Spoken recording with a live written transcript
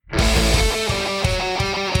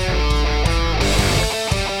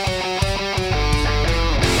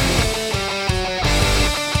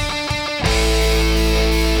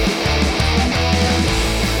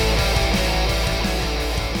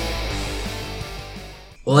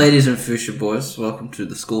Ladies and future boys, welcome to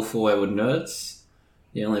the School for Wayward Nerds,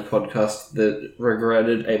 the only podcast that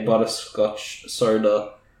regretted a butterscotch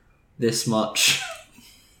soda this much.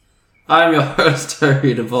 I'm your host,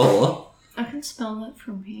 Harry DeVola. I can smell that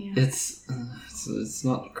from here. It's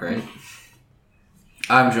not great.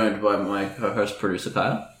 I'm joined by my co-host, producer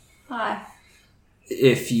Kyle. Hi.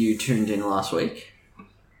 If you tuned in last week,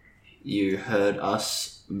 you heard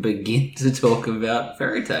us begin to talk about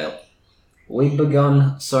Fairytail. We'd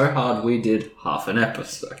begun so hard we did half an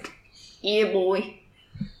episode. Yeah, boy.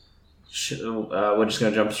 We're just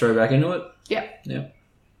going to jump straight back into it? Yep.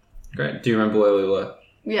 Great. Do you remember where we were?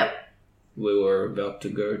 Yep. We were about to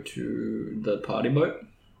go to the party boat.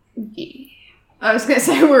 Yeah. I was going to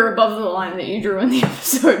say we're above the line that you drew in the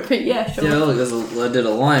episode, but yeah, sure. Yeah, look, I did a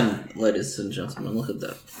line, ladies and gentlemen. Look at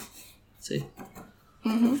that. See?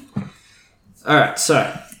 Mm-hmm. Alright,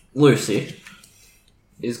 so, Lucy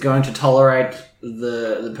is going to tolerate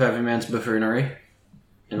the pervy man's buffoonery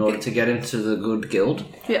in order to get into the good guild.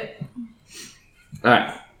 Yep.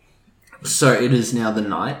 Alright. So it is now the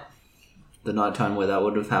nighttime where that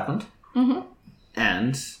would have happened. Mm-hmm.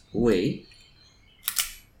 And we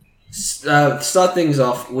start things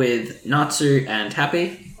off with Natsu and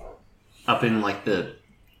Happy up in like the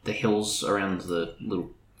hills around the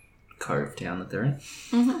little cove town that they're in.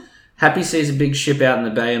 Mm-hmm. Happy sees a big ship out in the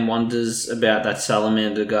bay and wonders about that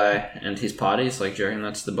salamander guy and his parties, like joking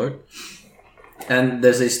that's the boat. And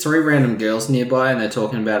there's these three random girls nearby and they're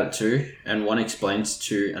talking about it too. And one explains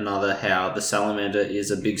to another how the salamander is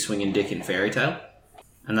a big swinging dick in Fairytail.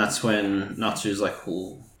 And that's when Natsu's like,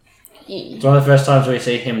 cool. Yeah. It's one of the first times we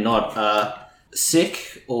see him not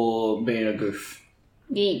sick or being a goof.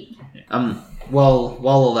 Yeah. While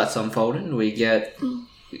all that's unfolding, we get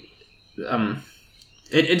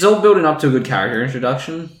it's all building up to a good character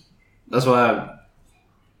introduction. That's why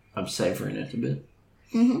I'm savouring it a bit.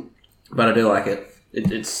 Mm-hmm. But I do like it.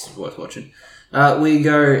 It's worth watching. We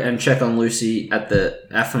go and check on Lucy at the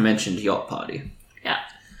aforementioned yacht party. Yeah.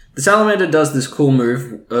 The salamander does this cool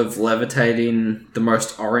move of levitating the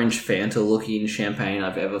most orange Fanta-looking champagne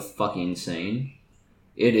I've ever fucking seen.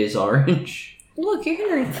 It is orange. Look, you can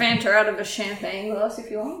drink Fanta out of a champagne glass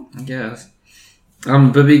if you want. I guess.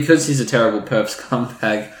 But because he's a terrible perv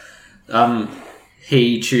scumbag,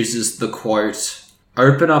 he chooses the quote,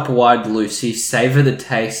 "Open up wide, Lucy, savour the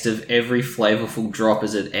taste of every flavourful drop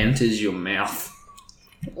as it enters your mouth."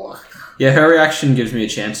 Ugh. Yeah, her reaction gives me a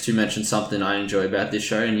chance to mention something I enjoy about this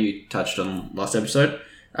show, and you touched on last episode.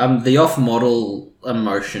 The off-model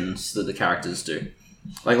emotions that the characters do.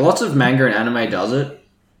 Like, lots of manga and anime does it,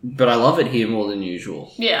 but I love it here more than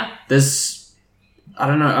usual. Yeah. I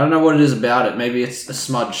don't know what it is about it. Maybe it's a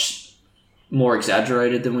smudge more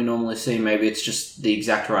exaggerated than we normally see. Maybe it's just the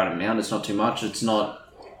exact right amount. It's not too much. It's not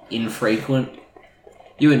infrequent.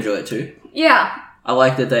 You enjoy it too. Yeah. I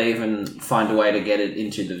like that they even find a way to get it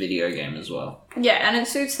into the video game as well. Yeah, and it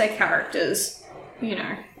suits their characters, you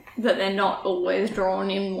know, that they're not always drawn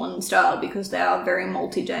in one style because they are very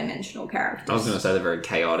multi-dimensional characters. I was going to say they're very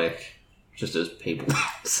chaotic, just as people.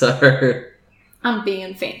 So I'm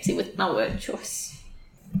being fancy with my word choice.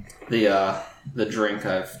 The drink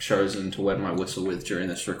I've chosen to wet my whistle with during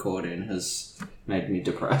this recording has made me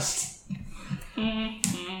depressed.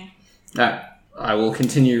 Mm-hmm. Alright, I will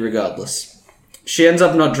continue regardless. She ends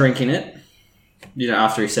up not drinking it,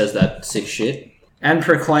 after he says that sick shit, and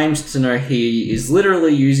proclaims to know he is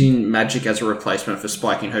literally using magic as a replacement for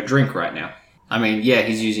spiking her drink right now. I mean, yeah,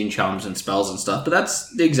 he's using charms and spells and stuff, but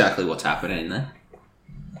that's exactly what's happening there.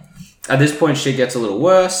 At this point, shit gets a little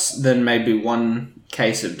worse than maybe one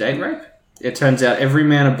case of date rape. It turns out every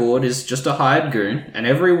man aboard is just a hired goon, and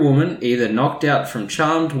every woman, either knocked out from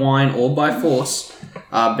charmed wine or by force,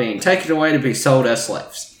 are being taken away to be sold as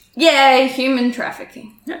slaves. Yay, human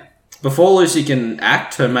trafficking. Yeah. Before Lucy can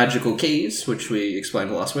act her magical keys, which we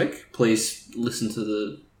explained last week, please listen to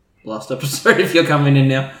the last episode if you're coming in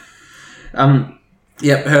now.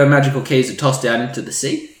 Her magical keys are tossed out into the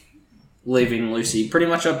sea, leaving Lucy pretty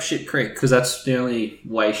much up shit creek, because that's the only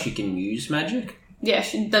way she can use magic. Yeah,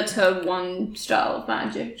 that's her one style of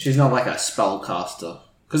magic. She's not like a spellcaster.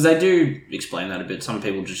 Because they do explain that a bit. Some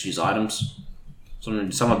people just use items.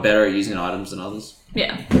 Some are better at using items than others.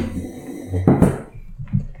 Yeah.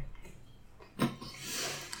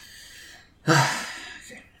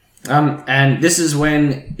 Okay. And this is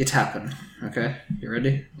when it happened. Okay? You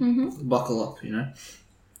ready? Mm-hmm. Buckle up,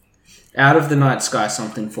 Out of the night sky,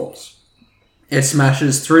 something falls. It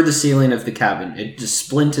smashes through the ceiling of the cabin. It just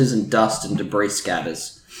splinters and dust and debris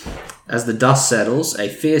scatters. As the dust settles, a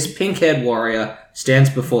fierce pink-haired warrior stands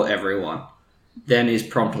before everyone, then is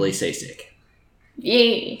promptly seasick.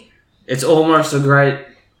 Yeah. It's almost a great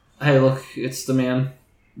hey, look, it's the man.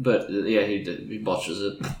 But, yeah, he botches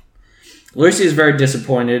it. Lucy is very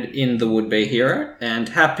disappointed in the would-be hero, and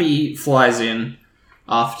Happy flies in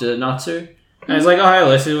after Natsu. And he's like, oh, hey,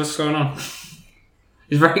 Lucy, what's going on?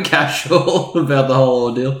 He's very casual about the whole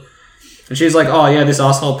ordeal. And she's like, oh, yeah, this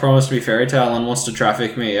asshole promised me Fairytail and wants to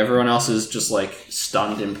traffic me. Everyone else is just, like,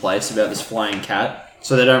 stunned in place about this flying cat.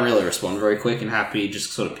 So they don't really respond very quick, and Happy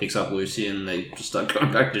just sort of picks up Lucy and they just start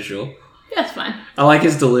going back to shore. Yeah, it's fine. I like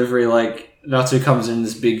his delivery, like, Natsu comes in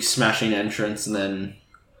this big smashing entrance and then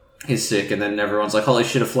he's sick, and then everyone's like, holy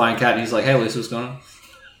shit, a flying cat, and he's like, hey, Lucy, what's going on?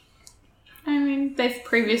 I mean, they've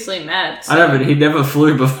previously met. So. I know, but he never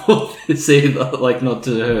flew before this either, like, not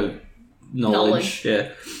to her knowledge.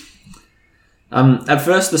 Yeah. At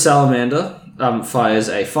first, the salamander fires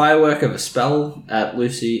a firework of a spell at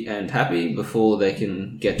Lucy and Happy before they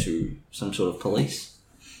can get to some sort of police.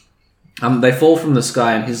 They fall from the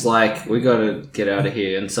sky, and he's like, we gotta get out of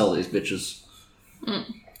here and sell these bitches.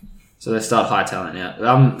 So they start hightailing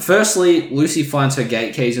out. Firstly, Lucy finds her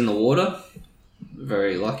gate keys in the water.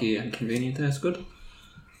 Very lucky and convenient there, it's good.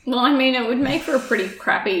 Well, I mean, it would make for a pretty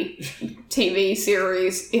crappy TV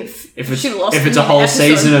series if she lost. If it's a whole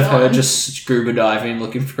season of her just scuba diving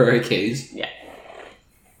looking for her keys. Yeah.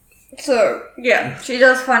 So, yeah, she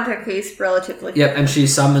does find her keys relatively. Yep, and she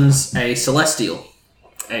summons a Celestial.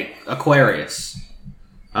 A Aquarius.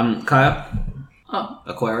 Kaya? Oh.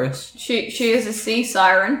 Aquarius? She is a sea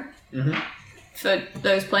siren. Mm-hmm. For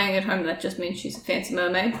those playing at home, that just means she's a fancy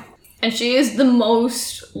mermaid. And she is the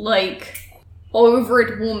most, like,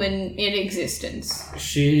 over-it woman in existence.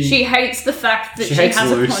 She hates the fact that she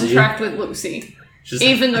has Lucy. A contract with Lucy.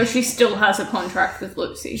 Even though she still has a contract with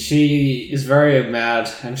Lucy. She is very mad,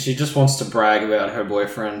 and she just wants to brag about her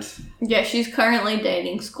boyfriend. Yeah, she's currently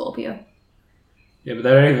dating Scorpio. Yeah, but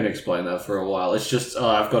they don't even explain that for a while. It's just, oh,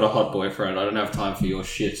 I've got a hot boyfriend. I don't have time for your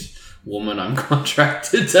shit, woman. I'm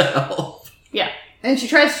contracted to help. Yeah. And she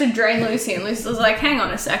tries to drain Lucy, and Lucy's like, hang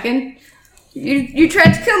on a second. You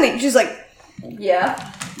tried to kill me. She's like,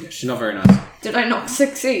 yeah. She's not very nice. Did I not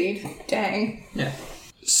succeed? Dang. Yeah.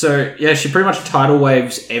 So, yeah, she pretty much tidal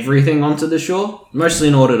waves everything onto the shore, mostly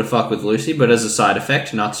in order to fuck with Lucy, but as a side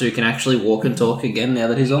effect, Natsu can actually walk and talk again now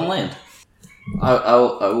that he's on land. I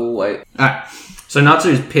will wait. Alright. So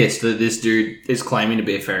Natsu's pissed that this dude is claiming to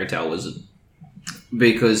be a Fairytail wizard.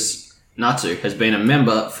 Because Natsu has been a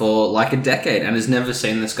member for like a decade and has never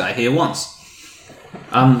seen this guy here once.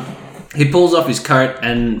 He pulls off his coat,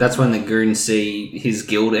 and that's when the goons see his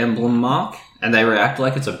guild emblem mark, and they react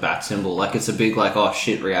like it's a bat symbol, like it's a big, like, oh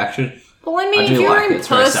shit reaction. Well, I mean, if you were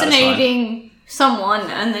impersonating someone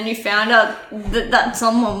and then you found out that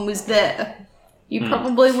someone was there, you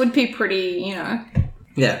probably would be pretty, you know.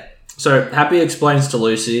 Yeah. So Happy explains to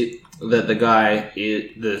Lucy that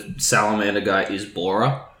the salamander guy is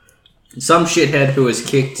Bora. Some shithead who was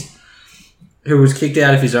kicked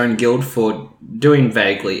out of his own guild for doing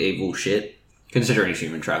vaguely evil shit. Considering he's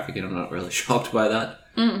human trafficking, I'm not really shocked by that.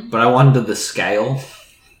 But I wondered the scale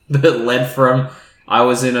that led from I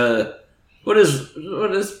was in what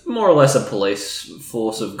is more or less a police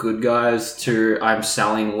force of good guys to I'm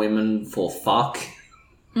selling women for fuck.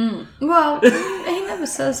 Well, he never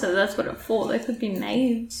says that that's what it's for. They could be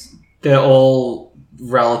maids. They're all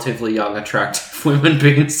relatively young, attractive women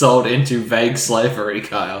being sold into vague slavery,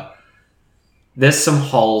 Kyle. There's some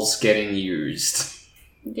holes getting used.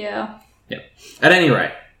 Yeah. Yep. At any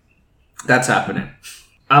rate, that's happening.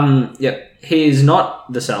 Yep. He is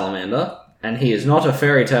not the salamander, and he is not a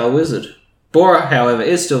Fairytail wizard. Bora, however,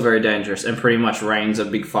 is still very dangerous and pretty much rains a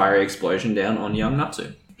big fiery explosion down on young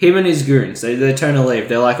Natsu. Him and his goons, they turn to leave.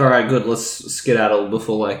 They're like, alright, good, let's skedaddle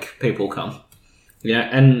before, like, people come. Yeah,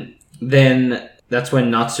 and then that's when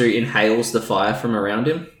Natsu inhales the fire from around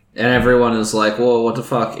him. And everyone is like, whoa, what the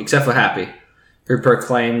fuck? Except for Happy, who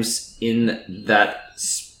proclaims in that...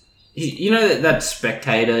 You know that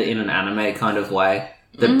spectator in an anime kind of way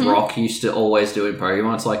that Brock used to always do in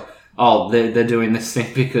Pokemon? It's like, oh, they're doing this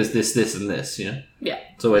thing because this, and this, you know? Yeah.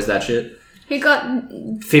 It's always that shit. He got...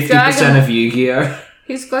 50% of Yu-Gi-Oh!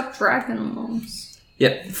 He's got dragon arms.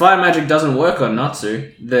 Yep. Fire magic doesn't work on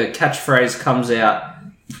Natsu. The catchphrase comes out,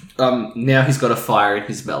 now he's got a fire in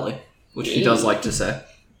his belly, which he does like to say.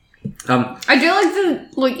 I do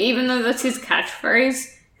like even though that's his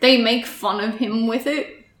catchphrase, they make fun of him with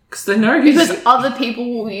it. Because they know because other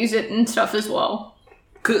people will use it and stuff as well.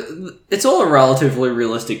 It's all a relatively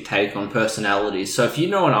realistic take on personalities, so if you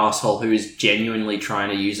know an asshole who is genuinely trying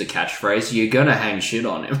to use a catchphrase, you're gonna hang shit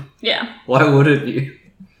on him. Yeah. Why wouldn't you?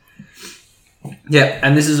 Yeah,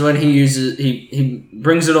 and this is when he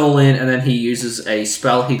brings it all in, and then he uses a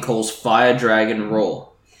spell he calls Fire Dragon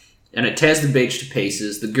Roar. and it tears the beach to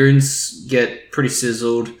pieces. The goons get pretty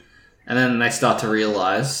sizzled, and then they start to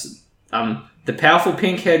realise the powerful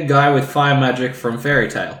pink-haired guy with fire magic from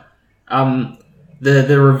Fairytail.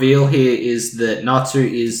 The reveal here is that Natsu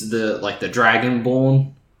is the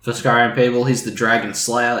Dragonborn for Skyrim people. He's the Dragon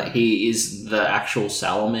Slayer. He is the actual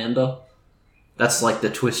salamander. That's like the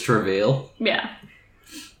twist reveal. Yeah.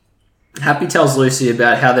 Happy tells Lucy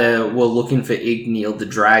about how they were looking for Igneal the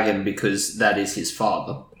dragon because that is his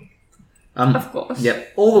father. Of course.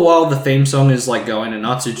 Yep. All the while the theme song is like going and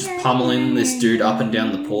Natsu just pummeling this dude up and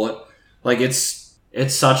down the port. Like it's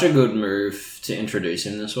such a good move to introduce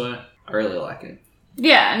him this way. I really like it.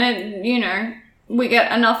 Yeah, and we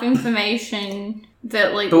get enough information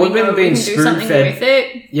that but we've been being do something with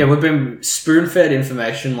it. Yeah, we've been spoon-fed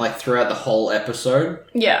information like throughout the whole episode.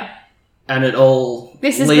 Yeah. And it all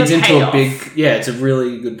leads into a big... Yeah, it's a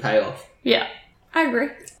really good payoff. Yeah, I agree.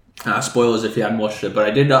 Spoilers if you haven't watched it, but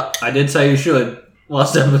I did say you should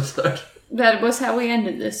last episode. That was how we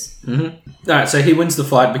ended this. Mm-hmm. Alright, so he wins the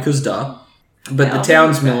fight because duh. But the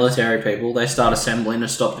town's military people, they start assembling to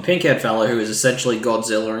stop the pink-haired fellow who is essentially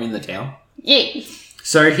Godzilla in the town. Yeah.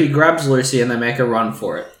 So he grabs Lucy and they make a run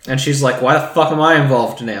for it. And she's like, why the fuck am I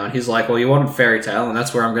involved now? And he's like, well, you wanted Fairytail and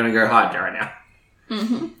that's where I'm going to go hide right now.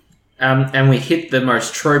 Mm-hmm. And we hit the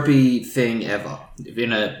most tropey thing ever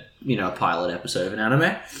in a pilot episode of an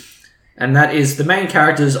anime. And that is the main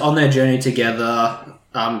characters on their journey together,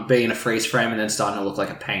 being a freeze frame and then starting to look like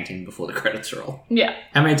a painting before the credits roll. Yeah.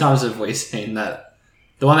 How many times have we seen that?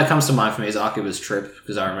 The one that comes to mind for me is Akiba's Trip,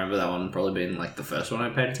 because I remember that one probably being like the first one I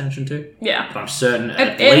paid attention to. Yeah. But I'm certain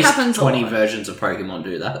at least 20 versions of Pokemon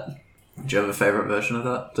do that. Do you have a favourite version of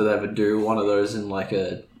that? Do they ever do one of those in like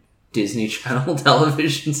a Disney Channel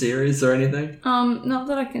television series or anything? Not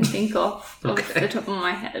that I can think of off the top of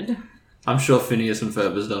my head. I'm sure Phineas and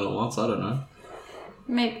Ferb has done it once, I don't know.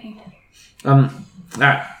 Maybe.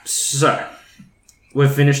 Alright, so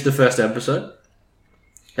we've finished the first episode.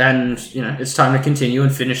 And, it's time to continue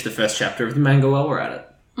and finish the first chapter of the manga while we're at it.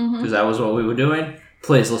 Because that was what we were doing.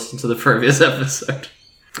 Please listen to the previous episode.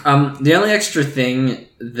 The only extra thing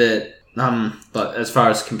that... but as far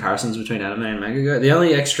as comparisons between anime and manga go, the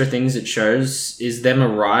only extra things it shows is them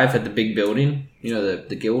arrive at the big building,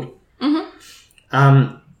 the guild.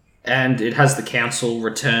 Mm-hmm. And it has the council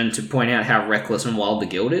return to point out how reckless and wild the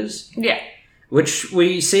guild is. Yeah. Which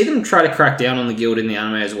we see them try to crack down on the guild in the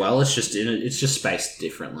anime as well. It's just spaced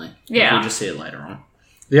differently. Yeah. We'll just see it later on.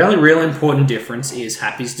 The only real important difference is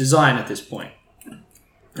Happy's design at this point.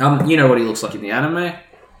 You know what he looks like in the anime.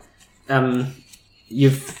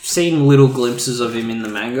 You've seen little glimpses of him in the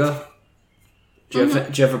manga. Do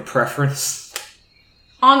you have a preference?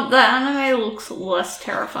 The anime looks less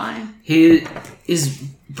terrifying. He is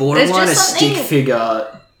borderline a stick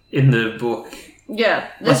figure in the book. Yeah,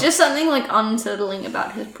 there's just something like unsettling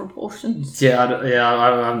about his proportions. Yeah,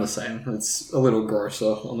 I'm the same. It's a little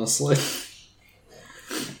grosser, honestly.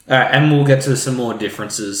 Alright, and we'll get to some more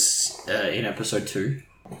differences in episode 2.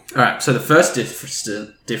 Alright, so the first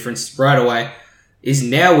difference right away is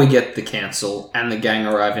now we get the council and the gang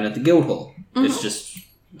arriving at the guild hall. Mm-hmm. It's just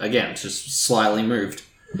slightly moved.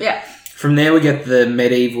 Yeah. From there we get the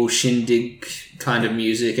medieval shindig kind of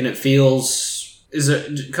music, and it feels...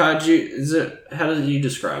 how do you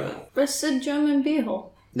describe it? It's a German beer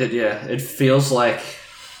hall. It feels like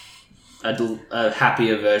a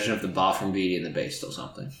happier version of the bar from Beauty and the Beast or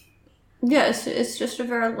something. Yeah, it's just a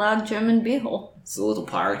very loud German beer hall. It's a little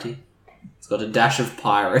piratey. It's got a dash of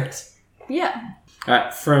pirate. Yeah.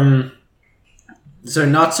 Alright, so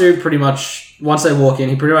Natsu pretty much, once they walk in,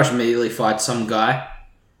 he pretty much immediately fights some guy.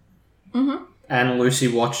 Mm-hmm. And Lucy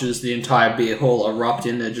watches the entire beer hall erupt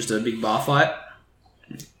into just a big bar fight.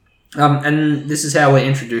 And this is how we're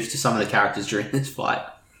introduced to some of the characters during this fight.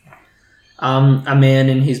 A man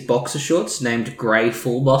in his boxer shorts named Grey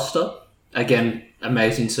Fullbuster. Again,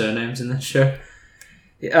 amazing surnames in this show.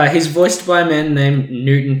 He's voiced by a man named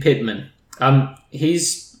Newton Pittman.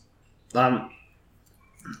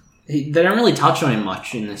 They don't really touch on him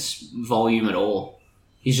much in this volume at all.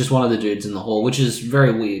 He's just one of the dudes in the hall, which is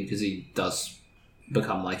very weird because he does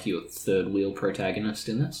become like your third wheel protagonist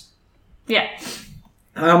in this. Yeah.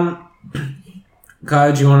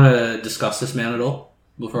 Kaya, do you want to discuss this man at all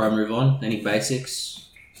before I move on? Any basics?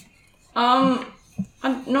 Not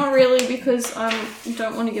really, because I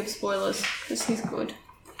don't want to give spoilers because he's good.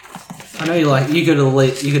 I know you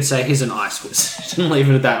could say he's an ice wizard and leave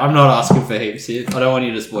it at that. I'm not asking for heaps here. I don't want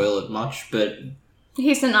you to spoil it much, but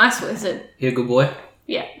he's an ice wizard. He a good boy?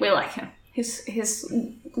 Yeah, we like him. He's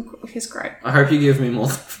great. I hope you give me more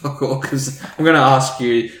than fuck all, because I'm going to ask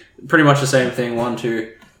you pretty much the same thing 4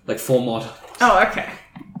 more. Oh, okay.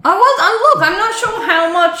 I'm not sure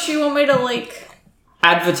how much you want me to, like...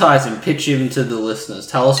 Advertise him, pitch him to the listeners.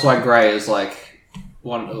 Tell us why Grey is, like,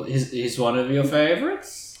 he's one of your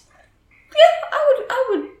favourites? Yeah, I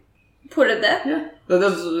would put it there.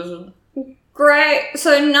 Yeah. Grey,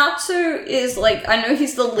 so Natsu is, like, I know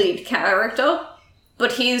he's the lead character,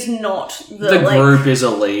 but he is not the group is a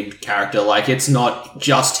lead character. Like, it's not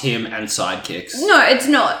just him and sidekicks. No, it's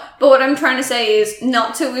not. But what I'm trying to say is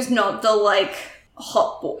Natsu is not the, like,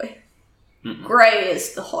 hot boy. Mm-mm. Grey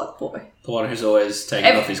is the hot boy. The one who's always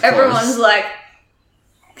taking off his clothes. Everyone's like,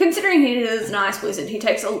 considering he is an ice wizard, he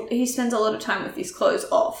spends a lot of time with his clothes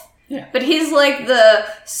off. Yeah. But he's like the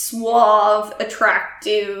suave,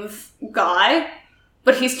 attractive guy,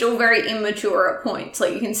 but he's still very immature at points.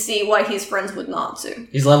 Like, you can see why he's friends with Natsu.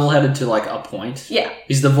 He's level-headed to, like, a point. Yeah.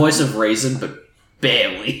 He's the voice of reason, but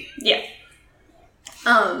barely. Yeah.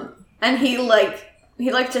 And he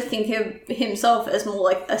liked to think of himself as more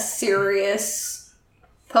like a serious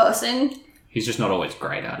person. He's just not always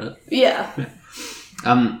great at it. Yeah.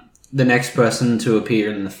 The next person to appear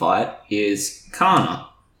in the fight is Kana,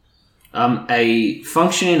 a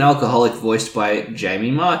functioning alcoholic voiced by Jamie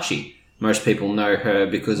Marchi. Most people know her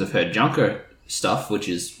because of her Junker stuff, which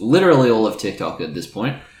is literally all of TikTok at this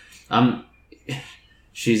point.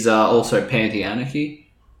 She's also Panty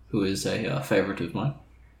Anarchy, who is a favourite of mine.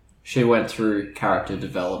 She went through character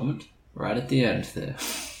development right at the end there.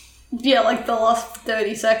 Yeah, like the last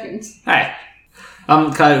 30 seconds. Hey.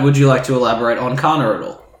 Would you like to elaborate on Kana at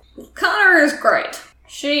all? Kana is great.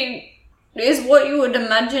 She is what you would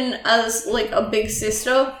imagine as, like, a big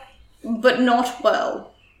sister, but not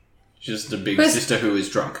well. She's just a big sister who is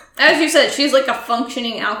drunk. As you said, she's like a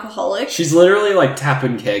functioning alcoholic. She's literally, like,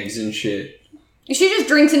 tapping kegs and shit. She just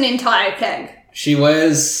drinks an entire keg. She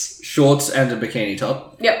wears shorts and a bikini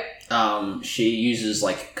top. Yep. She uses,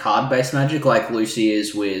 like, card-based magic, like Lucy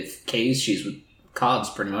is with keys. She's with cards,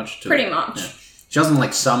 pretty much. Pretty much. Yeah. She doesn't,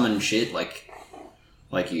 like, summon shit like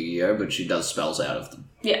Yu-Gi-Oh!, but she does spells out of them.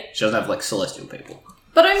 Yeah. She doesn't have, like, celestial people.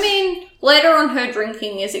 But, I mean, later on her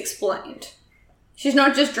drinking is explained. She's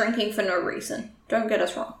not just drinking for no reason. Don't get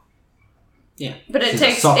us wrong. Yeah. But it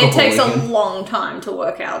takes a long time to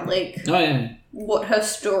work out, like, what her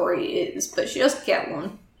story is. But she does get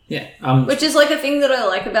one. Yeah. Which is, like, a thing that I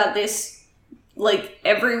like about this. Like,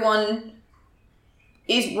 everyone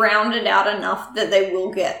is rounded out enough that they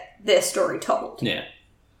will get their story told. Yeah.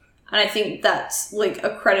 And I think that's, like,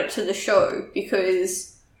 a credit to the show,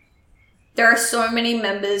 because there are so many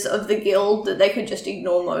members of the guild that they could just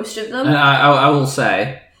ignore most of them. And I will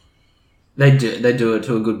say, they do it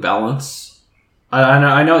to a good balance.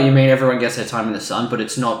 I know what you mean, everyone gets their time in the sun, but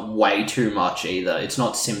it's not way too much either. It's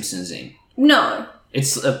not Simpsons-ing. No.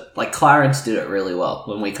 It's, like, Clarence did it really well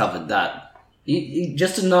when we covered that.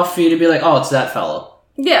 Just enough for you to be like, oh, it's that fella.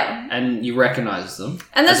 Yeah. And you recognise them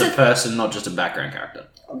and as a person, not just a background character.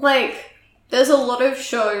 Like, there's a lot of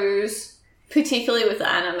shows, particularly with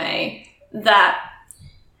anime, that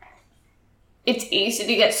it's easy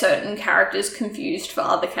to get certain characters confused for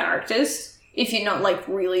other characters if you're not, like,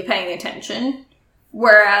 really paying attention.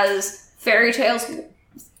 Whereas Fairytales,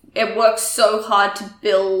 it works so hard to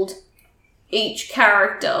build each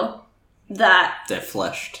character that... They're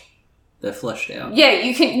fleshed out. Yeah,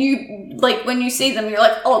 you like, when you see them, you're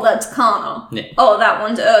like, oh, that's Kana. Yeah. Oh, that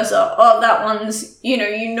one's Ursa. Oh, that one's,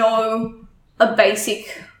 you know a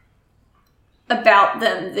basic about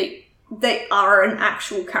them, that they are an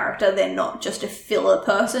actual character. They're not just a filler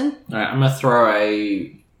person. Alright, I'm gonna throw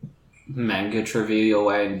a manga trivia your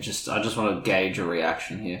way and I just want to gauge a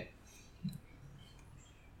reaction here.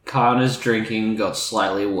 Kana's drinking got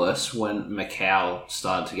slightly worse when Macau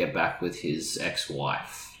started to get back with his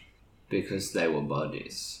ex-wife. Because they were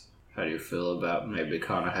buddies. How do you feel about maybe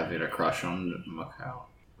Kana having a crush on Macau?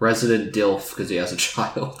 Resident DILF because he has a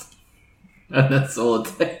child. And that's all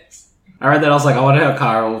it takes. I read that, I was like, I wonder how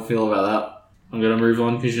Kara will feel about that. I'm going to move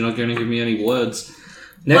on because you're not going to give me any words.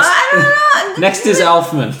 Next, well, I don't know. Next is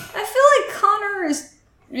Elfman. I feel like Connor is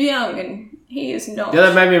young and he is not. Yeah,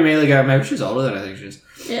 that made me immediately go, maybe she's older than I think she is.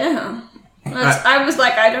 Yeah. I was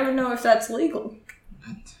like, I don't know if that's legal.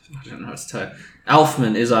 I don't know what to tell you.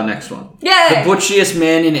 Elfman is our next one. Yay! The butchiest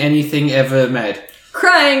man in anything ever made.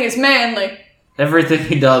 Crying is manly. Everything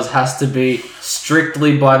he does has to be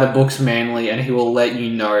strictly by the books manly, and he will let you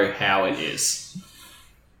know how it is.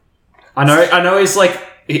 I know he's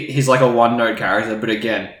like a one-note character, but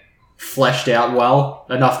again, fleshed out well,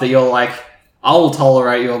 enough that you're like, I will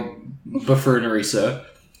tolerate your buffoonery, sir.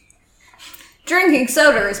 Drinking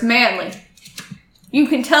soda is manly. You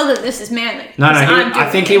can tell that this is manly. No, I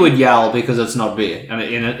think he would yell because it's not beer. And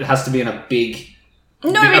it has to be in a big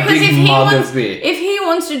No, a because big mug of beer. if he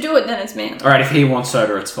wants to do it, then it's manly. Alright, if he wants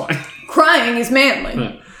soda, it's fine. Crying is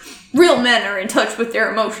manly. Real men are in touch with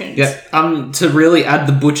their emotions. Yeah. To really add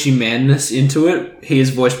the butchy manness into it, he is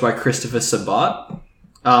voiced by Christopher Sabat.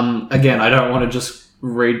 Again, I don't want to just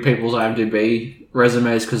read people's IMDb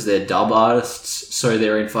resumes because they're dub artists, so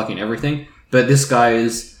they're in fucking everything. But this guy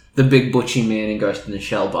is the big butchy man in Ghost in the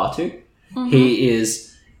Shell Batu. Mm-hmm. He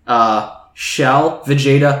is Shell,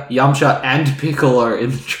 Vegeta, Yamcha, and Piccolo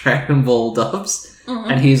in the Dragon Ball dubs.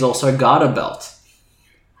 Mm-hmm. And he's also Garter Belt.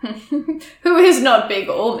 Who is not big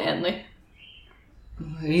or manly.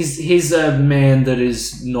 He's a man that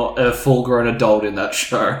is not a full-grown adult in that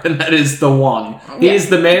show, and that is the one. Yeah. He is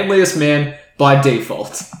the manliest man by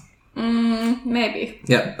default. Maybe.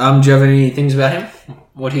 Yeah. Do you have any things about him?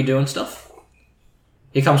 What he do and stuff?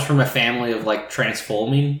 He comes from a family of, like,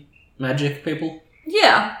 transforming magic people.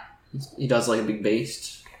 Yeah. He does, like, a big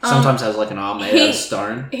beast. Sometimes has, like, an arm made out of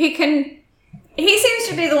stone. He seems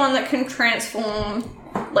to be the one that can transform,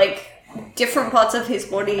 like, different parts of his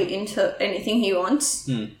body into anything he wants.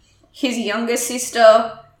 His younger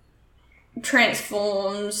sister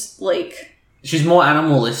transforms, like... She's more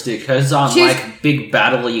animalistic. Hers aren't, like, big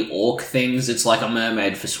battle-y orc things. It's like a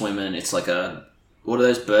mermaid for swimming. It's like a... What are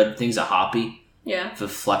those bird things? A harpy? Yeah. For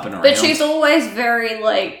flapping around. But she's always very,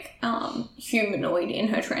 like, humanoid in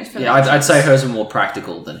her transformation. Yeah, I'd say hers are more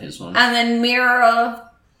practical than his one. And then Mira...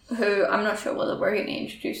 who I'm not sure whether we're going to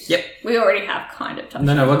introduce. Yep. We already have kind of touched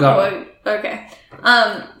on. No, we're going. Okay.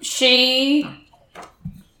 She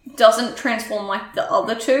doesn't transform like the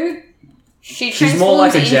other two. She's more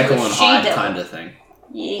like a Jekyll and Hyde kind of thing.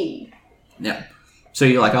 Yeah. So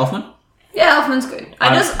you like Elfman? Yeah, Elfman's good.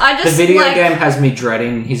 I just the video game has me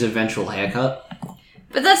dreading his eventual haircut.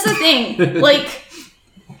 But that's the thing. Like,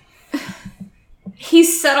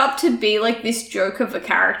 he's set up to be like this joke of a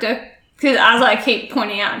character. Because as I keep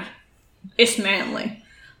pointing out, it's manly.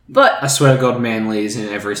 But I swear to God, manly is in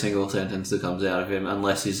every single sentence that comes out of him,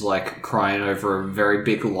 unless he's, like, crying over a very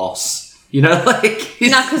big loss. You know, like...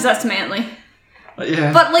 No, because that's manly.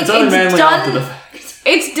 Yeah. But, like, it's done...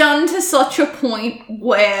 It's done to such a point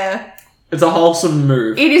where... It's a wholesome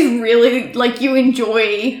move. It is really, like, you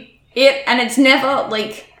enjoy it, and it's never,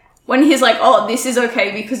 like... When he's like, oh, this is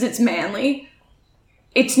okay because it's manly,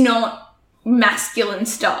 it's not masculine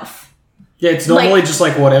stuff. Yeah, it's normally just,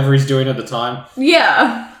 like, whatever he's doing at the time.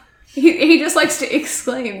 Yeah. He just likes to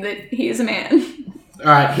exclaim that he is a man.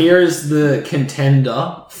 Alright, here is the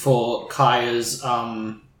contender for Kaya's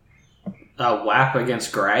WAP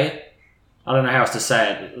against Grey. I don't know how else to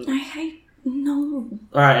say it. No.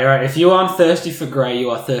 Alright. If you aren't thirsty for Grey, you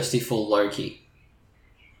are thirsty for Loki.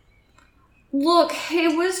 Look, he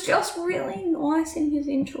was just really nice in his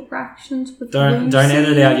interactions with Don't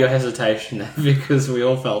edit out your hesitation there, because we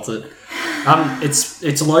all felt it.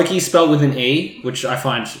 It's Loki spelled with an E, which I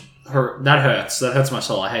find that hurts. That hurts my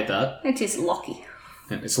soul. I hate that. It is Loki.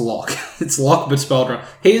 It's Locke. It's Locke, but spelled wrong.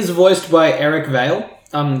 He is voiced by Eric Vale.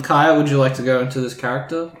 Kaya, would you like to go into this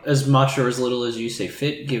character as much or as little as you see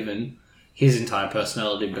fit, given his entire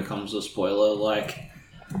personality becomes a spoiler? Like,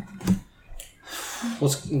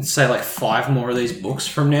 let's say like 5 more of these books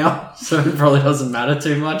from now, so it probably doesn't matter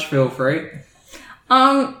too much. Feel free.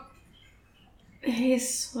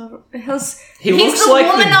 He's the like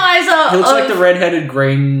womanizer. He looks like the red-headed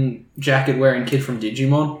green jacket wearing kid from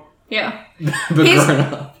Digimon. Yeah. But grown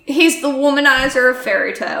up. He's the womanizer of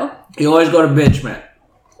Fairytail. He always got a bitch, man.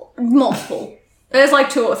 Multiple. There's like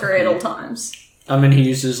 2 or 3 at all times. I mean, he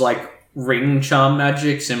uses like ring charm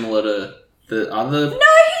magic similar to the other. No,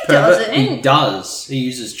 he doesn't. He does. He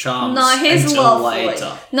uses charms. No, he's until lovely.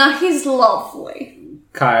 Later. No, he's lovely.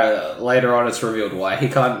 Kaya, later on it's revealed why. He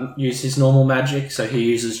can't use his normal magic, so he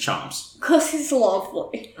uses charms. Because he's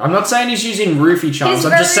lovely. I'm not saying he's using roofie charms,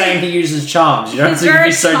 I'm just saying he uses charms. You don't have to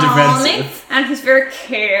be so defensive. And he's very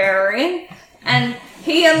caring. And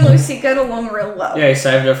he and Lucy get along real well. Yeah, he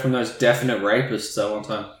saved her from those definite rapists that one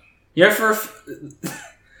time. You know,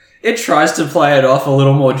 it tries to play it off a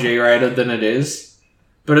little more G-rated than it is.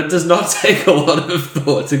 But it does not take a lot of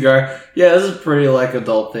thought to go, yeah, this is pretty like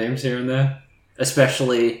adult themes here and there.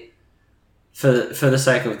 Especially for the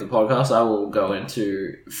sake of the podcast, I will go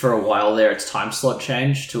into, for a while there, its time slot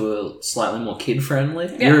changed to a slightly more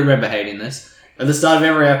kid-friendly. Yeah. You remember hating this. At the start of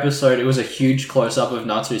every episode, it was a huge close-up of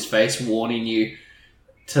Natsu's face warning you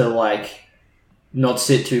to, like, not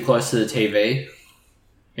sit too close to the TV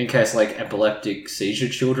in case, like, epileptic seizure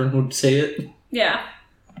children would see it. Yeah.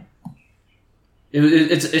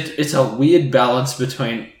 It's a weird balance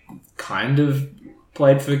between kind of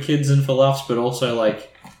played for kids and for laughs, but also,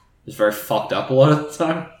 like, it's very fucked up a lot of the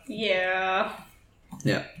time. Yeah.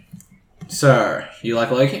 Yeah. So, you like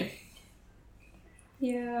Loki?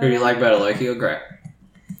 Yeah. Who do you like better, Loki or Grey?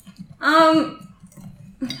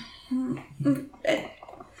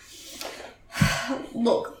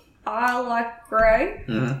 Look, I like Grey,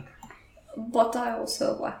 Mm-hmm. but I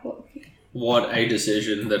also like Loki. What a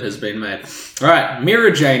decision that has been made. Alright,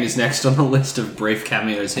 Mira Jane is next on the list of brief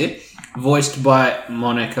cameos here. Voiced by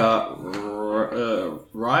Monica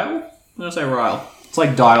Ryle? I'm going to say Ryle. It's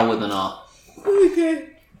like Dial with an R. Okay.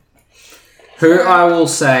 Who I will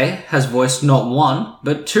say has voiced not one,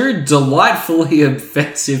 but two delightfully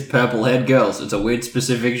offensive purple-haired girls. It's a weird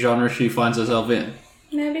specific genre she finds herself in.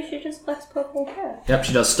 Maybe she just likes purple hair. Yep,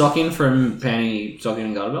 she does Stocking from Penny, Stocking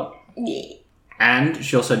and Garter Belt. Yeah. And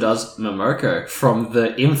she also does Momoko from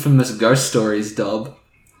the infamous Ghost Stories dub.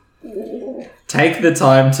 Ooh. Take the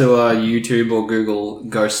time to YouTube or Google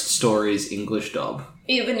Ghost Stories English dub.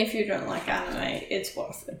 Even if you don't like anime, it's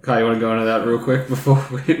worth it. Kai, you want to go into that real quick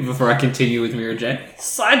before I continue with Mira Jane?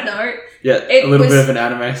 Side note. Yeah, a little bit of an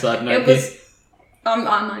anime side note. It was... I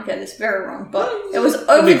might get this very wrong, but it was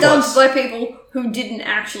overdubbed by people who didn't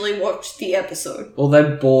actually watch the episode. Well, they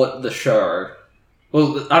bought the show.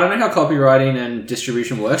 Well, I don't know how copywriting and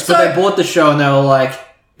distribution works, but they bought the show and they were like,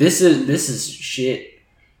 this is shit.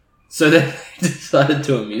 So they decided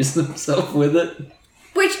to amuse themselves with it.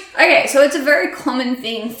 Which, okay, so it's a very common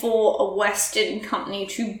thing for a Western company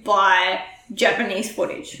to buy Japanese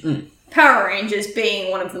footage. Power Rangers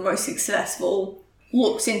being one of the most successful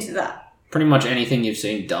looks into that. Pretty much anything you've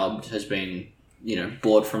seen dubbed has been,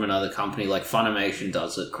 bought from another company. Like Funimation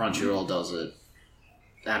does it, Crunchyroll does it,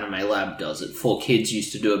 Anime Lab does it. 4Kids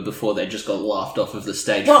used to do it before they just got laughed off of the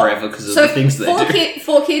stage forever because of the things they do.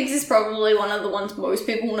 4Kids is probably one of the ones most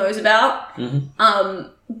people knows about. Mm-hmm.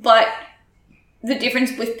 But the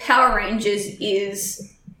difference with Power Rangers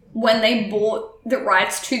is when they bought the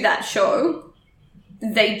rights to that show,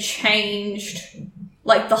 they changed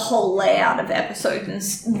like the whole layout of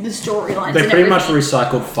episodes and the storylines. They pretty much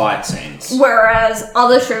recycled fight scenes. Whereas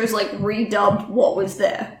other shows like redubbed what was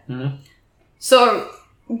there. Mm-hmm. So,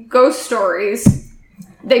 Ghost Stories,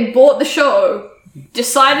 they bought the show,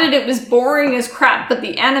 decided it was boring as crap, but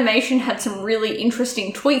the animation had some really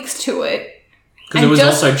interesting tweaks to it. Because it was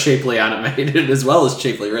also cheaply animated as well as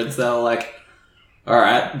cheaply written, so they were like,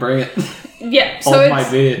 alright, bring it. Yeah, Hold my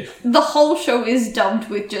beer. The whole show is dubbed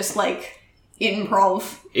with just, like,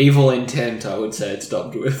 improv. Evil intent, I would say it's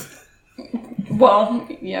dubbed with. Well,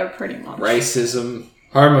 yeah, pretty much. Racism,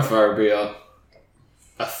 homophobia.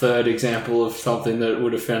 A third example of something that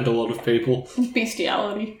would offend a lot of people.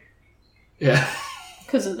 Bestiality. Yeah.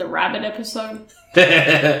 Because of the rabbit episode.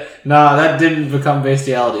 Nah, that didn't become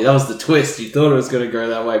bestiality. That was the twist. You thought it was going to go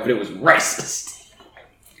that way, but it was racist.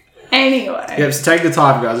 Anyway. Yeah, just take the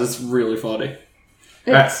time, guys. It's really funny.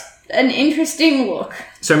 It's an interesting look.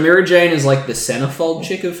 So Mira Jane is like the centerfold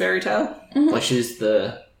chick of Fairytail. Mm-hmm. Like she's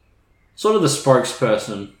the sort of the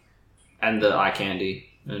spokesperson and the eye candy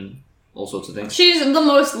and all sorts of things. She's the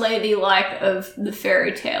most ladylike of the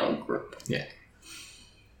Fairytail group. Yeah.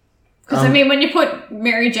 Because, when you put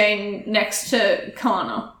Mary Jane next to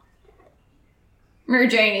Kana, Mary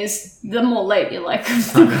Jane is the more ladylike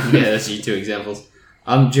of the group. Yeah, that's your two examples.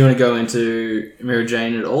 Do you want to go into Mira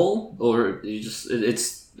Jane at all? Or you just...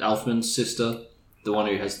 It's Alfman's sister, the one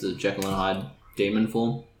who has the Jekyll and Hyde demon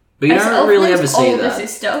form. But you don't really ever see that.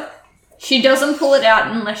 Sister. She doesn't pull it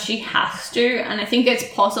out unless she has to, and I think it's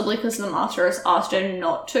possibly because the Master has asked her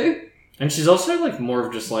not to. And she's also like more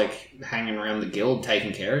of just like hanging around the guild,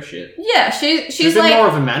 taking care of shit. Yeah, she's a bit like more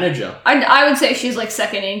of a manager. I would say she's like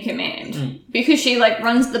second in command because she like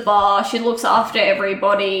runs the bar, she looks after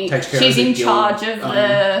everybody. She's in charge of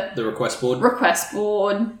the request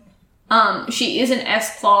board. She is an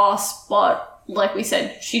S-class, but like we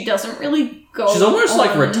said, she doesn't really go. She's almost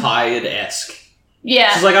like retired-esque.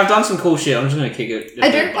 Yeah. She's like, I've done some cool shit, I'm just going to kick it.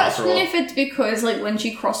 I don't question if it's because, like, when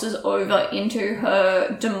she crosses over into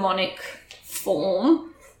her demonic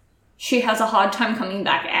form, she has a hard time coming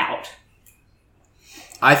back out.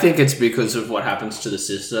 I think it's because of what happens to the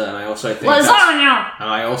sister, and I also think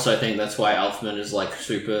that's why Elfman is, like,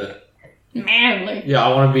 super... manly. Yeah,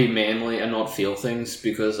 I want to be manly and not feel things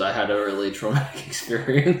because I had a really traumatic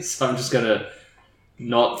experience, so I'm just going to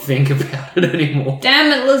not think about it anymore.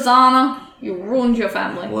 Damn it, Lizana. You ruined your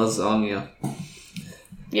family. Lasagna.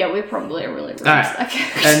 Yeah, we probably are really ruined that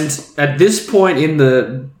character. And at this point in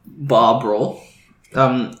the bar brawl,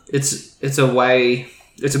 it's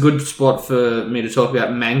a good spot for me to talk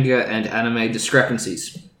about manga and anime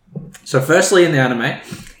discrepancies. So firstly, in the anime,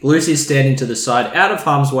 Lucy's standing to the side, out of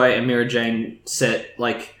harm's way, and Mira Jane says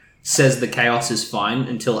the chaos is fine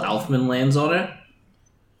until Alfman lands on her.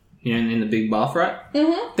 You know, in the big bath, right?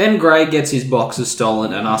 Mm-hmm. Then Grey gets his boxes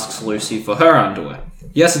stolen and asks Lucy for her underwear.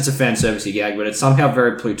 Yes, it's a fan servicey gag, but it's somehow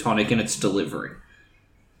very plutonic in its delivery.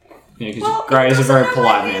 You know, because Grey is a very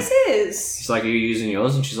polite man. He's like, are you using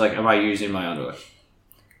yours? And she's like, am I using my underwear?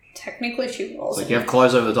 Technically, she was. Like, you have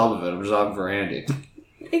clothes over the top of it. I'm just asking for a handy.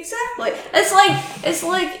 Exactly. It's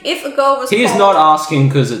like if a girl was. He's not asking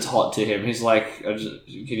because it's hot to him. He's like, can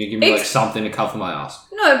you give me like something to cover my ass?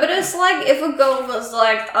 No, but it's like if a girl was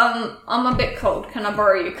like, I'm a bit cold. Can I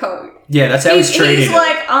borrow your coat? Yeah, that's how he's treated. He's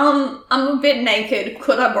like, I'm a bit naked.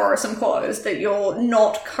 Could I borrow some clothes that you're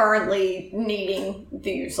not currently needing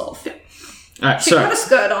the use of? Alright, She's got a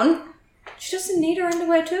skirt on. She doesn't need her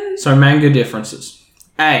underwear too. So manga differences.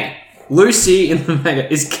 A. Lucy in the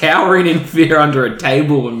manga is cowering in fear under a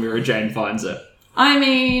table when Mira Jane finds her. I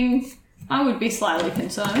mean, I would be slightly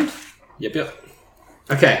concerned. Yep.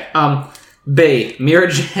 Okay, B.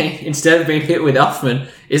 Mira Jane, instead of being hit with Elfman,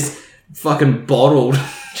 is fucking bottled.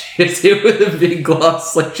 She's hit with a big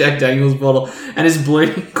glass, like Jack Daniels bottle, and is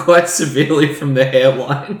bleeding quite severely from the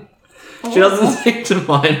hairline. She doesn't seem to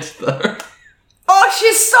mind, though. Oh,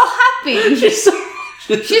 she's so happy!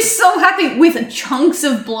 She's so happy with chunks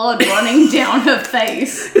of blood running down her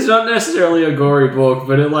face. It's not necessarily a gory book,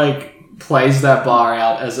 but it, like, plays that bar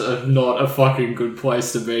out as not a fucking good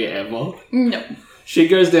place to be ever. No. She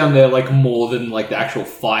goes down there, like, more than, like, the actual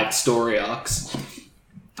fight story arcs.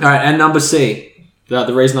 Alright, and number C.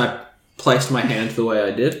 The reason I placed my hand the way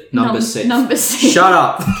I did. Number C. Number C. Shut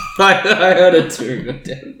up! I heard it too.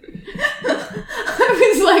 Goddamn.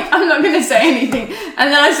 I was like, I'm not going to say anything.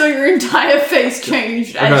 And then I saw your entire face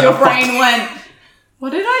changed as your brain went,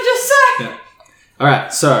 what did I just say? Yeah.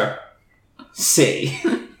 Alright, so C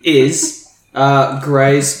is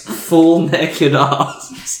Grey's full naked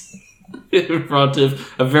ass in front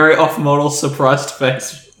of a very off-model surprised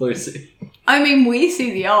face Lucy. I mean, we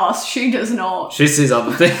see the ass. She does not. She sees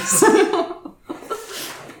other things.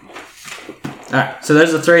 Alright, so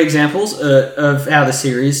those are 3 examples of how the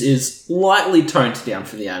series is lightly toned down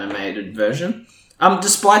for the animated version.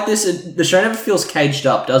 Despite this, the show never feels caged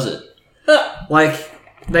up, does it? Like,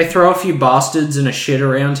 they throw a few bastards and a shit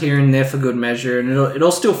around here and there for good measure, and it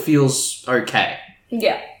all still feels okay.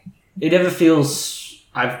 Yeah. It never feels,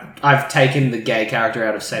 I've taken the gay character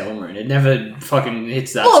out of Sailor Moon. It never fucking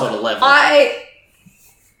hits that sort of level.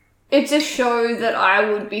 It's a show that I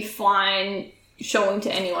would be fine showing to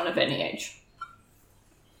anyone of any age.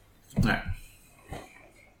 No.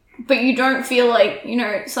 But you don't feel like, you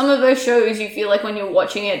know, some of those shows you feel like when you're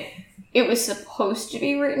watching it, it was supposed to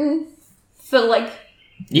be written for like...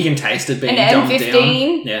 You can taste it being an dumbed M15.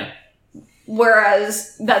 down. Yeah.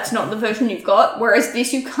 Whereas that's not the version you've got. Whereas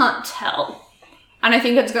this you can't tell. And I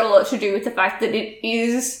think it's got a lot to do with the fact that it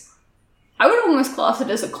is... I would almost class it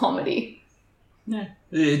as a comedy. Yeah.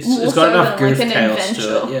 It's got enough goof chaos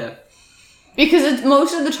to it, yeah. Because it's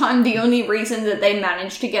most of the time the only reason that they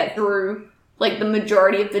manage to get through, like, the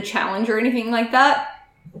majority of the challenge or anything like that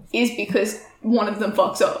is because one of them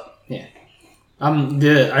fucks up. Yeah.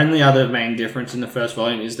 The only other main difference in the first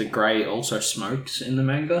volume is that Grey also smokes in the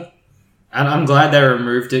manga. And I'm glad they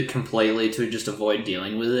removed it completely to just avoid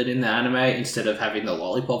dealing with it in the anime instead of having the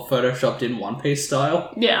lollipop photoshopped in One Piece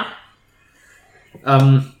style. Yeah.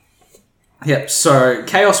 Yep, so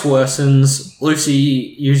chaos worsens.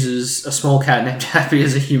 Lucy uses a small cat named Happy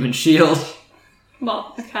as a human shield.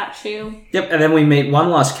 Well, a cat shield. Yep, and then we meet one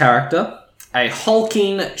last character. A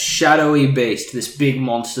hulking, shadowy beast. This big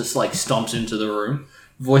monster, like, stomps into the room.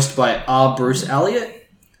 Voiced by R. Bruce Elliott.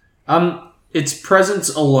 Its presence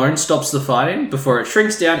alone stops the fighting before it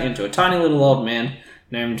shrinks down into a tiny little old man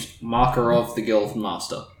named Makarov the Guild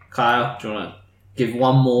Master. Kyle, do you want to give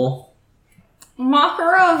one more?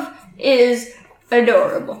 Makarov is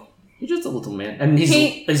adorable. He's just a little man. And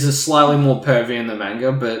he's a slightly more pervy in the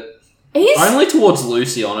manga, but only towards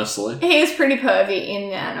Lucy, honestly. He is pretty pervy in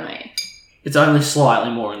the anime. It's only slightly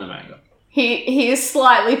more in the manga. He is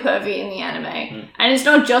slightly pervy in the anime. And it's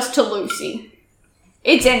not just to Lucy.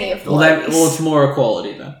 It's any of the ladies. Well, it's more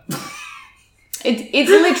equality, then. It's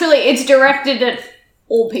literally, it's directed at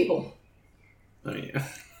all people. Oh, yeah.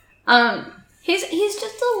 He's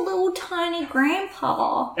just a little tiny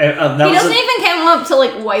grandpa. He doesn't even come up to,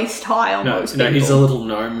 like, waist high on most people. No, he's a little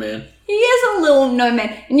gnome man. He is a little gnome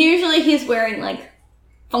man. And usually he's wearing, like,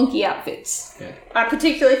 funky outfits. Yeah. I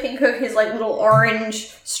particularly think of his, like, little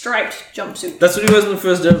orange striped jumpsuit. That's what he was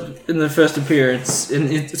in the first appearance. And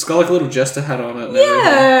it's got, like, a little jester hat on it. And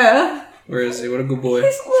yeah. Where is he? What a good boy.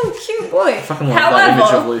 He's a little cute boy. I fucking love that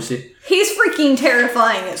image of Lucy. He's freaking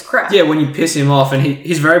terrifying as crap. Yeah, when you piss him off, and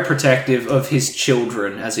he's very protective of his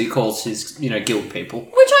children, as he calls his, guild people.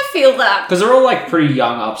 Which I feel that. Because they're all, like, pretty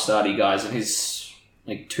young, upstarty guys, and he's,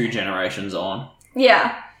 like, 2 generations on.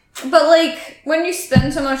 Yeah. But, like, when you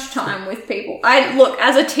spend so much time with people... Look,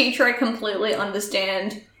 as a teacher, I completely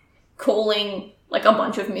understand calling, like, a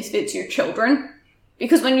bunch of misfits your children.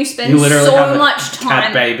 Because when you spend so much time...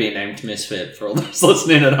 cat baby named Misfit for all those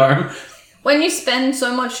listening at home. When you spend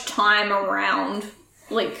so much time around,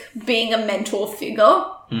 like, being a mentor figure,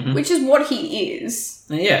 which is what he is...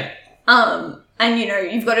 Yeah. And, you know,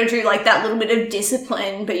 you've got to do, like, that little bit of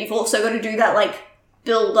discipline, but you've also got to do that, like,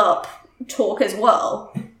 build-up talk as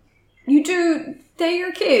well. They're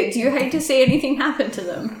your kids. You hate to see anything happen to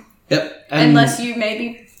them. Yep. Unless you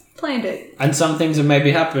maybe planned it. And some things are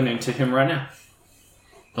maybe happening to him right now.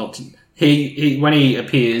 He when he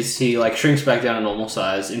appears, he, like, shrinks back down to normal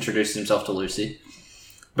size, introduces himself to Lucy.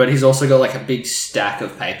 But he's also got, like, a big stack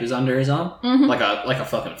of papers under his arm. Like a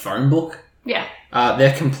fucking phone book. Yeah.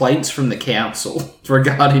 They're complaints from the council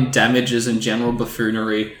regarding damages and general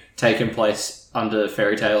buffoonery taking place under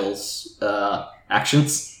Fairytail's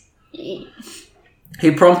actions. Yeah.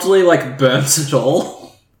 He promptly, like, burns it all.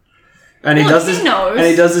 And he does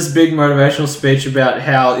this big motivational speech about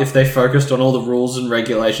how if they focused on all the rules and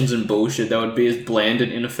regulations and bullshit, they would be as bland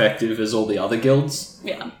and ineffective as all the other guilds.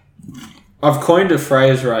 Yeah. I've coined a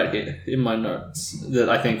phrase right here in my notes that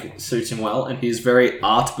I think suits him well, and he's very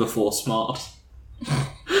art before smart.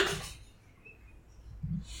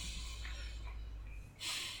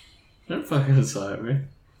 Don't fucking decide me.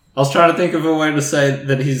 I was trying to think of a way to say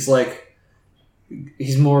that he's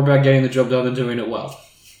more about getting the job done than doing it well.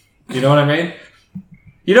 You know what I mean?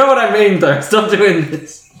 You know what I mean, though. Stop doing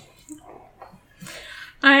this.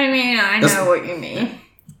 I mean, I know what you mean.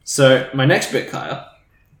 So, my next bit, Kaya,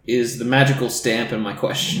 is the magical stamp and my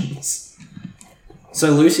questions.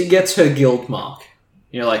 So, Lucy gets her guild mark.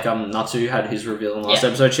 You know, like Natsu had his reveal in the last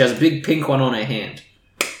episode. She has a big pink one on her hand.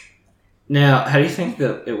 Now, how do you think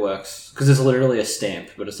that it works? Because it's literally a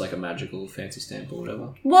stamp, but it's like a magical fancy stamp or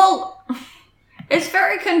whatever. Well, it's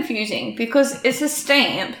very confusing because it's a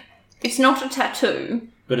stamp. It's not a tattoo.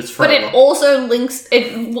 But it's forever. But it also links...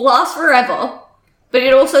 It lasts forever, but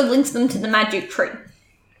it also links them to the magic tree.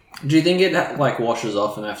 Do you think it, like, washes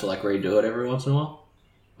off and they have to, like, redo it every once in a while?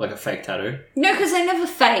 Like a fake tattoo? No, because they never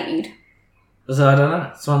fade. So I don't know.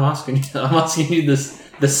 That's what I'm asking you. I'm asking you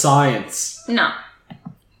the science. No.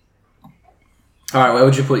 Alright, where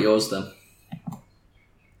would you put yours then?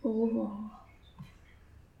 Ooh.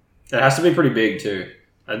 It has to be pretty big too.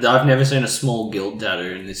 I've never seen a small guild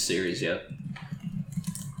tattoo in this series yet.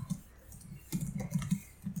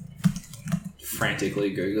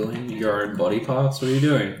 Frantically Googling your own body parts? What are you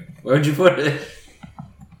doing? Where would you put it?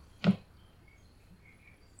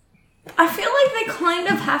 I feel like they kind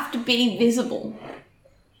of have to be visible.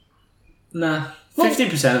 Nah.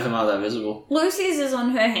 50% of them are that visible. Lucy's is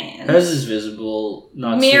on her hand. Hers is visible.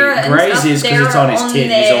 Not Mira and Gray's stuff, is because it's on his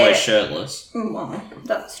tit. He's always shirtless. Well,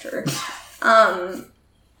 that's true.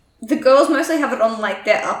 The girls mostly have it on, like,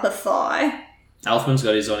 their upper thigh. Elfman's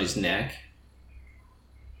got his on his neck.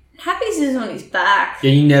 Happy's is on his back.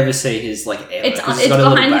 Yeah, you never see his, like, ever. It's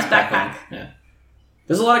got behind his backpack. Yeah.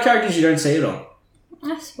 There's a lot of characters you don't see it on.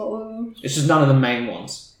 I suppose. It's just none of the main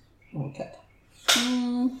ones. Okay.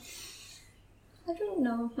 I don't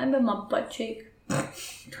know. Maybe my butt cheek.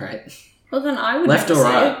 Great. Well, then I would left or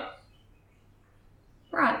right? It.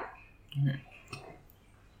 Right. Okay.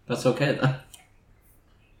 That's okay, then.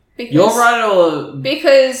 Because, you're right or...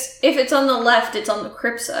 Because if it's on the left, it's on the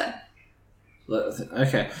crypt side.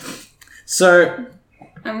 Okay. So...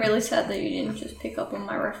 I'm really sad that you didn't just pick up on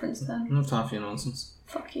my reference then. No time for your nonsense.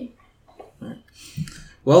 Fuck you. Right.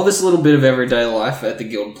 Well, this little bit of everyday life at the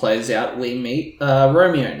guild plays out. We meet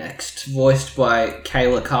Romeo next, voiced by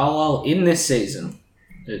Kayla Carlisle in this season.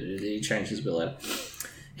 He changed his bit later.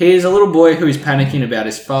 He is a little boy who is panicking about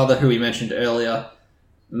his father, who we mentioned earlier,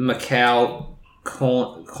 Macau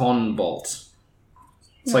Conbolt.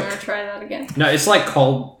 I'm gonna try that again. No, it's like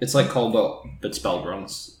Colbolt, but spelled wrong.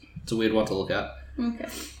 It's a weird one to look at. Okay.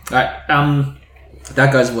 Alright,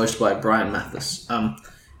 that guy's voiced by Brian Mathis.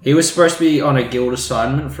 He was supposed to be on a guild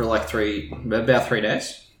assignment for like about 3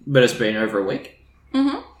 days, but it's been over a week.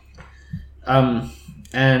 Mm-hmm.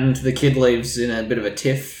 And the kid leaves in a bit of a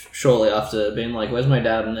tiff shortly after being like, "Where's my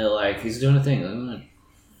dad?" And they're like, "He's doing a thing." I don't know.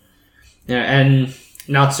 You know, and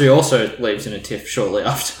Natsu also leaves in a tiff shortly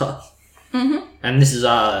after. Mm-hmm. And this is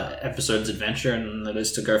our episode's adventure, and that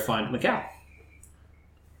is to go find Macau.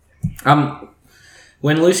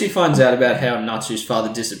 When Lucy finds out about how Natsu's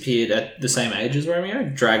father disappeared at the same age as Romeo,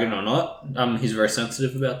 dragon or not, he's very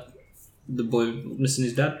sensitive about the boy missing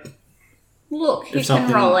his dad. Look, he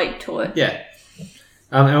can relate to it. Yeah.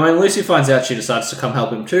 And when Lucy finds out, she decides to come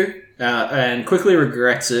help him too, and quickly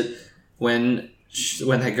regrets it when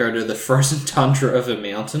they go to the frozen tundra of a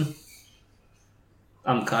mountain.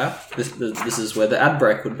 Kaya, this is where the ad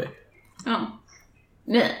break would be. Oh.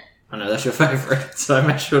 Yeah. I know, that's your favourite, so I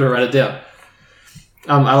made sure to write it down.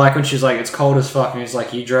 I like when she's like, it's cold as fuck, and he's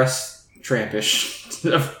like, you dress trampish.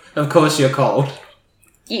 Of course you're cold.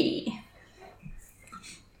 Yeah.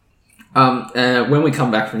 When we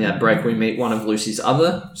come back from the ad break, we meet one of Lucy's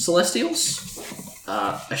other Celestials.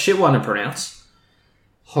 A shit one to pronounce.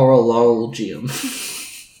 Horologium.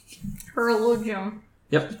 Horologium.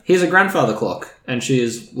 Yep. He's a grandfather clock, and she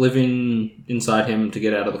is living inside him to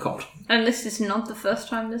get out of the cold. And this is not the first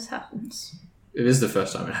time this happens. It is the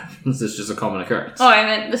first time it happens. It's just a common occurrence. Oh, I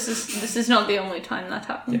meant this is not the only time that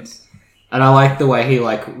happens. Yep. And I like the way he,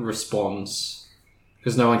 responds.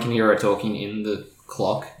 Because no one can hear her talking in the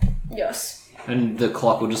clock. Yes. And the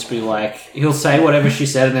clock will just be like... He'll say whatever she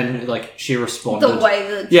said, and then, she responded. The way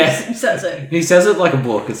that he says it. He says it like a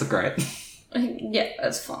book. It's great. Yeah,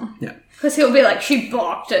 that's fun. Yeah. Because he'll be like, she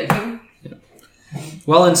barked at you. Yeah.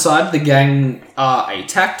 Well, inside, the gang are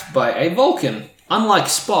attacked by a Vulcan. Unlike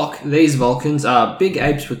Spock, these Vulcans are big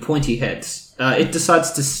apes with pointy heads. It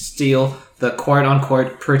decides to steal the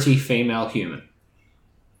quote-unquote pretty female human.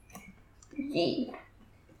 Yeah.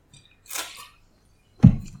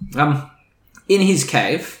 In his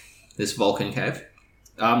cave, this Vulcan cave,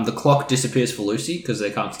 the clock disappears for Lucy because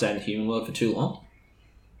they can't stay in the human world for too long.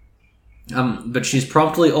 But she's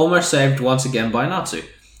promptly almost saved once again by Natsu,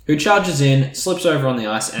 who charges in, slips over on the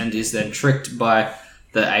ice, and is then tricked by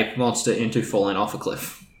the ape monster into falling off a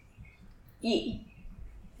cliff. Yeah.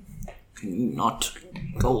 Can you not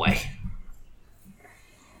go away?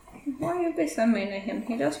 Why are you be so mean to him?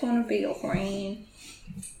 He just want to be your friend.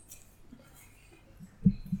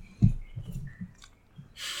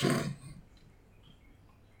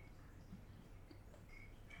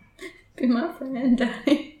 Be my friend,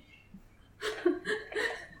 Daddy.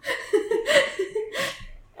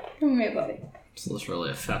 Come here, buddy. So there's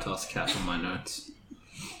really a fat ass cat on my notes.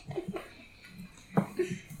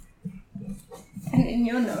 And in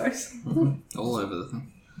your nose. Mm-hmm. All over the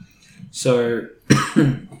thing. So,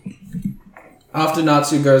 after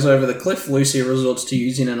Natsu goes over the cliff, Lucy resorts to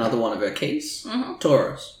using another one of her keys. Mm-hmm.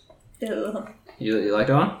 Taurus. Ugh. You like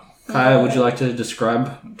that one? Kaya, would you like to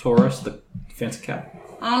describe Taurus, the fancy cat?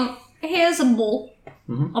 Here's a bull.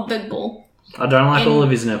 Mm-hmm. A big bull. I don't like all of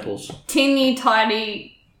his nipples. Teeny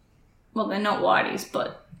tiny... Well, they're not whiteys,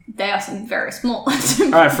 but they are some very small.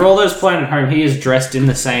 Alright, for all those playing at home, he is dressed in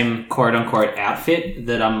the same quote-unquote outfit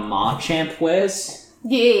that a Machamp wears.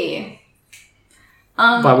 Yeah.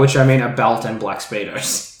 By which I mean a belt and black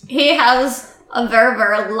Speedos. He has a very,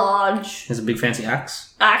 very large... He has a big fancy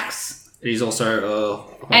axe. He's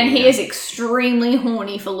also and he is extremely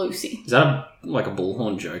horny for Lucy. Is that a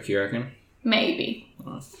bullhorn joke, you reckon? Maybe.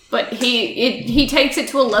 But he takes it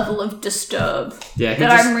to a level of disturb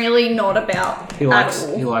that I'm really not about He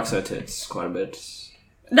likes her tits quite a bit.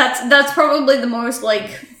 That's probably the most,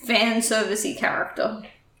 fan servicey character.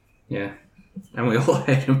 Yeah. And we all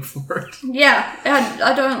hate him for it. Yeah,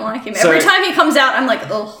 I don't like him. Every time he comes out, I'm like,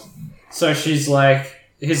 ugh. So he's like,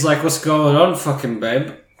 what's going on, fucking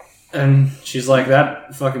babe? And she's like,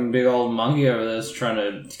 that fucking big old monkey over there is trying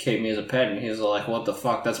to keep me as a pet. And he's like, what the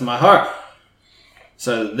fuck? That's my heart.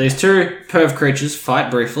 So these two perv creatures fight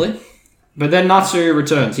briefly. But then Natsu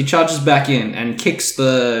returns. He charges back in and kicks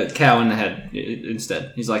the cow in the head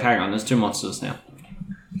instead. He's like, hang on, there's two monsters now.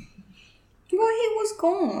 Well, he was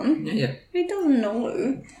gone. Yeah. He doesn't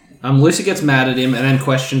know. Lucy gets mad at him and then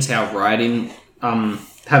questions how riding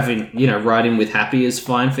with Happy is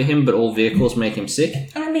fine for him, but all vehicles make him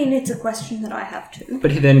sick. I mean, it's a question that I have too.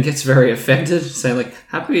 But he then gets very offended, saying,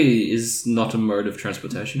 Happy is not a mode of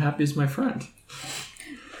transportation. Happy is my friend.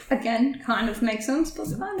 Again, kind of makes sense, but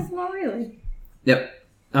kind of not really. Yep.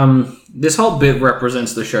 This whole bit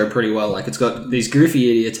represents the show pretty well. It's got these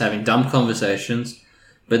goofy idiots having dumb conversations,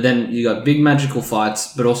 but then you got big magical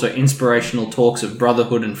fights, but also inspirational talks of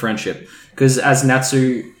brotherhood and friendship. Because as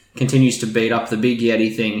Natsu continues to beat up the Big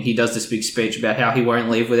Yeti thing, he does this big speech about how he won't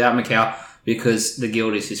leave without Macau because the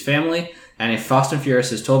guild is his family, and if Fast and Furious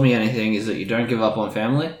has taught me anything, is that you don't give up on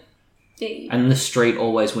family, and the street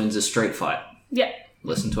always wins a street fight. Yeah.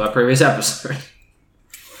 Listen to our previous episode.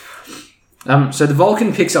 So the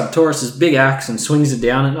Vulcan picks up Taurus's big axe and swings it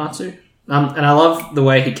down at Natsu. And I love the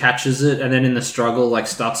way he catches it, and then in the struggle,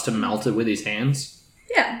 starts to melt it with his hands.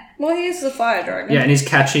 Yeah. Well, he is the fire dragon. Yeah, and he's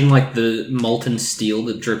catching, the molten steel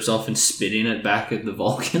that drips off and spitting it back at the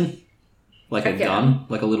Vulcan. A gun.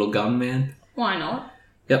 Like a little gun man. Why not?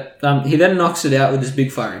 Yep. He then knocks it out with his big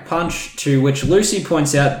firing punch, to which Lucy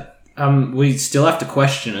points out, we still have to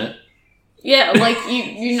question it. Yeah, like,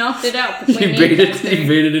 you knocked it out. But you beat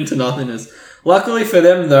it into nothingness. Luckily for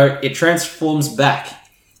them, though, it transforms back.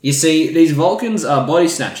 You see, these Vulcans are body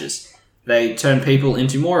snatchers. They turn people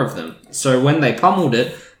into more of them. So when they pummeled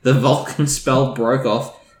it, the Vulcan spell broke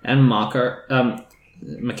off, and Macau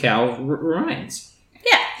remains.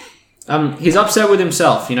 Yeah. He's upset with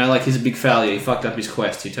himself, like he's a big failure. He fucked up his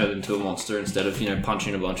quest. He turned into a monster instead of,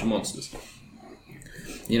 punching a bunch of monsters.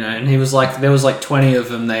 And he was like, there was like 20 of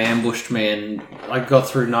them, they ambushed me, and I got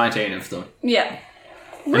through 19 of them. Yeah.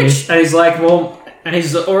 And he's like, well, and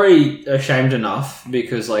he's already ashamed enough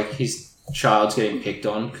because, like, his child's getting picked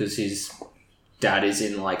on because his dad is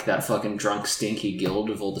in, like, that fucking drunk, stinky guild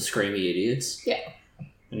of all the screamy idiots. Yeah.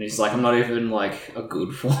 And he's like, I'm not even, like, a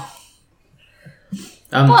good one.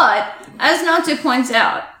 But, as Natsu points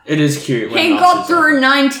out, it is cute. He got through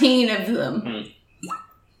 19 of them. Mm.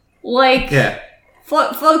 Like... Yeah.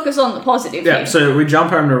 Focus on the positive. Yeah, so we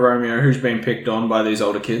jump home to Romeo, who's been picked on by these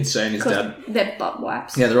older kids, saying his dad... They're butt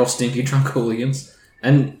wipes. Yeah, they're all stinky drunk hooligans.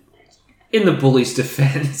 And in the bully's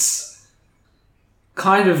defense,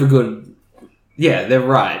 kind of a good... Yeah, they're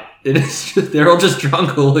right. It is they're all just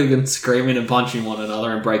drunk hooligans screaming and punching one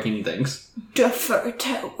another and breaking things. The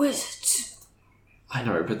Fairytail wizards. I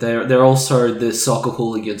know, but they're also the soccer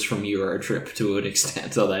hooligans from Eurotrip to an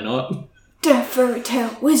extent, are they not? The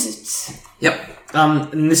Fairytail wizards. Yep.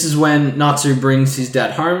 And this is when Natsu brings his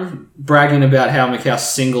dad home, bragging about how Mikau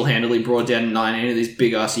single-handedly brought down 19 of these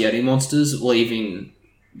big-ass Yeti monsters, leaving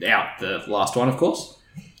out the last one, of course.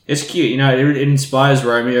 It's cute, it inspires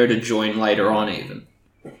Romeo to join later on, even.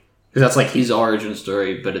 Because that's, like, his origin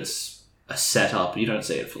story, but it's a setup. You don't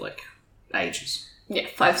see it for, like, ages. Yeah,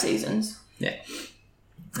 5 seasons. Yeah.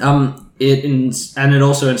 It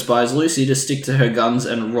also inspires Lucy to stick to her guns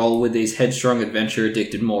and roll with these headstrong,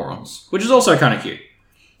 adventure-addicted morons, which is also kind of cute.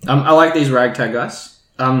 I like these ragtag guys,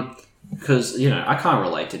 because, I can't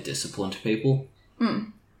relate to disciplined people.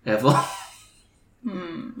 Ever.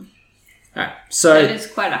 Alright, so... That is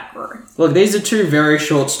quite accurate. Look, these are 2 very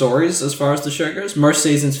short stories as far as the show goes. Most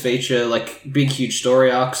seasons feature, like, big, huge story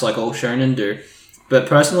arcs like all shonen do. But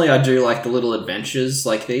personally, I do like the little adventures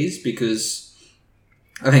like these, because...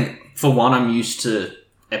 I think, for one, I'm used to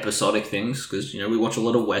episodic things, because, we watch a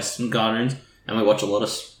lot of Western cartoons, and we watch a lot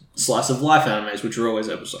of slice of life animes, which are always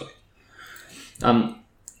episodic. Kai,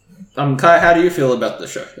 how do you feel about the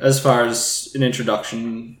show, as far as an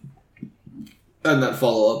introduction and that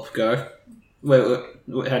follow-up go? Wait,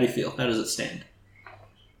 how do you feel? How does it stand?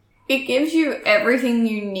 It gives you everything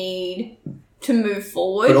you need to move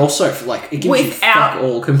forward. But also, it gives you fuck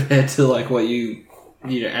all compared to, what you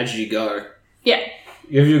as you go. Yeah.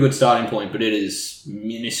 It gives you a good starting point, but it is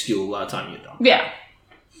minuscule by the time you're done. Yeah.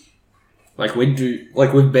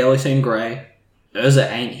 We've barely seen Grey.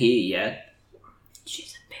 Urza ain't here yet.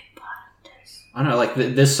 She's a big part of this. I know,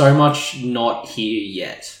 there's so much not here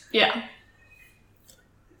yet. Yeah.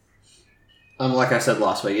 Like I said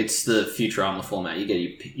last week, it's the Futurama format. You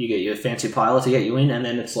get your fancy pilot to get you in, and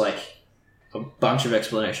then it's a bunch of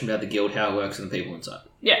explanation about the guild, how it works, and the people inside.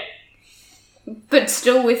 Yeah. But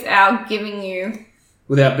still without giving you...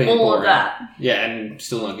 Without being all boring. Of that. Yeah, and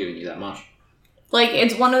still not giving you that much.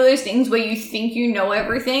 It's one of those things where you think you know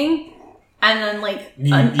everything, and then,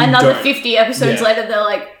 another 50 episodes later, they're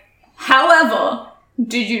like, however,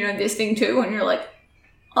 did you know this thing too? And you're like,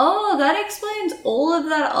 oh, that explains all of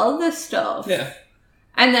that other stuff. Yeah.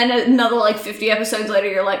 And then another, 50 episodes later,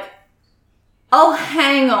 you're like, oh,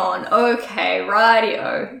 hang on, okay,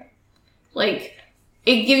 rightio.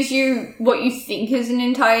 It gives you what you think is an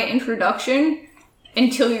entire introduction,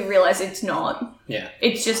 until you realise it's not. Yeah.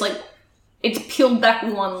 It's just, it's peeled back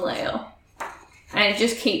one layer. And it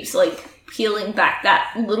just keeps, peeling back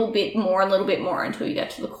that little bit more until you get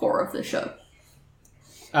to the core of the show.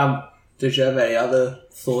 Did you have any other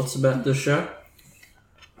thoughts about the show?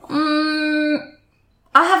 I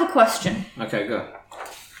have a question. Okay, go.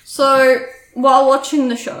 So, while watching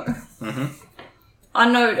the show, I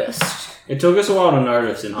noticed... It took us a while to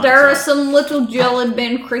notice in hindsight. There are some little jelly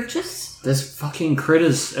bean creatures. There's fucking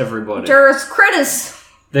critters, everybody. There's critters.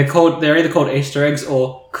 They're either called Easter eggs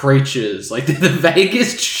or creatures. They're the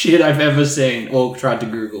vaguest shit I've ever seen or tried to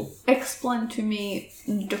Google. Explain to me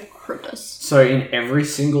the critters. So in every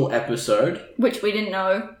single episode... Which we didn't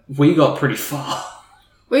know. We got pretty far.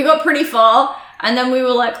 And then we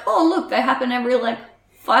were like, oh look, they happen every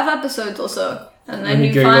 5 episodes or so. And then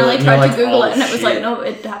you Google finally tried to Google it, and it was shit. no,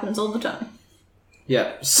 it happens all the time.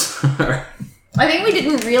 Yeah, so... I think we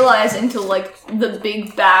didn't realise until, the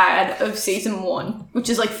big bad of season 1, which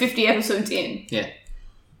is, 50 episodes in. Yeah.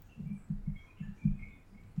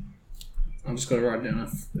 I'm just going to write down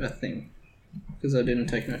a thing. Because I didn't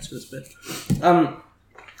take notes for this bit.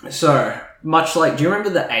 So, much like... Do you remember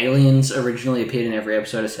the aliens originally appeared in every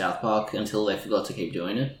episode of South Park until they forgot to keep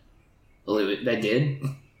doing it? Well, they did.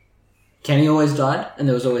 Kenny always died, and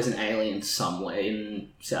there was always an alien somewhere in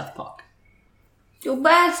South Park. You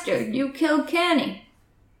bastard! You killed Kenny!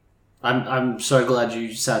 I'm so glad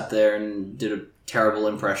you sat there and did a terrible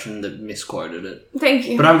impression that misquoted it. Thank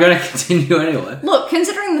you. But I'm going to continue anyway. Look,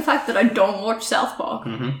 considering the fact that I don't watch South Park,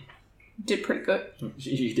 did pretty good.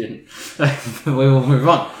 You didn't. We will move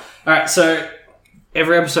on. Alright, so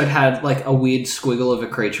every episode had like a weird squiggle of a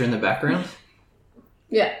creature in the background.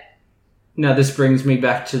 Yeah. Now this brings me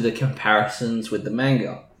back to the comparisons with the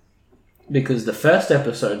manga. Because the first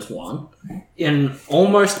episode's one, in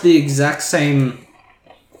almost the exact same...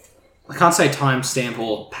 I can't say timestamp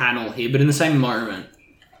or panel here, but in the same moment,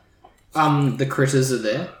 the critters are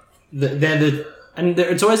there.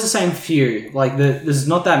 It's always the same few. Like there's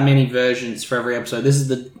not that many versions for every episode. This is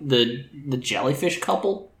the jellyfish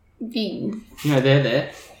couple. You know, they're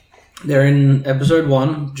there. They're in episode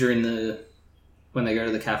 1 when they go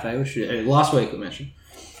to the cafe, which last week we mentioned.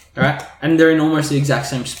 All right, and they're in almost the exact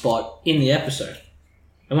same spot in the episode.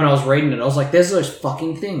 And when I was reading it, I was like, "There's those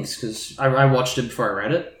fucking things," because I watched it before I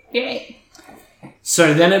read it. Yeah.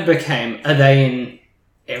 So then it became, are they in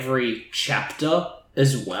every chapter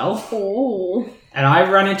as well? Oh. And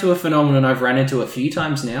I run into a phenomenon I've run into a few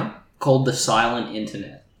times now called the silent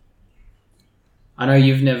internet. I know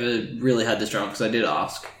you've never really had this drama because I did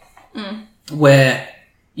ask. Where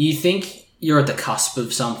you think you're at the cusp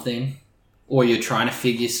of something or you're trying to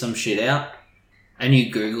figure some shit out and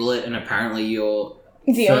you Google it and apparently you're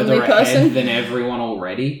the further only person ahead than everyone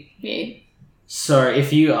already. Yeah. So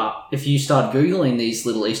if you start Googling these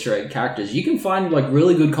little Easter egg characters, you can find like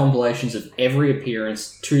really good compilations of every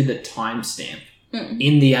appearance to the timestamp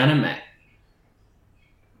in the anime.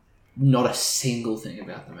 Not a single thing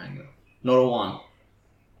about the manga. Not a one.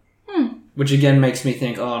 Which again makes me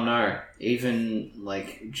think, oh no, even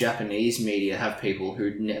like Japanese media have people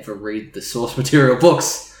who never read the source material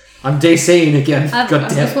books. I'm DCing again. I'm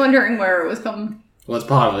just wondering where it was coming. Well, it's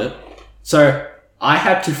part of it. So I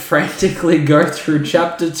had to frantically go through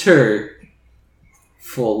chapter 2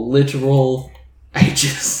 for literal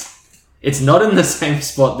ages. It's not in the same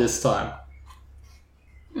spot this time.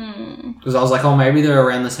 Because I was like, oh, maybe they're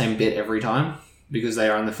around the same bit every time because they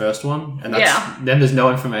are in the first one. And then there's no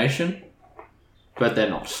information. But they're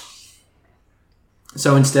not.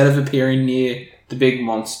 So instead of appearing near the big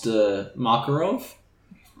monster Makarov,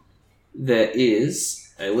 there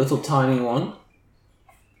is a little tiny one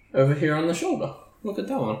over here on the shoulder. Look at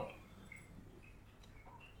that one.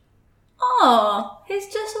 Oh,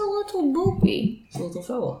 he's just a little boopy. It's a little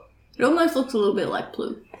fella. It almost looks a little bit like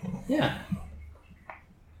Blue. Yeah.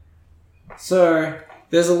 So,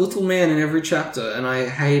 there's a little man in every chapter, and I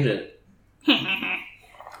hate it.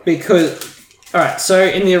 Because... Alright, so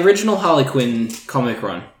in the original Harley Quinn comic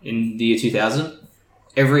run, in the year 2000,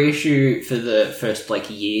 every issue for the first,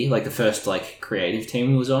 year, the first, creative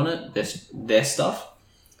team was on it, their stuff.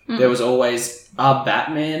 There was always a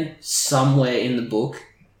Batman somewhere in the book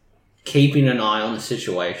keeping an eye on the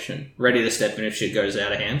situation, ready to step in if shit goes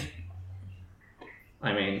out of hand.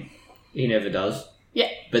 I mean, he never does. Yeah.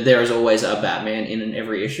 But there is always a Batman in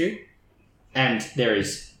every issue. And there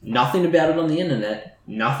is nothing about it on the internet,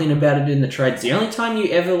 nothing about it in the trades. The only time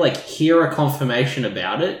you ever, hear a confirmation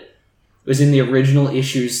about it was in the original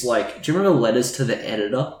issues, do you remember letters to the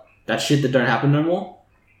editor? That shit that don't happen no more?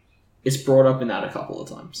 It's brought up in that a couple of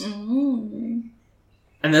times. And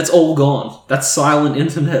that's all gone. That's silent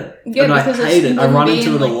internet. Yeah, and I hate it. I run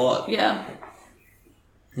into it a lot. Yeah.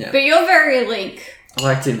 Yeah. But you're very, I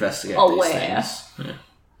like to investigate aware. these things. Yeah.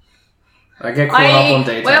 I get caught up on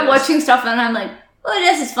details. We're watching stuff and I'm like, oh,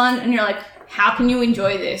 this is fun. And you're like, how can you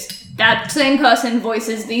enjoy this? That same person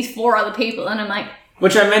voices these 4 other people. And I'm like...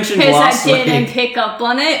 Which I mentioned last week. Because I didn't pick up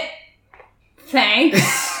on it. Thanks.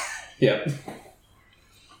 Yeah.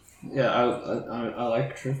 Yeah, I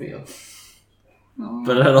like trivia.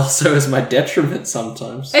 But it also is my detriment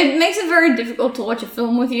sometimes. It makes it very difficult to watch a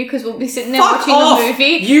film with you because we'll be sitting there watching a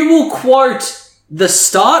movie. You will quote the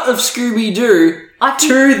start of Scooby-Doo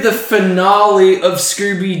to the finale of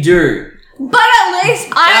Scooby-Doo. But at least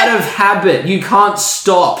out of habit. You can't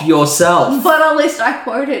stop yourself. But at least I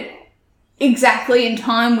quoted exactly in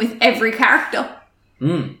time with every character.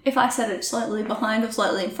 If I said it slightly behind or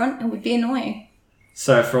slightly in front, it would be annoying.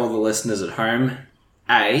 So for all the listeners at home,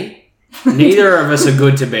 A, neither of us are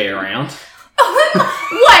good to be around.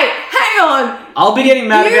 Wait, hang on. I'll be getting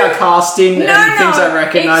mad about casting and things I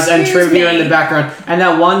recognise and trivia in the background. And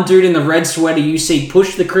that one dude in the red sweater you see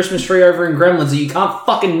push the Christmas tree over in Gremlins that you can't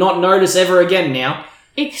fucking not notice ever again now.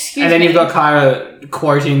 Excuse me. And then you've got Kyra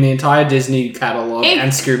quoting the entire Disney catalogue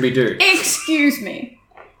and Scooby-Doo. Excuse me.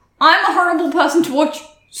 I'm a horrible person to watch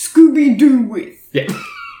Scooby-Doo with. Yeah.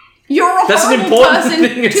 You're a horrible person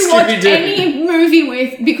to watch any movie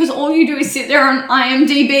with because all you do is sit there on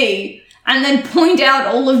IMDb and then point out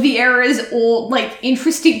all of the errors or, like,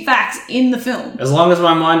 interesting facts in the film. As long as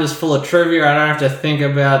my mind is full of trivia, I don't have to think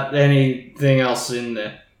about anything else in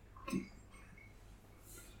there.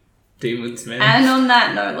 Demons, man. And on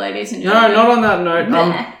that note, ladies and gentlemen. No, not on that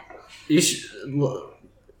note. You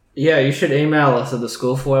should email us at the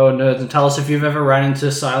School for Wayward Nerds and tell us if you've ever ran into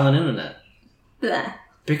silent internet. Blah.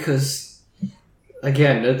 Because,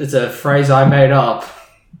 again, it's a phrase I made up.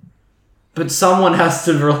 But someone has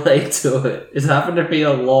to relate to it. It's happened to me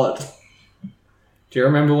a lot. Do you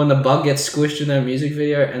remember when the bug gets squished in that music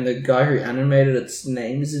video and the guy who animated its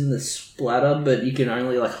name's in the splatter, but you can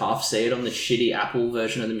only like half see it on the shitty Apple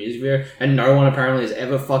version of the music video, and no one apparently has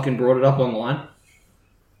ever fucking brought it up online?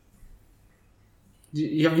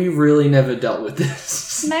 Have you really never dealt with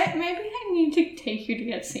this? Maybe I need to take you to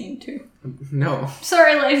get seen too. No.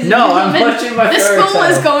 Sorry, ladies and gentlemen. No, I'm watching my Fairytail. The school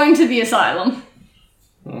is going to the asylum.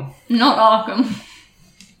 Oh. Not Arkham.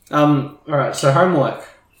 Alright, so homework.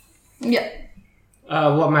 Yeah.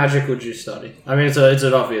 What magic would you study? I mean, it's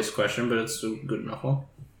an obvious question, but it's a good enough one.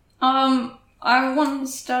 I want to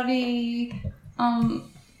study,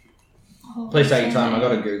 Please take your time, I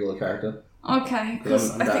gotta Google a character. Okay,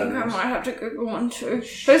 because I think I might have to Google one too.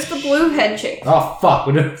 Who's the blue head chick? Oh fuck,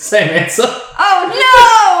 we're doing the same answer.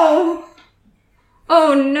 Oh no!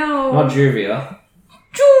 Oh no. Not Juvia.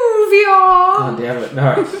 Juvia! Oh damn it,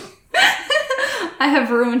 no. I have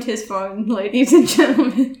ruined his phone, ladies and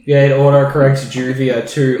gentlemen. Yeah, it autocorrects Juvia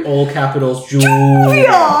to all capitals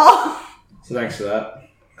Juvia! So thanks for that.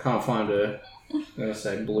 Can't find her. I'm gonna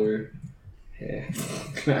say blue. Yeah.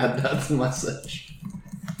 Gonna add that to my search.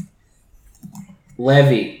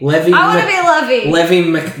 Levy. I want to be Levy. Levy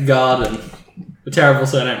McGarden. A terrible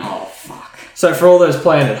surname. Oh, fuck. So for all those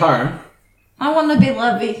playing at home... I want to be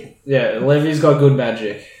Levy. Yeah, Levy's got good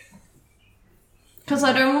magic. Because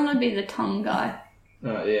I don't want to be the tongue guy.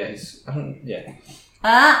 Oh, yeah, yeah.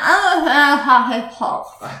 Yeah,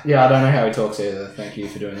 I don't know how he talks either. Thank you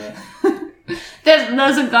for doing that.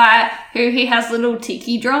 There's a guy who he has little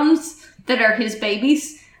tiki drums that are his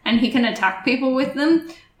babies, and he can attack people with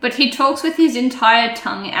them. But he talks with his entire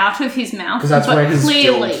tongue out of his mouth. Because that's where his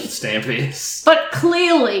guild stamp is. But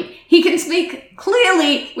clearly, he can speak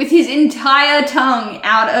clearly with his entire tongue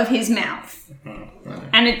out of his mouth.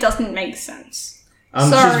 And it doesn't make sense.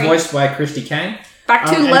 Sorry. She's voiced by Christy Kane. Back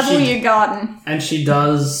to level your garden. And she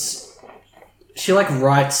writes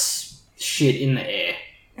shit in the air.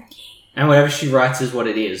 And whatever she writes is what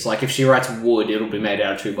it is. Like, if she writes wood, it'll be made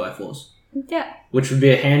out of 2x4s. Yeah. Which would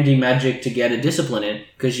be a handy magic to get a discipline in,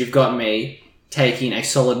 because you've got me taking a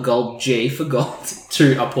solid gold G for gold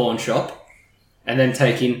to a pawn shop, and then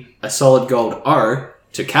taking a solid gold O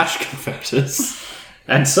to cash converters,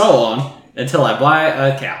 and so on, until I buy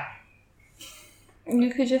a cow. You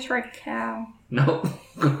could just write cow. No.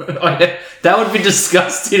 That would be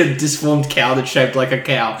disgusting, a disformed cow that's shaped like a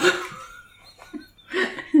cow.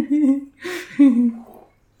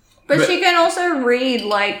 But she can also read,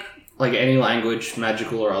 like any language,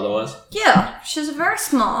 magical or otherwise. Yeah, she's very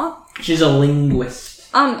smart. She's a linguist.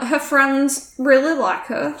 Her friends really like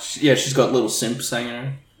her. Yeah, she's got little simps hanging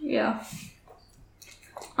around. Yeah.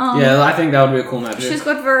 Yeah, I think that would be a cool magic. She's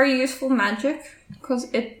got very useful magic, because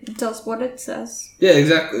it does what it says. Yeah,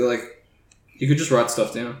 exactly. Like, you could just write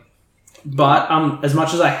stuff down. But, as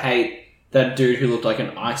much as I hate that dude who looked like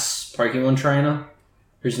an ice Pokemon trainer,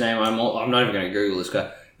 whose name I'm not even going to Google this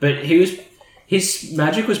guy, but his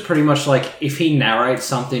magic was pretty much like, if he narrates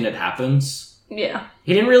something that happens... Yeah.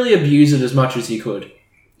 He didn't really abuse it as much as he could.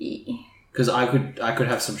 Yeah. Because I could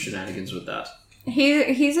have some shenanigans with that.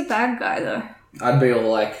 He's a bad guy, though. I'd be all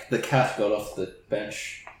like, the cat got off the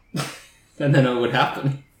bench. And then it would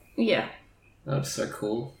happen. Yeah. That's so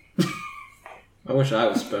cool. I wish I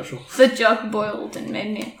was special. The jug boiled and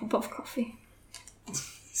made me a cup of coffee.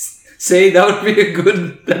 See, that'd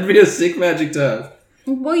be a sick magic to have.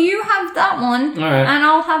 Well, you have that one, alright, and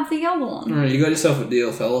I'll have the other one. Alright, you got yourself a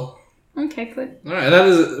deal, fella. Okay, good. Alright,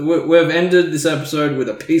 we've ended this episode with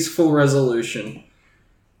a peaceful resolution.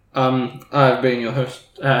 I've been your host.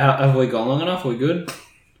 Have we gone long enough? Are we good?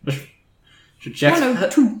 Should check.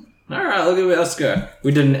 102. Alright, look at us go.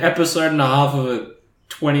 We did an episode and a half of a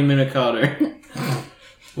 20-minute cartoon.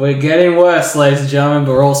 We're getting worse, ladies and gentlemen,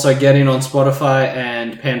 but we're also getting on Spotify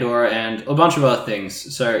and Pandora and a bunch of other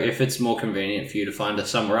things. So if it's more convenient for you to find us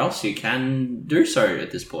somewhere else, you can do so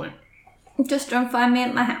at this point. Just don't find me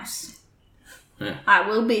at my house. Yeah. I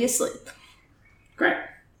will be asleep. Great.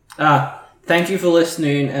 Thank you for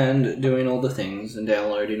listening and doing all the things and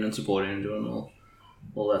downloading and supporting and doing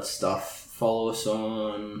all that stuff. Follow us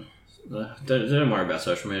on... don't worry about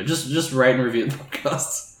social media. Just rate and review the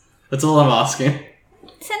podcast. That's all I'm asking.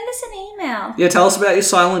 Send us an email. Yeah, tell us about your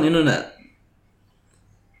silent internet.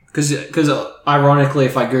 Because ironically,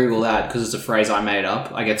 if I Google that, because it's a phrase I made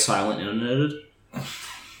up, I get silent interneted.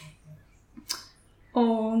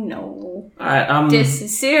 Oh no. Alright, This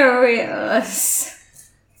is serious.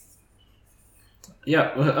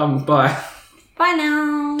 Yeah, bye. Bye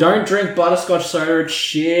now. Don't drink butterscotch soda, it's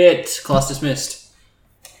shit. Class dismissed.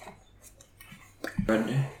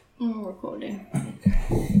 I'm recording.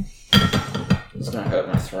 It's gonna hurt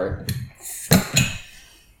my throat.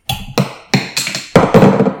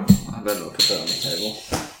 I better not put that on the table.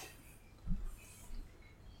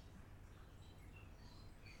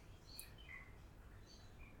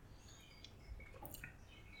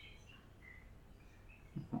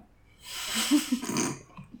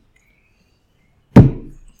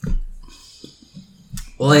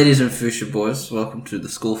 Ladies and fuchsia boys, welcome to the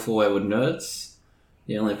School for Wayward Nerds,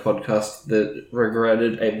 the only podcast that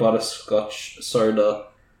regretted a butterscotch soda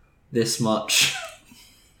this much.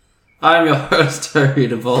 I'm your host, Toby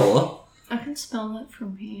DeVola. I can smell that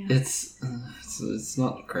from here. It's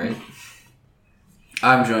not great.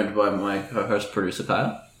 I'm joined by my co-host, producer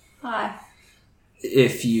Kyle. Hi.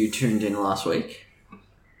 If you tuned in last week,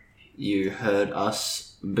 you heard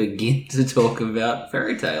us begin to talk about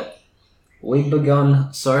Fairytail. We'd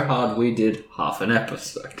begun so hard we did half an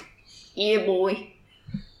episode. Yeah, boy.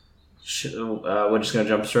 We're just going to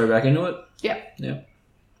jump straight back into it? Yeah.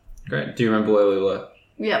 Great. Do you remember where we were?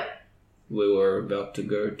 Yep. We were about to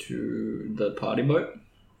go to the party boat?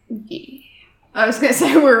 Yeah. I was going to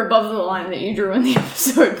say we're above the line that you drew in the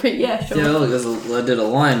episode, but yeah, sure. Yeah, look, I did a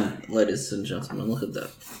line, ladies and gentlemen. Look at that.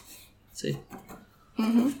 See?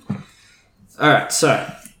 Mm-hmm. Alright,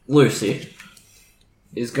 so, Lucy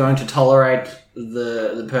is going to tolerate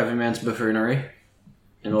the pervy man's buffoonery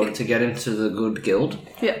in order to get into the good guild.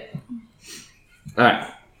 Yep.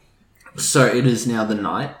 Alright. So it is now the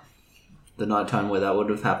nighttime where that would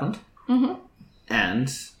have happened. Mm-hmm.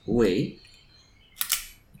 And we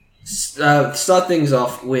start things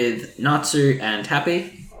off with Natsu and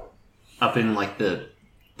Happy up in like the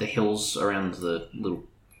hills around the little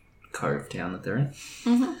cove town that they're in.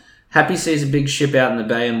 Mm-hmm. Happy sees a big ship out in the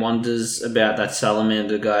bay and wonders about that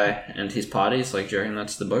salamander guy and his parties, like joking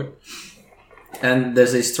that's the boat. And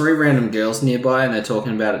there's these three random girls nearby and they're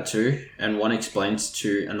talking about it too. And one explains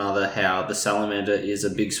to another how the salamander is a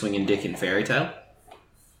big swinging dick in Fairytail.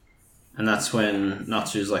 And that's when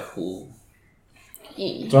Natsu's like, cool.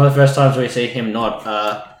 Yeah. It's one of the first times we see him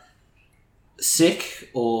not sick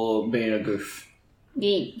or being a goof.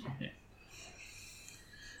 Yeah.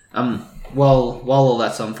 While all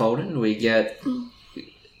that's unfolding, we get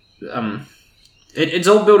it's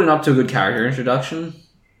all building up to a good character introduction.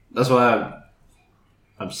 That's why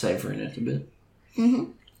I'm savouring it a bit.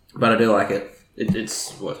 Mm-hmm. But I do like it.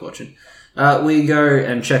 It's worth watching. We go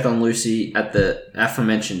and check on Lucy at the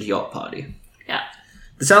aforementioned yacht party. Yeah.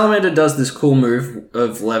 The salamander does this cool move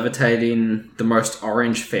of levitating the most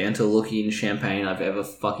orange Fanta-looking champagne I've ever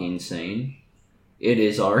fucking seen. It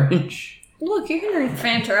is orange. Look, you can drink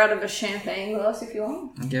Fanta out of a champagne glass if you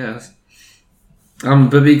want. I guess.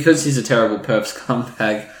 But because he's a terrible perp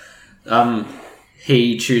scumbag,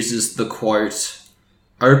 he chooses the quote,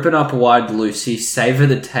 "Open up wide, Lucy, savour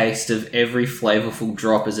the taste of every flavourful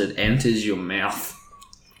drop as it enters your mouth."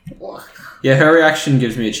 Yeah, her reaction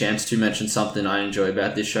gives me a chance to mention something I enjoy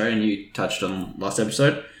about this show, and you touched on last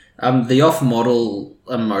episode. The off-model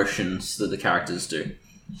emotions that the characters do.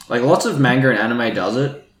 Like, lots of manga and anime does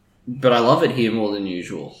it, but I love it here more than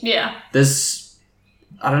usual. Yeah.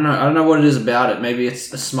 I don't know what it is about it. Maybe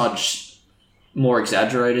it's a smudge more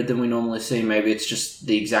exaggerated than we normally see. Maybe it's just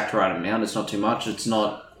the exact right amount. It's not too much. It's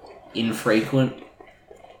not infrequent.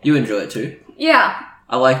 You enjoy it too. Yeah.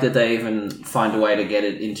 I like that they even find a way to get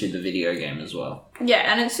it into the video game as well.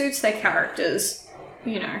 Yeah, and it suits their characters,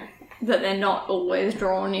 that they're not always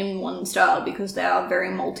drawn in one style because they are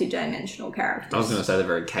very multi-dimensional characters. I was going to say they're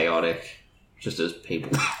very chaotic, just as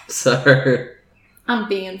people. So I'm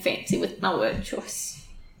being fancy with my word choice.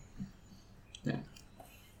 Yeah.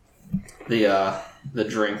 The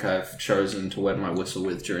drink I've chosen to wet my whistle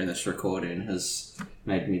with during this recording has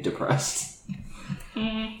made me depressed.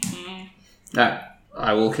 Mm-hmm. Alright,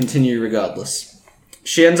 I will continue regardless.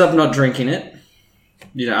 She ends up not drinking it,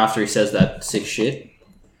 after he says that sick shit,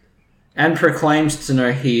 and proclaims to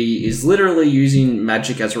know he is literally using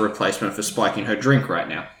magic as a replacement for spiking her drink right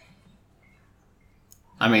now.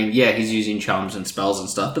 I mean, yeah, he's using charms and spells and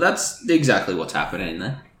stuff, but that's exactly what's happening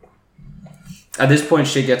there. At this point,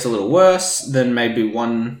 shit gets a little worse than maybe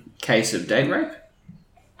one case of date rape.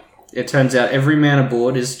 It turns out every man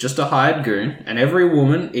aboard is just a hired goon, and every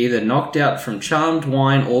woman, either knocked out from charmed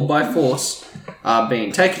wine or by force, are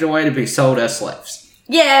being taken away to be sold as slaves.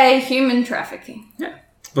 Yay, human trafficking. Yeah.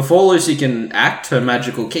 Before Lucy can act her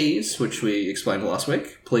magical keys, which we explained last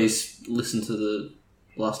week, please listen to the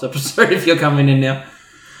last episode if you're coming in now.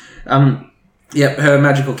 Her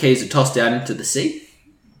magical keys are tossed out into the sea,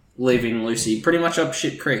 leaving Lucy pretty much up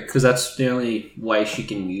shit creek, because that's the only way she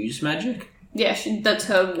can use magic. Yeah, that's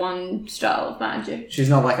her one style of magic. She's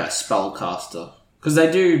not like a spellcaster. Because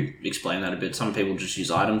they do explain that a bit. Some people just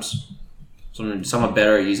use items. Some are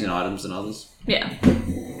better at using items than others. Yeah.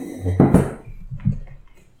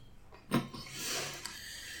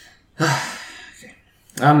 Okay.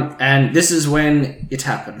 And this is when it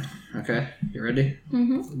happened. Okay, you ready?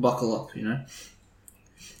 Mm-hmm. Buckle up,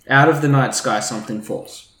 Out of the night sky, something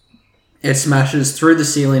falls. It smashes through the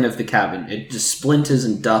ceiling of the cabin. It just splinters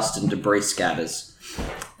and dust and debris scatters.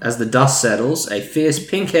 As the dust settles, a fierce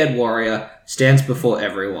pink-haired warrior stands before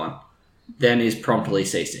everyone, then is promptly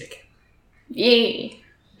seasick. Yeah.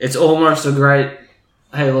 It's almost a great,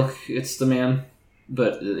 hey look, it's the man.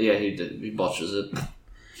 But yeah, he botches it.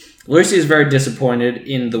 Lucy is very disappointed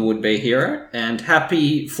in the would-be hero, and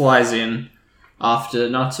Happy flies in after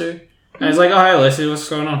Natsu. And he's like, oh hey Lucy, what's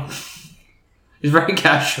going on? He's very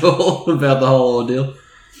casual about the whole ordeal.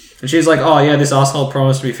 And she's like, oh yeah, this asshole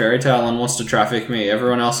promised me Fairytail and wants to traffic me.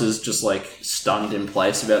 Everyone else is just like stunned in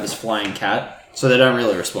place about this flying cat. So they don't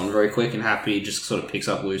really respond very quick, and Happy just sort of picks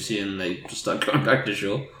up Lucy and they just start going back to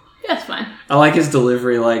shore. Yeah, it's fine. I like his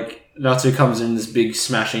delivery, like Natsu comes in this big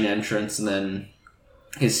smashing entrance and then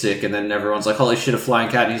he's sick and then everyone's like, holy shit, a flying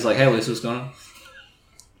cat, and he's like, hey Lucy, what's going on?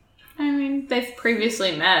 I mean, they've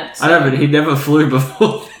previously met. So. I know, but he never flew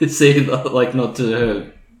before this either, like, not to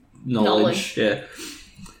her knowledge. Yeah.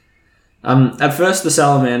 At first, the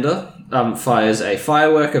salamander fires a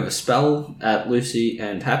firework of a spell at Lucy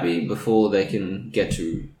and Happy before they can get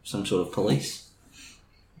to some sort of police.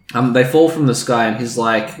 They fall from the sky and he's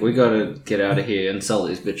like, we gotta get out of here and sell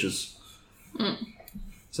these bitches. Mm.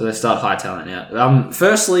 So they start hightailing out.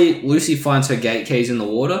 Firstly, Lucy finds her gate keys in the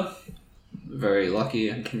water. Very lucky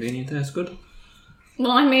and convenient there, it's good.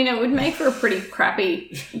 Well, I mean, it would make for a pretty crappy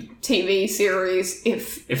TV series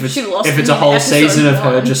if she lost. If it's a whole season of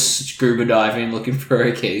her just scuba diving looking for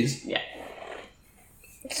her keys. Yeah.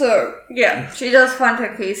 So, yeah, she does find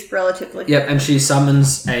her keys relatively. Yep, and she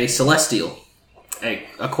summons a Celestial. A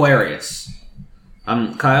Aquarius.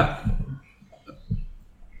 Kaya?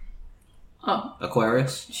 Oh.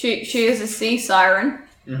 Aquarius? She is a sea siren.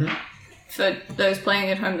 Mm-hmm. For those playing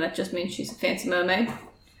at home, that just means she's a fancy mermaid.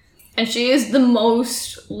 And she is the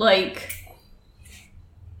most,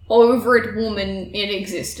 over it woman in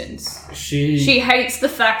existence. She hates the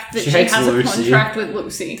fact that she has Lucy. A contract with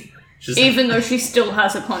Lucy. Even though she still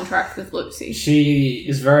has a contract with Lucy. She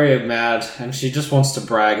is very mad, and she just wants to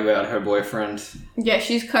brag about her boyfriend. Yeah,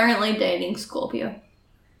 she's currently dating Scorpio.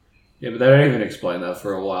 Yeah, but they don't even explain that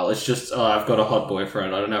for a while. It's just, oh, I've got a hot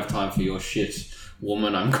boyfriend. I don't have time for your shit.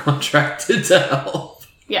 Woman, I'm contracted to help.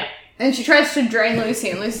 Yeah. And she tries to drain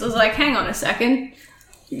Lucy, and Lucy's like, hang on a second.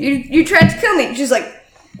 You tried to kill me. She's like,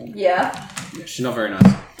 yeah. She's not very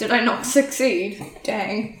nice. Did I not succeed?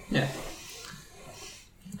 Dang. Yeah.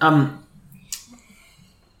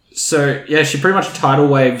 So, yeah, she pretty much tidal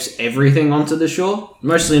waves everything onto the shore,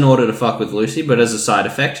 mostly in order to fuck with Lucy, but as a side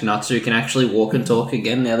effect, Natsu can actually walk and talk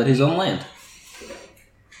again now that he's on land.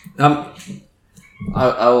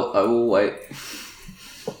 I will wait.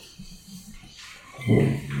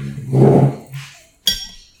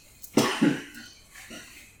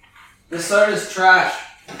 This soda's trash.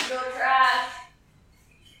 Go trash.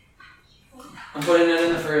 I'm putting it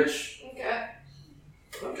in the fridge. Okay.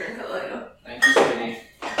 I'll drink it later. Thank you, sweetie.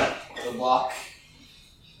 The block.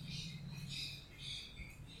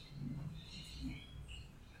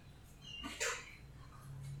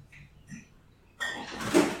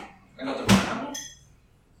 I got the pineapple.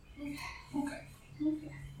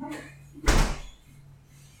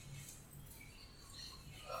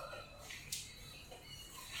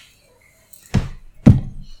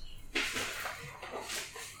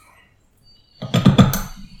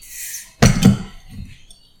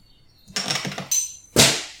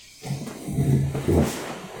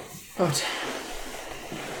 Okay.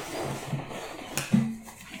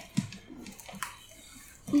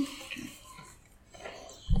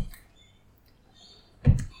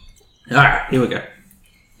 Alright, here we go.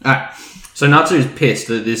 Alright, so Natsu's pissed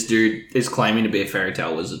that this dude is claiming to be a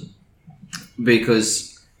Fairytail wizard.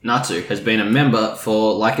 Because Natsu has been a member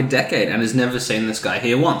for like a decade and has never seen this guy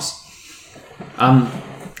here once.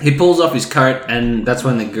 He pulls off his coat, and that's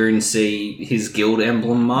when the goons see his guild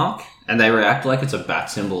emblem mark, and they react like it's a bat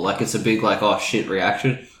symbol, like it's a big, like, oh shit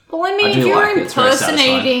reaction. Well, I mean, if you're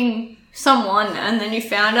impersonating someone and then you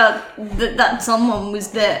found out that that someone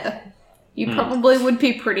was there, you probably would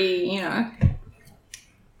be pretty,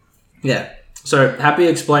 Yeah. So Happy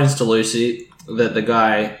explains to Lucy that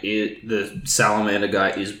the salamander guy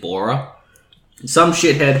is Bora. Some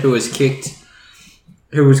shithead who was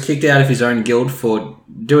kicked out of his own guild for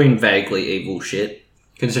doing vaguely evil shit.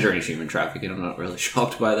 Considering it's human trafficking, I'm not really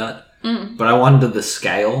shocked by that. But I wonder the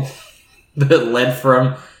scale that led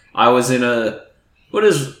from I was in what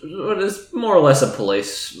is more or less a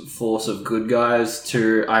police force of good guys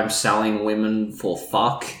to I'm selling women for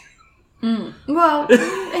fuck. Well,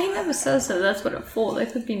 he never says that that's what it's for. They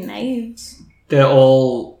could be maids. They're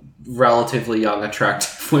all relatively young,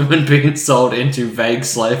 attractive women being sold into vague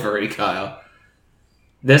slavery, Kyle.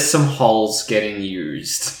 There's some holes getting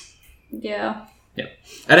used. Yeah. Yep.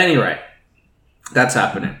 At any rate, that's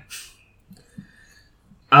happening.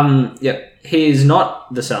 Yep. He is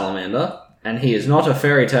not the salamander, and he is not a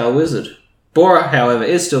Fairytail wizard. Bora, however,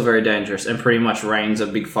 is still very dangerous and pretty much rains a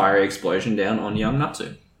big fiery explosion down on young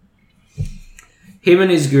Natsu. Him and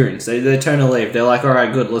his goons, they turn to leave. They're like,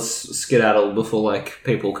 alright, good, let's skedaddle before, like,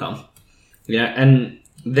 people come. Yeah, and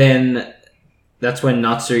then that's when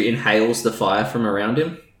Natsu inhales the fire from around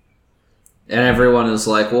him. And everyone is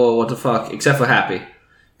like, whoa, what the fuck? Except for Happy,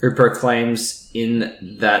 who proclaims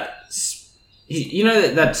in that...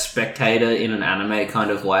 that spectator in an anime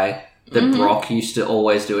kind of way that Brock used to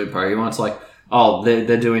always do in Pokemon? It's like, oh,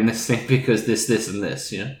 they're doing this thing because this, and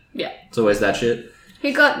this, Yeah. It's always that shit.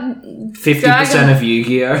 He got 50% of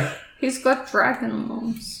Yu-Gi-Oh! He's got dragon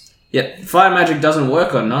lungs. Yep. Fire magic doesn't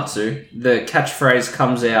work on Natsu. The catchphrase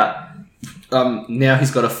comes out, now he's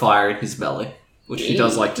got a fire in his belly, which he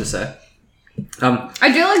does like to say.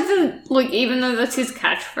 I do like even though that's his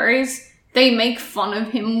catchphrase, they make fun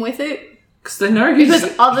of him with it. Because they know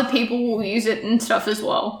because other people will use it and stuff as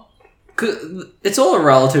well. It's all a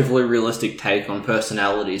relatively realistic take on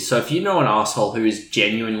personalities, so if you know an asshole who is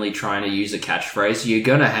genuinely trying to use a catchphrase, you're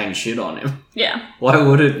gonna hang shit on him. Yeah. Why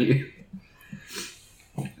wouldn't you?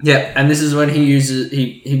 Yeah, and this is when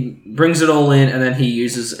he brings it all in, and then he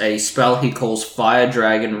uses a spell he calls Fire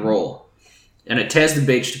Dragon Roar. And it tears the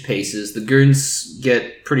beach to pieces, the goons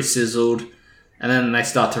get pretty sizzled, and then they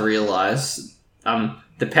start to realise,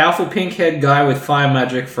 the powerful pink-haired guy with fire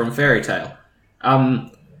magic from Fairytail.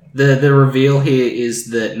 The reveal here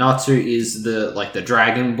is that Natsu is the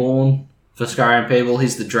Dragonborn for Skyrim people.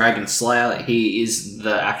 He's the Dragon Slayer. He is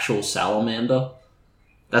the actual salamander.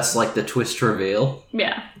 That's like the twist reveal.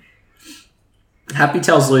 Yeah. Happy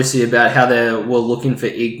tells Lucy about how they were looking for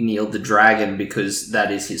Igneal the dragon because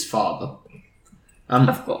that is his father.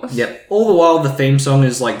 Of course. Yep. All the while the theme song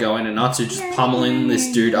is like going and Natsu just pummeling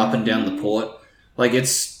this dude up and down the port. Like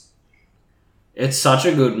it's such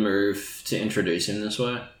a good move to introduce him this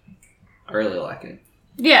way. I really like it.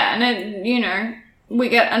 Yeah, and it, we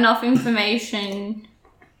get enough information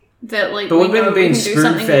that but we've been being do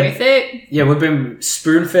something with it. Yeah, we've been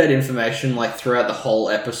spoon-fed information like throughout the whole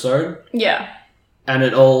episode. Yeah. And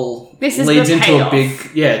it all leads into a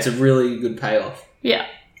big... Yeah, it's a really good payoff. Yeah.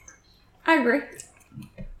 I agree.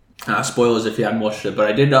 Spoilers if you haven't watched it, but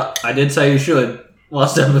I did say you should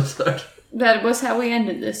last episode. That was how we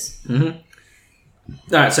ended this.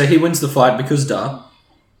 Mm-hmm. Alright, so he wins the fight because duh.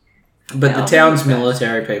 But the town's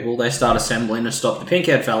military people, they start assembling to stop the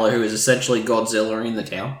pink-haired fellow who is essentially Godzilla in the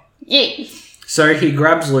town. Yeah. So he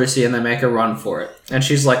grabs Lucy and they make a run for it. And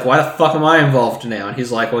she's like, why the fuck am I involved now? And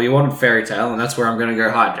he's like, well, you wanted Fairytail and that's where I'm going to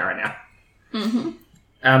go hide right now. Mm-hmm.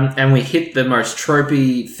 And we hit the most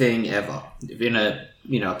tropey thing ever in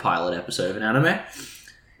a pilot episode of an anime.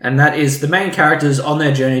 And that is the main characters on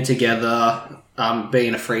their journey together,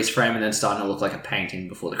 being a freeze frame and then starting to look like a painting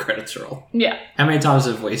before the credits roll. Yeah. How many times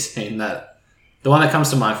have we seen that? The one that comes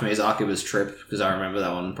to mind for me is Akiba's Trip, because I remember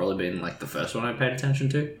that one probably being like the first one I paid attention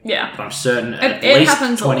to. Yeah. But I'm certain at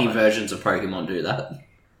least 20 versions of Pokemon do that.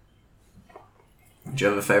 Do you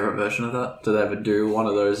have a favourite version of that? Do they ever do one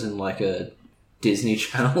of those in like a Disney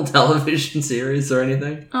Channel television series or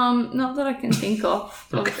anything? Not that I can think of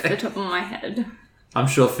Okay. off the top of my head. I'm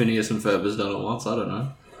sure Phineas and Ferb has done it once, I don't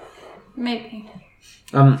know. Maybe.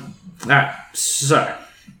 Alright, so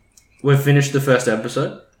we've finished the first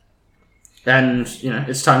episode. And,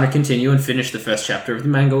 it's time to continue and finish the first chapter of the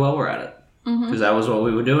manga while we're at it. Because that was what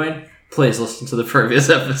we were doing please listen to the previous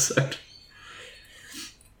episode.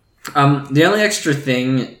 The only extra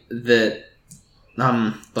thing that,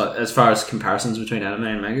 but as far as comparisons between anime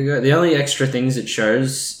and manga go, the only extra things it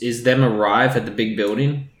shows is them arrive at the big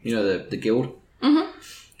building, the guild.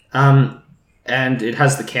 Mm-hmm. And it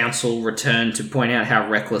has the council return to point out how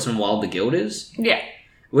reckless and wild the guild is. Yeah.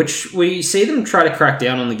 Which we see them try to crack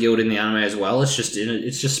down on the guild in the anime as well. It's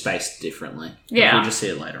just spaced differently. Yeah. We'll just see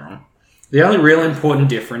it later on. The only real important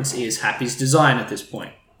difference is Happy's design at this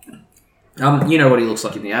point. You know what he looks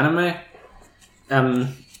like in the anime.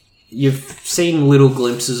 You've seen little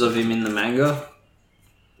glimpses of him in the manga.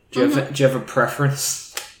 Do you have a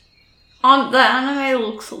preference? The anime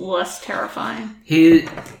looks less terrifying. He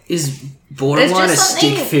is borderline a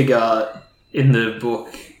stick figure in the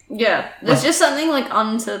book. Yeah, there's just something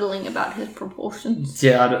unsettling about his proportions.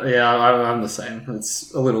 Yeah, I'm the same.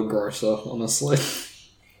 It's a little grosser, honestly.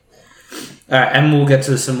 Alright, and we'll get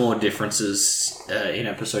to some more differences in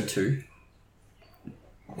episode 2.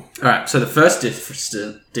 Alright, so the first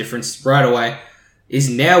difference right away is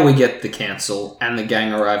now we get the council and the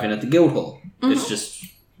gang arriving at the guild hall. Mm-hmm. It's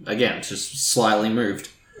just slightly moved.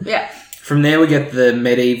 Yeah. From there we get the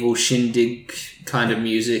medieval shindig kind of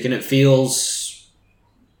music, and it feels...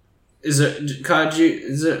 how did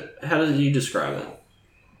you describe it?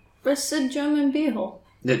 It's a German beer hall.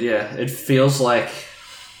 It feels like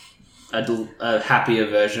a happier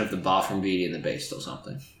version of the bar from Beauty and the Beast or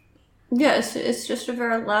something. Yeah, it's just a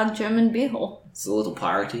very loud German beer hall. It's a little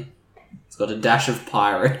piratey. It's got a dash of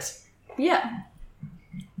pirate. Yeah.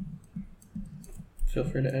 Feel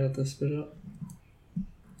free to edit this bit up.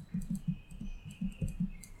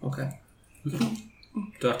 Okay. Do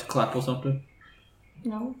I have to clap or something?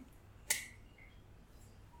 No.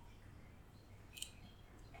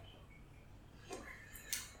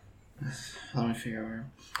 Let me figure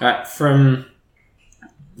out. Alright,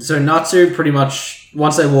 so Natsu pretty much,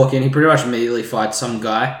 once they walk in, he pretty much immediately fights some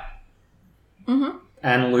guy. Mm-hmm.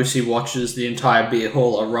 And Lucy watches the entire beer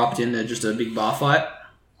hall erupt into just a big bar fight.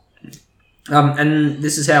 And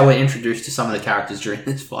this is how we're introduced to some of the characters during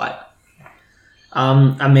this fight.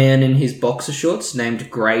 A man in his boxer shorts named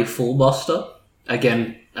Grey Fullbuster.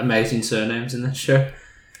 Again, amazing surnames in this show.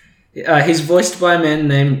 He's voiced by a man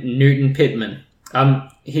named Newton Pittman.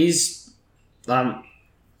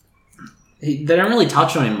 They don't really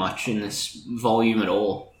touch on him much in this volume at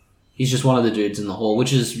all. He's just one of the dudes in the hall,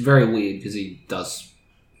 which is very weird because he does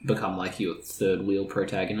become like your third wheel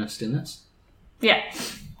protagonist in this. Yeah.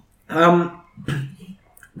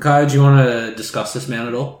 Kaya, do you want to discuss this man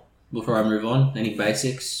at all before I move on? Any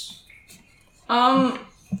basics? Not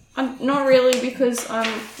really, because I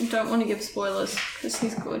don't want to give spoilers because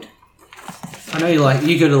he's good. I know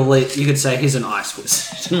you could say he's an ice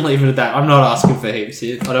wizard and leave it at that. I'm not asking for heaps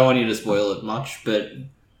here. I don't want you to spoil it much, but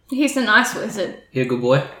he's an ice wizard. He a good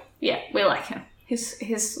boy? Yeah, we like him. He's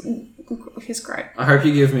great. I hope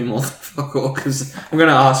you give me more than fuck all, because I'm going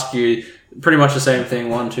to ask you pretty much the same thing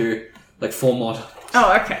 1, 2, 4 more.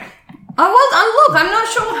 Oh, okay. I'm not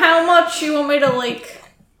sure how much you want me to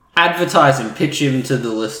advertise him, pitch him to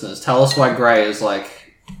the listeners. Tell us why Grey is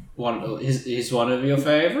he's one of your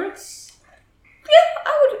favourites.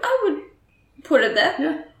 Yeah, I would put it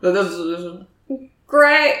there. Yeah.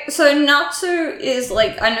 Grey. So Natsu is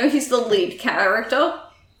I know he's the lead character,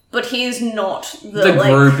 but he is not the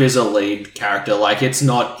group is a lead character. It's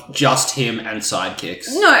not just him and sidekicks.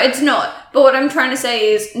 No, it's not. But what I'm trying to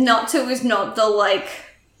say is Natsu is not the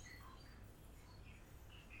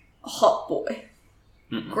hot boy.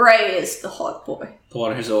 Mm-mm. Grey is the hot boy. The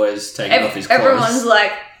one who's always taking off his clothes. Everyone's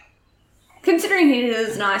considering he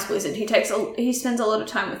is an ice wizard, he spends a lot of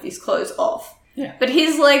time with his clothes off. Yeah. But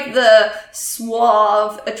he's the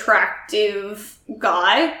suave, attractive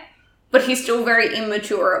guy, but he's still very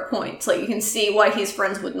immature at points. You can see why he's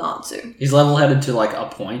friends with Natsu. He's level-headed to a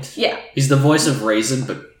point. Yeah. He's the voice of reason,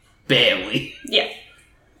 but barely. Yeah.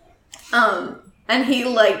 And he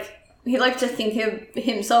likes to think of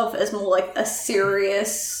himself as more a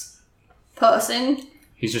serious person.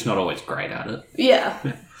 He's just not always great at it. Yeah.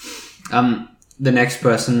 The next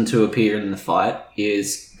person to appear in the fight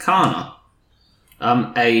is Kana,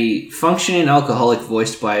 a functioning alcoholic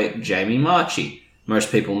voiced by Jamie Marchi.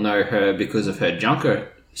 Most people know her because of her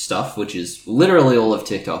Junker stuff, which is literally all of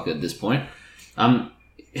TikTok at this point.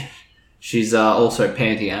 She's also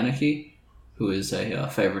Panty Anarchy, who is a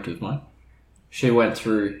favourite of mine. She went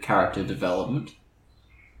through character development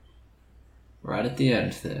right at the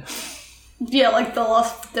end there. Yeah, the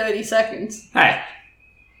last 30 seconds. Hey.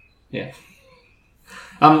 Yeah.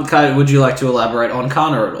 Kai, would you like to elaborate on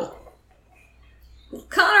Kana at all?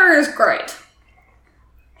 Kana is great.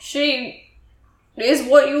 She is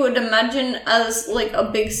what you would imagine as, like,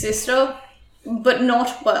 a big sister, but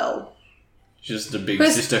not well. She's the big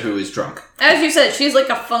sister who is drunk. As you said, she's, like,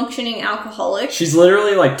 a functioning alcoholic. She's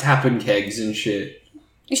literally, like, tapping kegs and shit.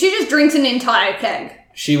 She just drinks an entire keg.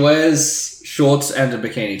 She wears shorts and a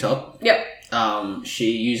bikini top. Yep.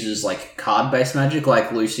 She uses, like, card-based magic,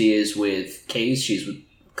 like Lucy is with keys. She's with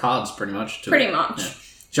cards, pretty much. Pretty much. Yeah.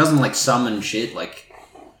 She doesn't, like, summon shit like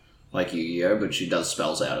Yu-Gi-Oh!, but she does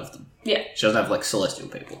spells out of them. Yeah. She doesn't have, like, celestial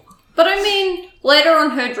people. But, I mean, later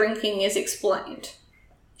on her drinking is explained.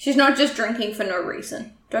 She's not just drinking for no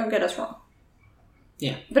reason. Don't get us wrong.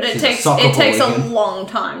 Yeah. But it takes a long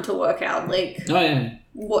time to work out, like,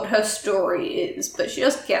 what her story is. But she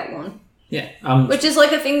does get one. Yeah. Which is,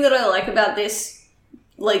 like, a thing that I like about this.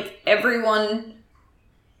 Like, everyone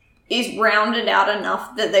is rounded out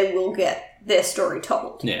enough that they will get their story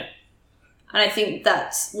told. Yeah. And I think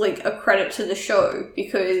that's, like, a credit to the show,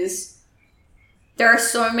 because there are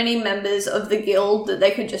so many members of the guild that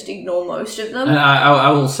they could just ignore most of them. And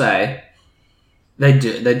I will say, they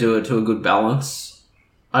do it to a good balance.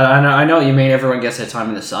 I know what you mean, everyone gets their time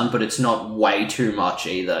in the sun, but it's not way too much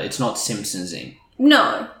either. It's not Simpsons-ing.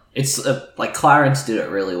 No. It's, like, Clarence did it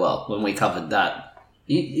really well when we covered that.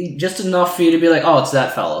 Just enough for you to be like, oh, it's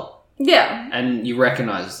that fella. Yeah. And you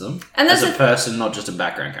recognise them and as a person, not just a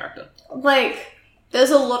background character. Like, there's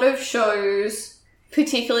a lot of shows,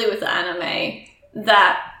 particularly with anime,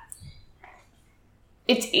 that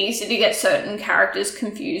it's easy to get certain characters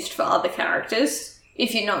confused for other characters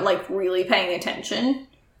if you're not, like, really paying attention.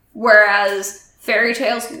 Whereas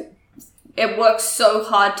Fairytales, it works so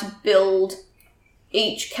hard to build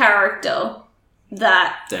each character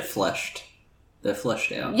that... They're fleshed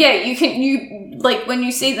out. Yeah, you like, when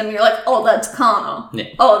you see them, you're like, oh, that's Kana. Yeah.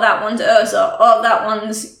 Oh, that one's Ursa. Oh, that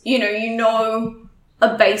one's, you know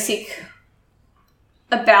a basic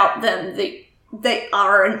about them, that they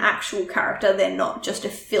are an actual character. They're not just a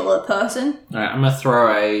filler person. Alright, I'm gonna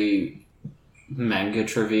throw a manga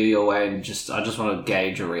trivia your way and I just want to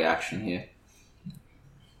gauge a reaction here.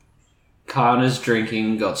 Kana's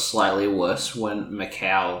drinking got slightly worse when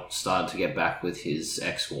Macau started to get back with his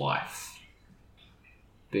ex-wife.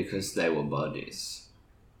 Because they were buddies.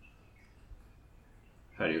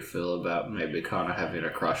 How do you feel about maybe Kana having a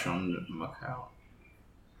crush on Macau?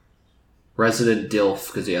 Resident DILF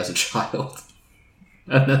because he has a child.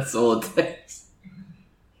 And that's all it takes.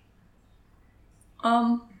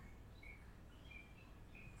 Oh.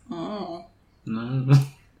 No.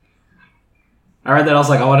 I read that, I was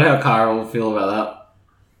like, I wonder how Kara will feel about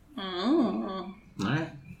that. Alright.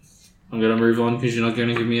 I'm gonna move on because you're not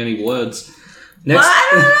gonna give me any words. Next, well,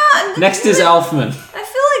 I don't know. Next is Elfman. I feel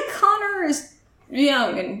like Connor is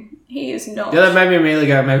young and he is not. Yeah, that made me immediately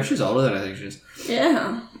go, maybe she's older than I think she is.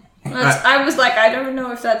 Yeah. I was like, I don't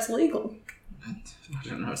know if that's legal. I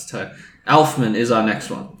don't know, it's tough. Elfman is our next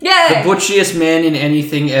one. Yay! The butchiest man in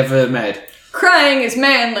anything ever made. Crying is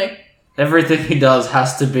manly. Everything he does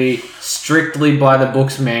has to be strictly by the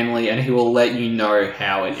books manly, and he will let you know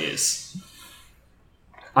how it is.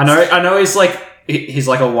 I know he's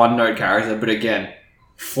like a one-note character, but again,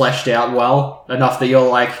 fleshed out well, enough that you're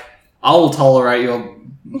like, I will tolerate your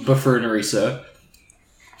buffoonery, sir.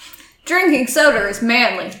 Drinking soda is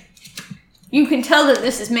manly. You can tell that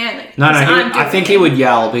this is manly. No, I think he would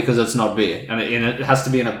yell because it's not beer, and it has to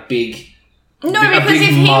be in a big... No, because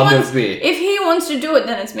if he wants to do it,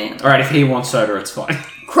 then it's manly. Alright, if he wants soda, it's fine.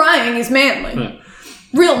 Crying is manly.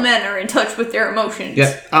 Real men are in touch with their emotions.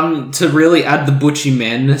 Yeah. To really add the butchy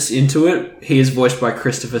manness into it, he is voiced by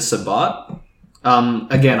Christopher Sabat.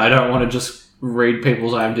 Again, I don't want to just read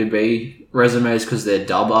people's IMDb resumes because they're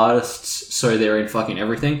dub artists, so they're in fucking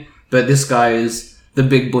everything. But this guy is the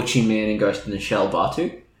big butchy man in Ghost in the Shell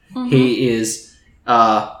Batu. Mm-hmm. He is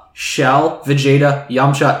Shell, Vegeta,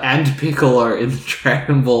 Yamcha, and Piccolo in the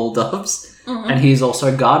Dragon Ball dubs. Mm-hmm. And he's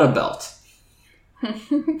also Garter Belt.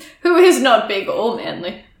 Who is not big or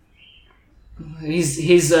manly.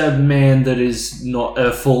 He's a man that is not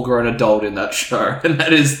a full-grown adult in that show, and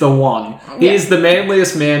that is the one. Yeah. He is the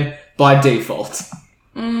manliest man by default.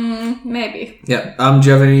 Maybe. Yeah. Do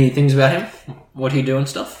you have any things about him? What he do and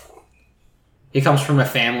stuff? He comes from a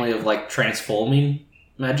family of, like, transforming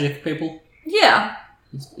magic people. Yeah.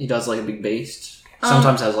 He does, like, a big beast.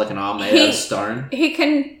 Sometimes has, like, an arm made out of stone. He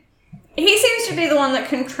seems to be the one that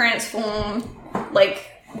can transform, like,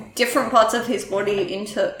 different parts of his body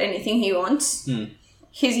into anything he wants.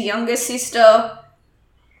 His younger sister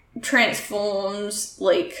transforms,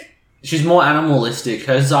 like... She's more animalistic.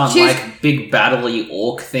 Hers aren't, like, big battle-y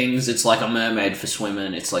orc things. It's like a mermaid for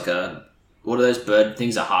swimming. It's like a... What are those bird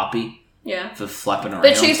things? A harpy? Yeah. For flapping around.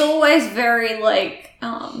 But she's always very, like,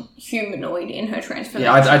 humanoid in her transformation.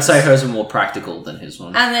 Yeah, I'd say hers are more practical than his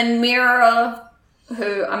one. And then Mira,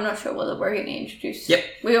 who I'm not sure whether we're going to introduce. Yep.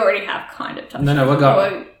 We already have kind of touched on. No, we're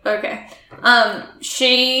going. Okay.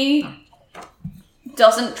 She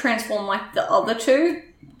doesn't transform like the other two.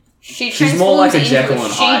 She's more like a Jekyll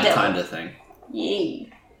and Hyde kind of thing.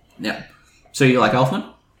 Yeah. So you like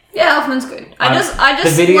Elfman? Yeah, Elfman's good. I just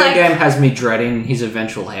the video game has me dreading his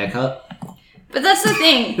eventual haircut. But that's the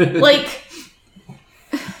thing, like,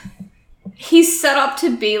 he's set up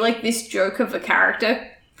to be like this joke of a character.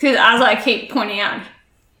 Because as I keep pointing out,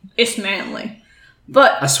 it's manly.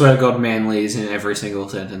 But I swear to God, manly is in every single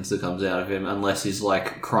sentence that comes out of him, unless he's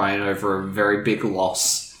like crying over a very big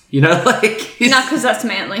loss. You know, like no, because that's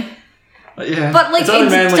manly. Yeah, but like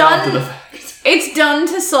it's done. It's done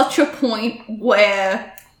to such a point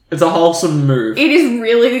where it's a wholesome move. It is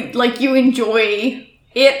really like you enjoy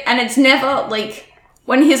it, and it's never like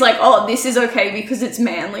when he's like, "Oh, this is okay because it's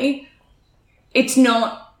manly." It's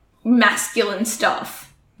not masculine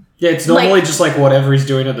stuff. Yeah, it's normally just like whatever he's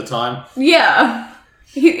doing at the time. Yeah.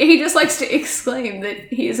 He just likes to exclaim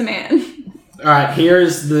that he is a man. Alright,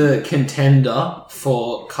 here's the contender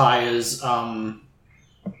for Kaya's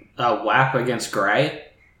WAP against Grey.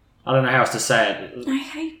 I don't know how else to say it. I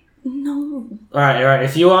hate... No. Alright.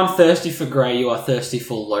 If you aren't thirsty for Grey, you are thirsty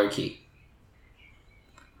for Loki.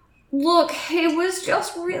 Look, he was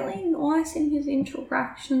just really nice in his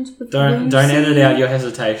interactions with Don't edit out your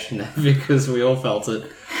hesitation there, because we all felt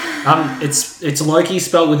it. It's Loki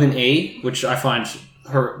spelled with an E, which I find...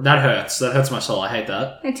 that hurts. That hurts my soul. I hate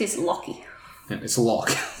that. It is Loki. Yeah, it's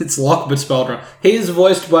Locke. It's Locke, but spelled wrong. He is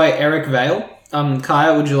voiced by Eric Vale.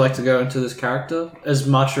 Kaya, would you like to go into this character? As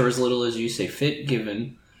much or as little as you see fit,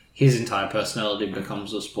 given his entire personality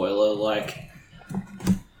becomes a spoiler, like...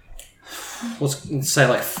 Let's say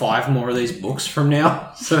like 5 more of these books from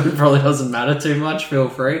now, so it probably doesn't matter too much. Feel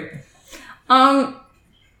free.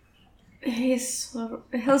 He's the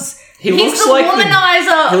womanizer. He looks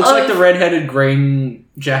like the red-headed, green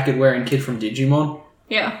jacket-wearing kid from Digimon.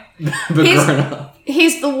 Yeah, but grown up.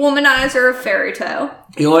 He's the womanizer of Fairytail.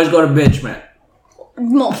 He always got a bitch, man.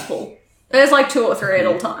 Multiple. There's like 2 or 3 at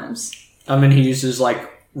all times. I mean, he uses like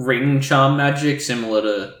ring charm magic, similar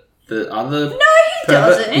to the other. No, he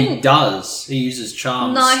doesn't. He does. He uses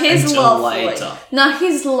charms. No, he's until lovely. Later. No,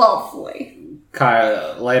 he's lovely.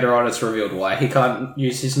 Kaya, later on, it's revealed why he can't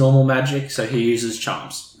use his normal magic, so he uses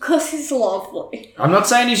charms. Because he's lovely. I'm not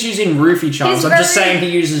saying he's using roofie charms. I'm just saying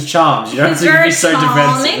he uses charms. You don't have to be so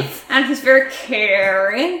defensive. And he's very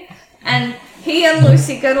caring. And he and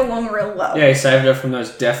Lucy get along real well. Yeah, he saved her from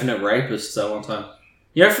those definite rapists that one time.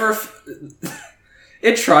 You know,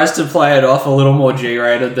 it tries to play it off a little more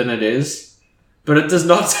G-rated than it is, but it does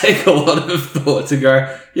not take a lot of thought to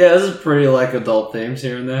go, yeah, this is pretty like adult themes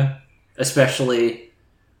here and there. Especially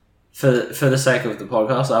for the sake of the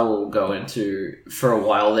podcast, I will go into, for a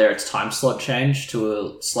while there, its time slot change to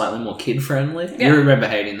a slightly more kid-friendly. Yeah. You remember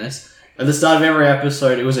hating this. At the start of every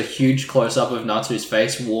episode, it was a huge close-up of Natsu's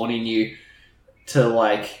face warning you to,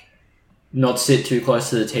 like, not sit too close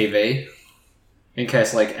to the TV in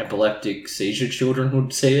case, like, epileptic seizure children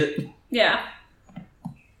would see it. Yeah.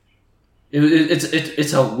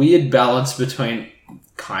 It's a weird balance between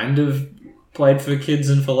kind of played for kids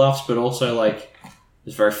and for laughs, but also, like,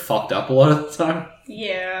 it's very fucked up a lot of the time.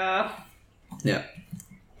 Yeah. Yeah.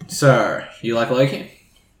 So, you like Loki?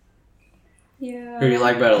 Yeah. Who do you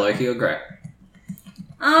like better, Loki or Grey?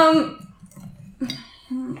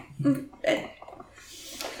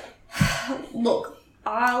 Look,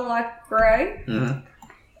 I like Grey,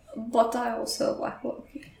 mm-hmm. but I also like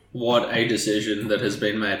Loki. What a decision that has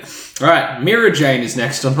been made. Alright, Mira Jane is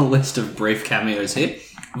next on the list of brief cameos here.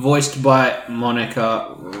 Voiced by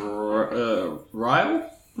Monica Ryle?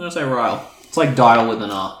 I'm going to say Ryle. It's like Dial with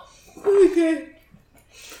an R. Okay.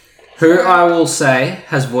 Who I will say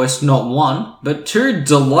has voiced not one, but 2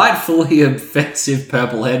 delightfully offensive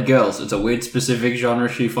purple-haired girls. It's a weird specific genre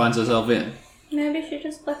she finds herself in. Maybe she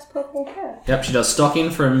just likes purple hair. Yep, she does Stocking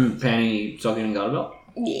from Panty, Stocking and Garter Belt.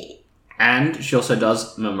 Yeah. And she also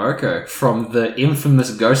does Momoko from the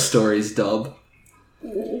infamous Ghost Stories dub.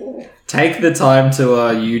 Ooh. Take the time to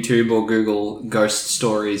YouTube or Google Ghost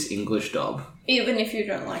Stories English dub. Even if you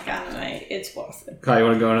don't like anime, it's worth it. Kai, you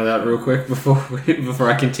want to go into that real quick before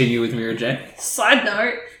I continue with Mira Jane? Side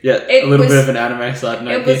note. Yeah, a little bit of an anime side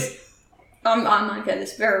note. It was... I might get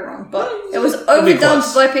this very wrong, but it was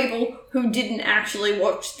overdubbed by people who didn't actually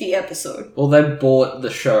watch the episode. Well, they bought the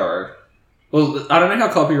show. Well, I don't know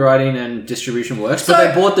how copywriting and distribution works, but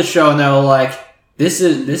they bought the show and they were like, this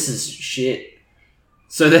is shit.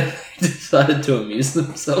 So they decided to amuse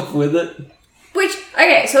themselves with it. Which,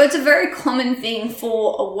 okay, so it's a very common thing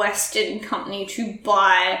for a Western company to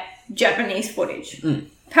buy Japanese footage.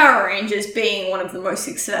 Power Rangers being one of the most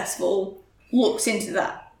successful looks into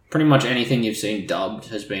that. Pretty much anything you've seen dubbed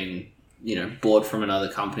has been, bought from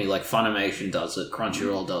another company. Like Funimation does it,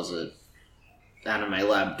 Crunchyroll does it, Anime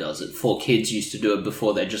Lab does it. 4Kids used to do it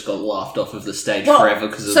before they just got laughed off of the stage forever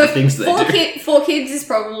because of the things they do. 4Kids is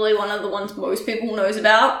probably one of the ones most people knows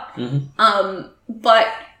about. But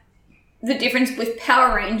the difference with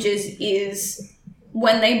Power Rangers is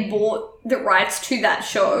when they bought the rights to that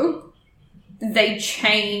show, they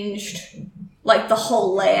changed like the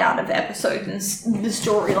whole layout of episodes and the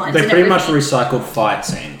storylines. They pretty much recycled fight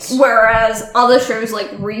scenes. Whereas other shows like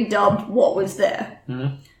redubbed what was there.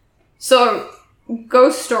 So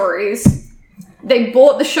Ghost Stories, they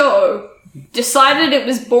bought the show, decided it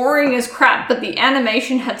was boring as crap, but the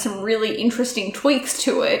animation had some really interesting tweaks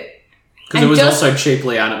to it. Because it was also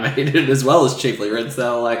cheaply animated as well as cheaply written. So they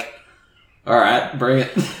were like, alright, bring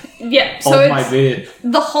it. Yeah, so my beer.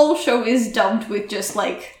 The whole show is dubbed with just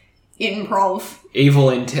like improv. Evil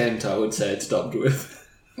intent, I would say it's dubbed with.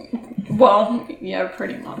 Well, yeah,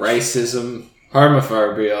 pretty much. Racism,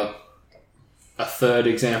 homophobia. A third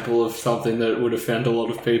example of something that would offend a lot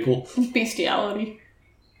of people. Bestiality.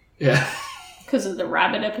 Yeah. Because of the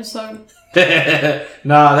rabbit episode.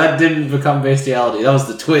 Nah, that didn't become bestiality. That was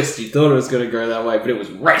the twist. You thought it was going to go that way, but it was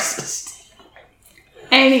racist.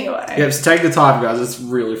 Anyway. Yep, so take the time, guys. It's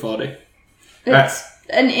really funny. It's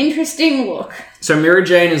an interesting look. So Mira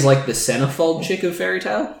Jane is like the centerfold chick of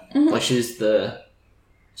Fairytail. Like she's the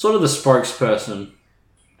sort of the spokesperson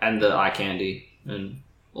and the eye candy and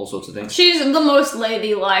all sorts of things. She's the most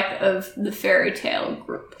ladylike of the Fairytail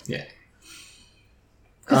group. Yeah.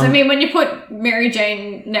 Because, when you put Mary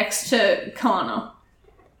Jane next to Kana,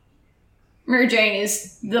 Mary Jane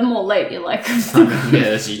is the more ladylike of the group.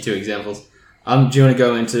 Yeah, that's your two examples. Do you want to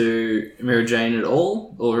go into Mira Jane at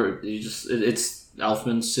all? Or you just... It's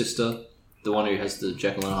Elfman's sister, the one who has the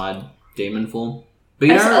Jekyll and Hyde demon form. But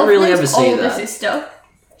you don't really ever see that. Sister.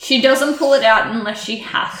 She doesn't pull it out unless she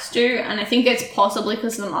has to, and I think it's possibly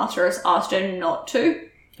because the Master has asked her not to.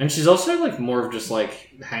 And she's also like more of just like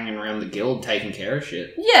hanging around the guild, taking care of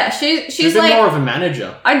shit. Yeah, she's a bit like more of a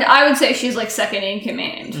manager. I would say she's like second in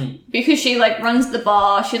command because she like runs the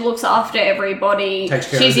bar, she looks after everybody.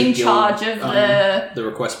 She's in charge of the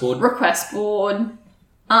request board.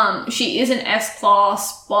 She is an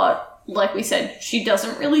S-class, but like we said, she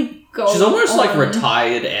doesn't really go. She's almost like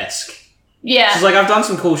retired-esque. Yeah. She's like, I've done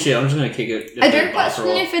some cool shit, I'm just going to kick it. I don't question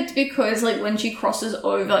if it's because, like, when she crosses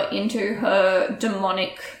over into her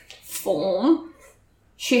demonic form,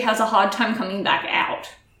 she has a hard time coming back out.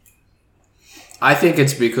 I think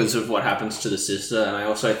it's because of what happens to the sister, and I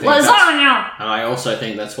also think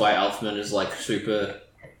that's why Elfman is, like, super...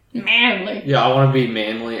 manly. Yeah, I want to be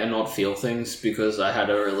manly and not feel things because I had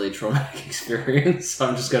a really traumatic experience. So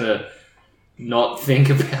I'm just going to not think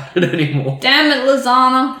about it anymore. Damn it,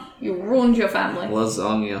 Lizana. You ruined your family.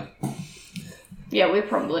 Lasagna. Yeah, we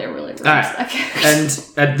probably are really ruined that. And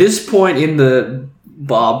at this point in the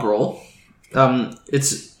bar brawl,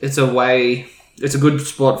 it's a good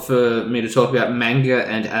spot for me to talk about manga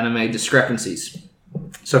and anime discrepancies.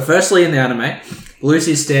 So firstly, in the anime,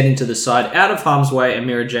 Lucy's standing to the side, out of harm's way, and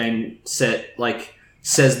Mira Jane says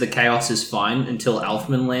the chaos is fine until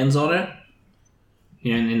Elfman lands on her.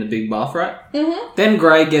 In the big bar fight. Then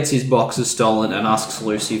Gray gets his boxes stolen and asks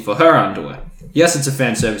Lucy for her underwear. Yes, it's a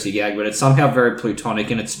fan servicey gag, but it's somehow very plutonic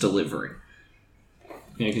in its delivery.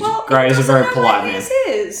 Because Gray is a very polite man.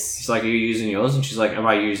 He's like, are you using yours? And she's like, am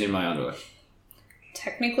I using my underwear?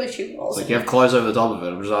 Technically, she was. Like, you have clothes over the top of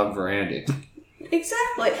it. I'm just asking for Andy.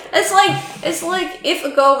 Exactly. It's like if a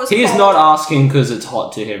girl was. He's not asking because it's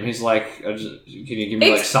hot to him. He's like, can you give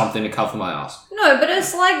me like something to cover my ass? No, but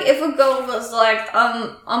it's like if a girl was like,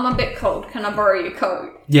 I'm a bit cold. Can I borrow your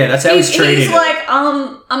coat? Yeah, that's how he's treating it. He's like,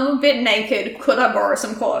 I'm a bit naked. Could I borrow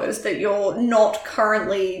some clothes that you're not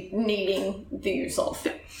currently needing the use of?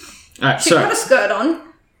 Alright, She's got a skirt on.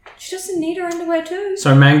 She doesn't need her underwear too.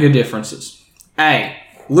 So manga differences. A.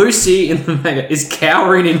 Lucy in the manga is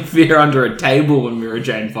cowering in fear under a table when Mira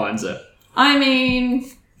Jane finds her. I mean,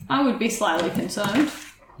 I would be slightly concerned.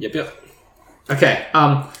 Yep. Okay,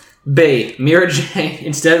 B. Mira Jane,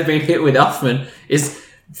 instead of being hit with Elfman, is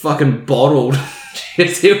fucking bottled. She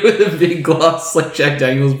gets hit with a big glass, like Jack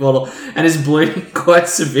Daniels bottle, and is bleeding quite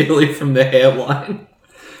severely from the hairline.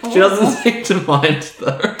 She doesn't seem to mind,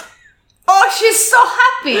 though. Oh, she's so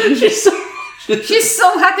happy! She's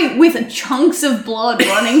so happy with chunks of blood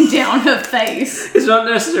running down her face. It's not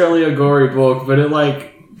necessarily a gory book, but it,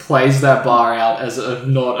 like, plays that bar out as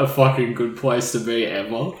not a fucking good place to be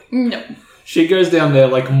ever. No. She goes down there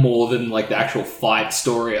like more than like the actual fight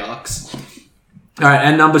story arcs. Alright,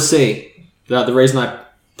 and number C. The reason I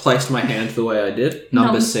placed my hand the way I did.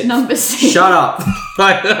 Number C. Number C. Shut up.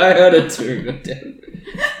 I heard it too.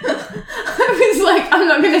 I was like, I'm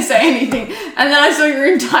not going to say anything. And then I saw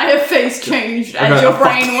your entire face changed as your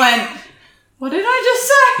brain went, what did I just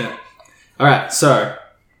say? Yeah. Alright, so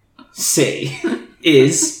C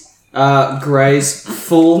is Grey's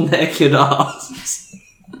full naked ass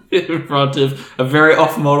in front of a very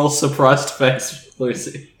off-model surprised face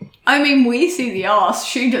Lucy. I mean, we see the ass.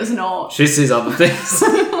 She does not. She sees other things.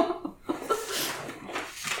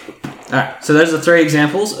 Alright, so those are 3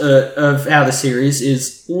 examples of how the series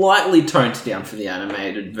is lightly toned down for the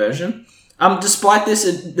animated version. Despite this,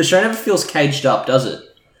 the show never feels caged up, does it?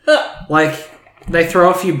 Like, they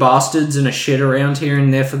throw a few bastards and a shit around here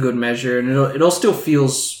and there for good measure, and it all still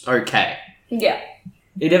feels okay. Yeah.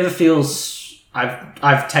 It never feels...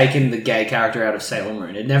 I've taken the gay character out of Sailor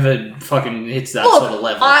Moon. It never fucking hits that sort of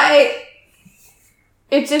level.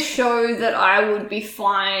 It's a show that I would be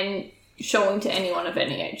fine showing to anyone of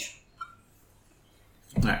any age.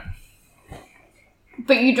 No.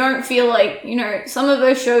 But you don't feel like, you know, some of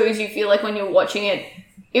those shows you feel like when you're watching it,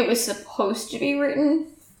 it was supposed to be written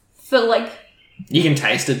for like... You can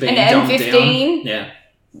taste it being an dumbed M15. down. Yeah.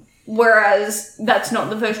 Whereas that's not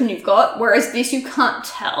the version you've got. Whereas this you can't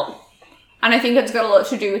tell. And I think it's got a lot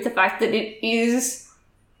to do with the fact that it is...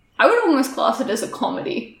 I would almost class it as a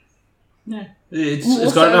comedy. Yeah.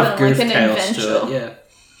 It's got enough goof chaos to it, yeah.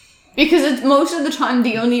 Because it's most of the time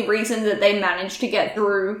the only reason that they manage to get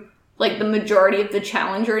through like the majority of the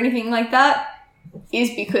challenge or anything like that is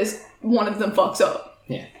because one of them fucks up.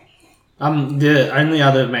 Yeah. The only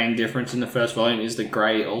other main difference in the first volume is that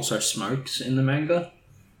Grey also smokes in the manga.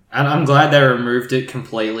 And I'm glad they removed it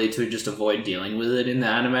completely to just avoid dealing with it in the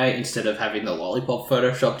anime instead of having the lollipop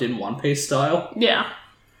photoshopped in One Piece style. Yeah.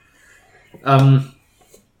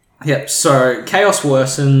 Yep, so chaos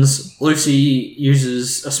worsens. Lucy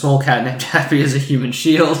uses a small cat named Happy as a human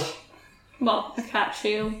shield. Well, a cat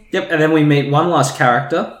shield. Yep, and then we meet one last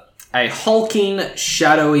character. A hulking,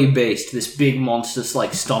 shadowy beast. This big monster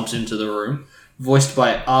like stomps into the room. Voiced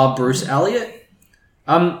by R. Bruce Elliott.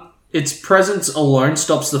 Its presence alone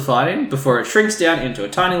stops the fighting before it shrinks down into a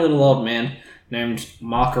tiny little old man named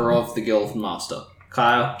Makarov the Guild Master.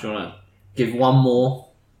 Kyle, do you want to give one more?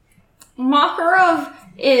 Makarov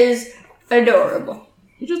is adorable.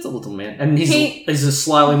 He's just a little man. And he's a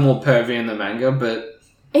slightly more pervy in the manga, but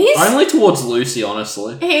only towards Lucy,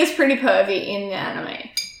 honestly. He is pretty pervy in the anime.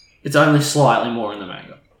 It's only slightly more in the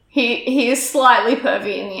manga. He is slightly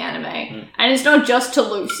pervy in the anime. And it's not just to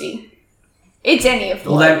Lucy. It's any of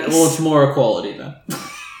the ladies. Well, it's more equality, then.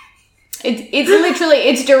 It's literally,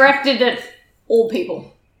 it's directed at all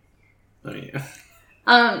people. Oh, yeah.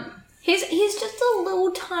 He's just a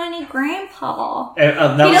little tiny grandpa. He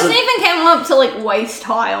doesn't even come up to like waist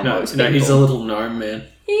high on most people. No, he's a little gnome man.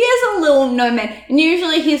 He is a little gnome man, and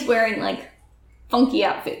usually he's wearing like funky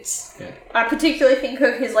outfits. Yeah. I particularly think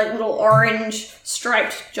of his like little orange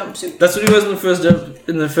striped jumpsuit. That's what he was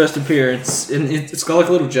in the first appearance, and it's got like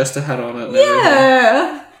a little jester hat on it. And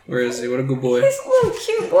yeah. Where is he? What a good boy. He's a little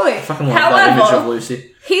cute boy. I fucking like that image of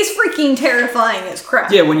Lucy. He's freaking terrifying as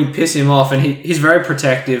crap. Yeah, when you piss him off, and he's very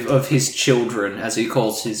protective of his children, as he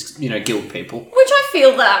calls his, guild people. Which I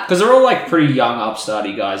feel that. Because they're all, like, pretty young,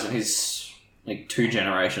 upstarty guys, and he's, like, 2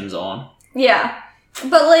 generations on. Yeah.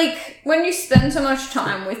 But, like, when you spend so much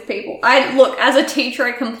time with people... Look, as a teacher,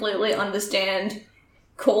 I completely understand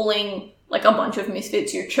calling, like, a bunch of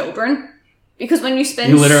misfits your children. Because when you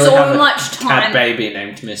spend so much time... cat baby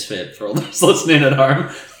named Misfit, for all those listening at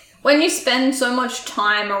home. When you spend so much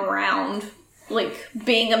time around, like,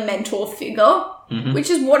 being a mentor figure,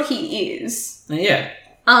 which is what he is. Yeah.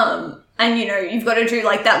 And, you've got to do,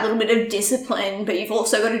 like, that little bit of discipline, but you've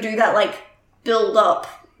also got to do that, like, build-up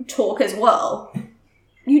talk as well.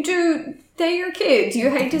 They're your kids.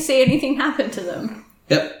 You hate to see anything happen to them.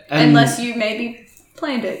 Yep. Unless you maybe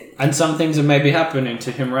planned it. And some things are maybe happening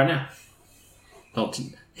to him right now.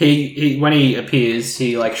 He when he appears,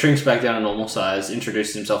 he like shrinks back down to normal size,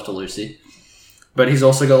 introduces himself to Lucy, but he's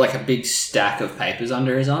also got like a big stack of papers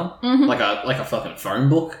under his arm, like a fucking phone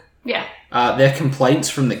book. Yeah. They're complaints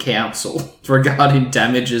from the council regarding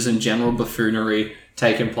damages and general buffoonery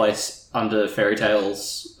taking place under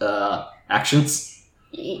Fairytail's actions.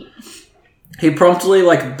 Yeah. He promptly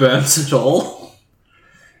like burns it all.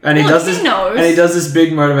 And he does this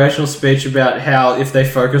big motivational speech about how if they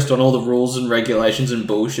focused on all the rules and regulations and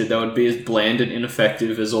bullshit, they would be as bland and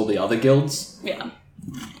ineffective as all the other guilds. Yeah.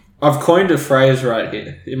 I've coined a phrase right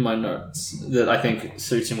here in my notes that I think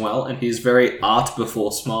suits him well, and he's very art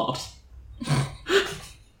before smart.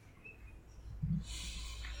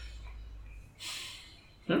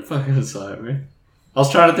 Don't fucking decide me. I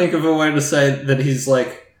was trying to think of a way to say that he's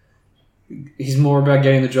more about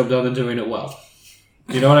getting the job done than doing it well.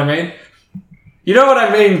 You know what I mean? You know what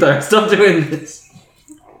I mean, though. Stop doing this.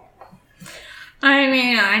 I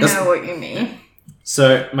mean, I know what you mean.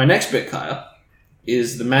 So, my next bit, Kaya,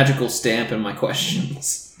 is the magical stamp and my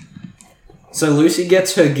questions. So, Lucy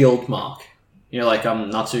gets her guild mark. You know, like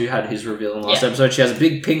Natsu had his reveal in the last episode. She has a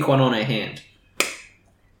big pink one on her hand.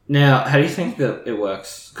 Now, how do you think that it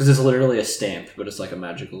works? Because it's literally a stamp, but it's like a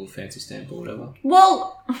magical fancy stamp or whatever.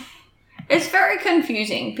 Well, it's very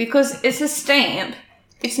confusing because it's a stamp.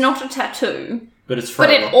 It's not a tattoo. But it's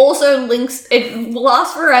forever. But it also links... It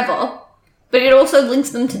lasts forever, but it also links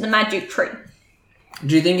them to the magic tree.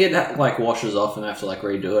 Do you think it washes off and they have to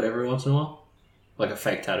redo it every once in a while? Like a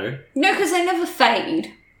fake tattoo? No, because they never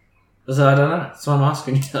fade. So I don't know. That's what I'm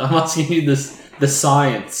asking you. I'm asking you the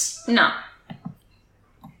science. No.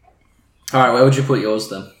 Alright, where would you put yours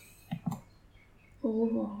then?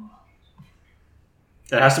 Ooh.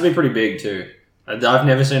 It has to be pretty big too. I've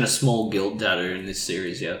never seen a small guild tattoo in this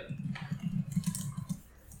series yet.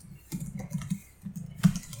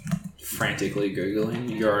 Frantically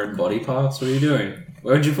Googling your own body parts? What are you doing?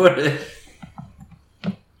 Where would you put it?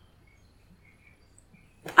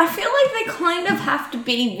 I feel like they kind of have to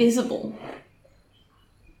be visible.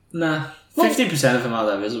 Nah. 50% of them are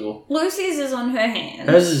that visible. Lucy's is on her hand.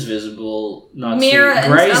 Hers is visible. Not Mira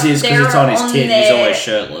and Gray's stuff, is because it's on his tit. He's always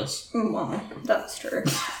shirtless. Well, that's true.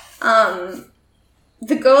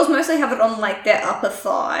 The girls mostly have it on their upper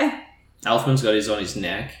thigh. Elfman's got his on his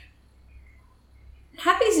neck.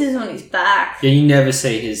 Happy's is on his back. Yeah, you never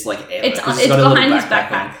see his ever. It's got behind his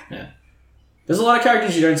backpack. Yeah. There's a lot of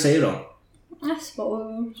characters you don't see it on. I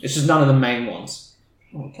suppose. It's just none of the main ones.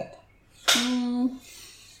 Okay.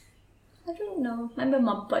 I don't know. Maybe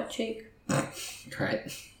my butt cheek. Great.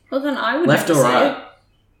 Well, then I would left or right?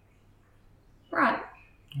 It. Right.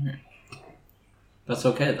 Okay. That's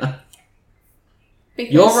okay then.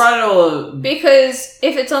 Because, you're right or... Because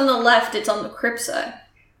if it's on the left, it's on the crypt side.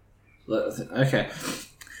 Okay.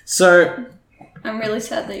 So... I'm really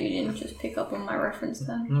sad that you didn't just pick up on my reference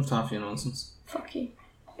then. I don't have time for your nonsense. Fuck you.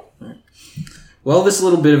 Right. Well, this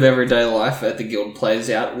little bit of everyday life at the guild plays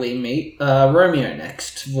out. We meet Romeo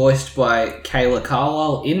next, voiced by Kayla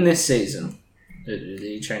Carlisle in this season.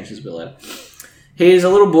 He changed his bill later. He is a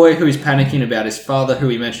little boy who is panicking about his father, who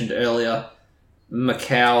we mentioned earlier,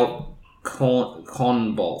 Macau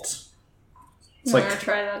Conbolt. I'm gonna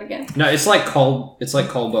try that again. No, it's like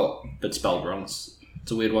Colbolt, but spelled wrong. It's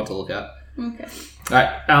a weird one to look at. Okay.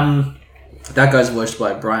 Alright, that guy's voiced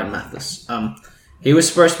by Brian Mathis. He was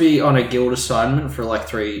supposed to be on a guild assignment for about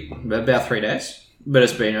 3 days, but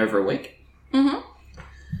it's been over a week.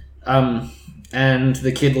 Mm-hmm. And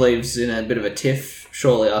the kid leaves in a bit of a tiff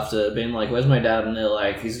shortly after being like, "Where's my dad?" And they're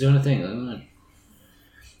like, "He's doing a thing." I don't know.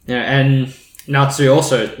 And Natsu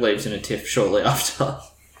also leaves in a tiff shortly after.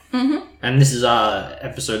 Mm-hmm. And this is our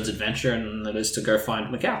episode's adventure, and that is to go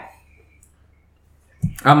find Macau.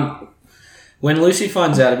 When Lucy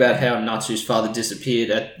finds out about how Natsu's father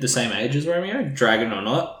disappeared at the same age as Romeo, dragon or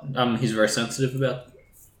not, he's very sensitive about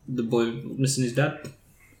the boy missing his dad.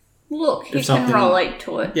 Look, he can relate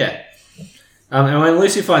to it. Yeah. And when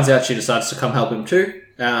Lucy finds out, she decides to come help him too,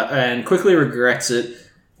 and quickly regrets it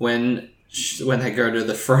when they go to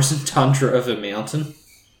the frozen tundra of a mountain.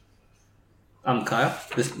 Kaya,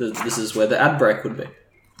 this is where the ad break would be.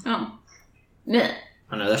 Oh. Yeah.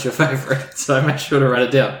 I know, that's your favourite, so I made sure to write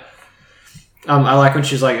it down. I like when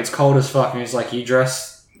she's like, "It's cold as fuck," and he's like, "You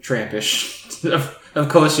dress trampish." Of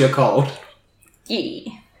course you're cold.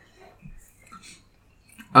 Yeah.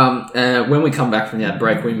 When we come back from the ad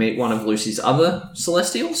break, we meet one of Lucy's other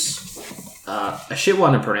Celestials. A shit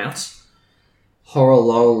one to pronounce.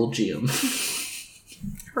 Horologium.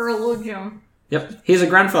 Horologium. Yep. He's a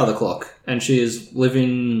grandfather clock, and she is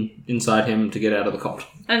living inside him to get out of the cold.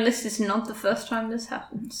 And this is not the first time this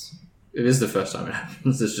happens. It is the first time it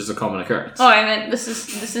happens. It's just a common occurrence. Oh, I meant this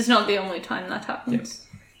is not the only time that happens.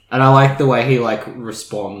 Yep. And I like the way he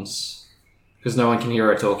responds, because no one can hear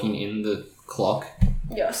her talking in the clock.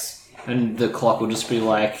 Yes. And the clock will just be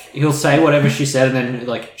like, he'll say whatever she said, and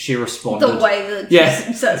then she responded. The way that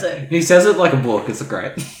he says it. He says it like a book. It's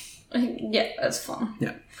great. Yeah, that's fun.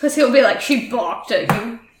 Yeah. Because he'll be like, "She barked at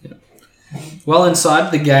you." Yeah. Well,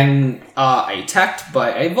 inside, the gang are attacked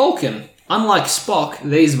by a Vulcan. Unlike Spock,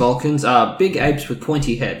 these Vulcans are big apes with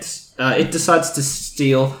pointy heads. It decides to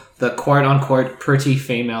steal the quote-unquote pretty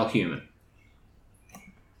female human.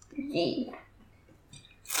 Yeah.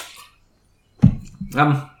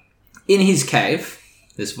 In his cave,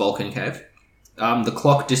 this Vulcan cave, the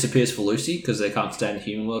clock disappears for Lucy because they can't stay in the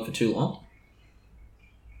human world for too long.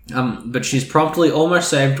 But she's promptly almost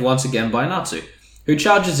saved once again by Natsu, who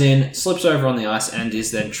charges in, slips over on the ice, and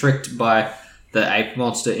is then tricked by the ape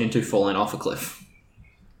monster into falling off a cliff.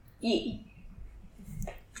 Yeah.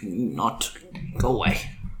 Can you not go away?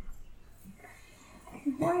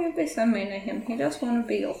 Why are you be so mean to him? He just want to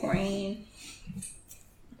be your friend.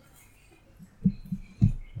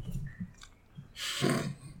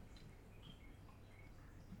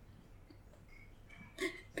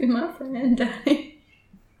 Be my friend, Daddy.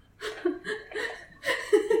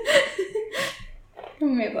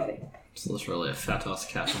 Come here, buddy. So there's really a fat ass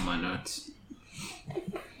cat on my notes.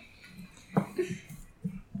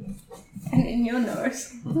 And in your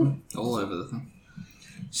nose. All over the thing.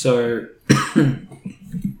 So,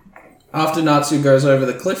 after Natsu goes over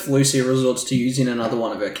the cliff, Lucy resorts to using another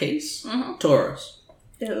one of her keys. Taurus.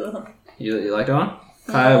 Ugh. You like that one?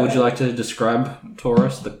 Kaya, would you like to describe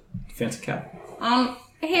Taurus, the fancy cat?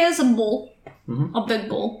 Here's a bull. A big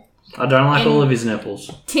bull. I don't like all of his nipples.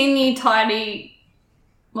 Teeny tiny.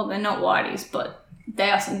 Well, they're not whiteys, but they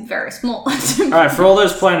are some very small. Alright, for all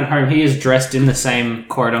those playing at home, he is dressed in the same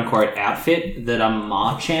quote-unquote outfit that a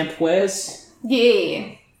Machamp wears.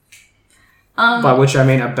 Yeah. By which I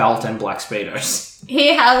mean a belt and black Speedos.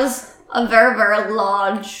 He has a very, very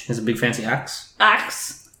large... He has a big fancy axe.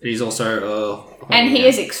 He's also... and he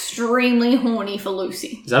is extremely horny for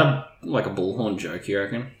Lucy. Is that like a bullhorn joke, you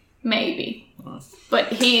reckon? Maybe.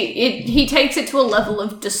 But he takes it to a level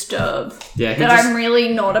of disturb that I'm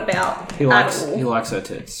really not about he likes her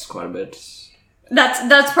tits quite a bit.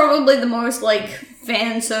 That's probably the most, like,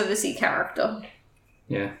 fan servicey character.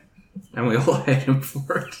 Yeah. And we all hate him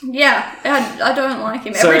for it. Yeah, I don't like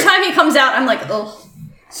him. Every time he comes out, I'm like, ugh.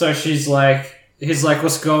 So he's like,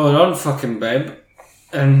 what's going on, fucking babe?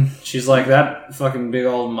 And she's like, that fucking big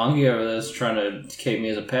old monkey over there is trying to keep me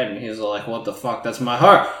as a pet. And he's like, what the fuck? That's my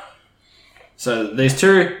heart. So these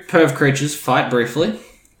two perv creatures fight briefly.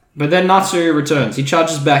 But then Natsu returns. He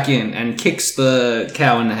charges back in and kicks the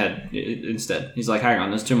cow in the head instead. He's like, hang on,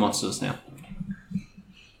 there's two monsters now.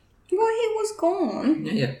 Well, he was gone.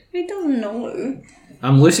 Yeah. He doesn't know.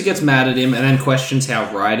 Lucy gets mad at him and then questions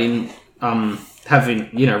how riding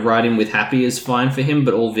with Happy is fine for him,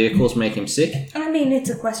 but all vehicles make him sick. I mean,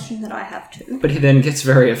 it's a question that I have too. But he then gets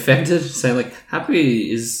very offended, saying, like,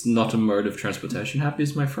 Happy is not a mode of transportation. Happy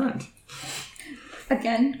is my friend.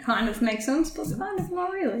 Again, kind of makes sense, but kind of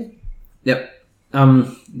not really. Yep.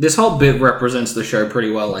 This whole bit represents the show pretty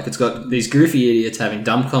well. Like, it's got these goofy idiots having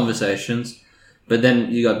dumb conversations, but then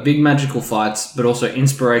you got big magical fights, but also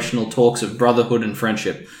inspirational talks of brotherhood and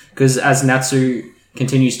friendship. Because as Natsu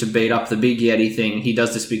continues to beat up the Big Yeti thing, he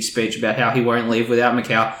does this big speech about how he won't leave without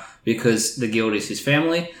Macau because the guild is his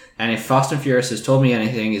family, and if Fast and Furious has told me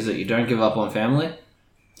anything, is that you don't give up on family,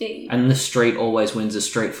 and the street always wins a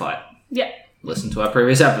street fight. Yeah. Listen to our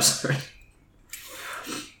previous episode.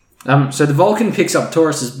 So the Vulcan picks up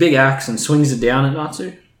Taurus's big axe and swings it down at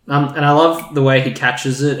Natsu. And I love the way he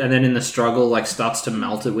catches it and then in the struggle, like, starts to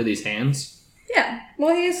melt it with his hands. Yeah.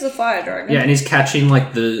 Well, he is the fire dragon. Yeah, and he's catching,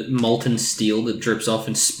 like, the molten steel that drips off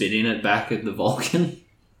and spitting it back at the Vulcan.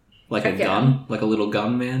 Like a gun. Like a little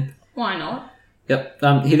gun man. Why not? Yep.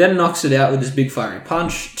 He then knocks it out with his big fiery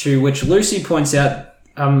punch, to which Lucy points out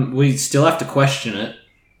we still have to question it.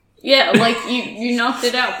 Yeah, like, you knocked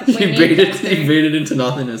it out. You beat it into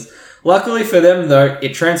nothingness. Luckily for them, though,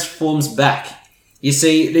 it transforms back. You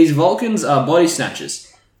see, these Vulcans are body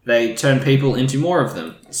snatchers. They turn people into more of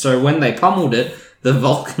them. So when they pummeled it, the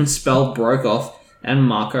Vulcan spell broke off and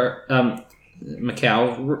Macau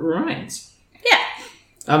remains.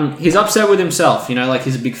 Yeah. He's upset with himself, like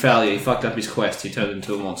he's a big failure. He fucked up his quest. He turned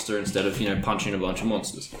into a monster instead of, punching a bunch of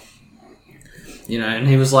monsters. And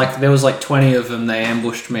he was like, there was like 20 of them, they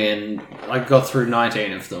ambushed me, and I got through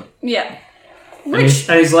 19 of them. Yeah. And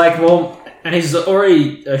he's like, well, and he's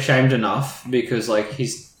already ashamed enough because, like,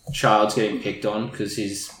 his child's getting picked on because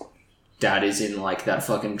his dad is in, like, that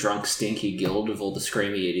fucking drunk, stinky guild of all the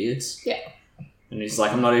screamy idiots. Yeah. And he's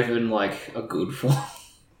like, I'm not even, like, a good one.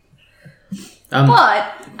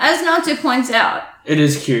 But, as Natsu points out, it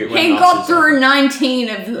is cute. He got through 19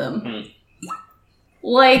 of them.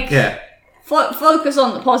 Like... Yeah. Focus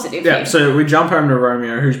on the positive. Yeah, so we jump home to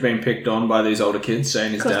Romeo, who's been picked on by these older kids,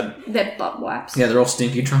 saying his dad... They're butt wipes. Yeah, they're all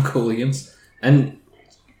stinky drunk hooligans. And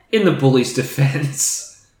in the bully's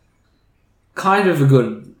defense, kind of a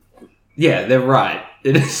good... Yeah, they're right.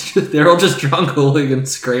 It is. They're all just drunk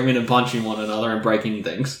hooligans screaming and punching one another and breaking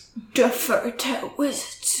things. The Fairytail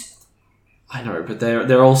wizards I know, but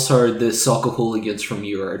they're also the soccer hooligans from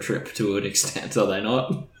Eurotrip to an extent, are they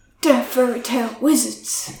not? They're Fairytail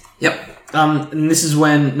wizards. Yep. And this is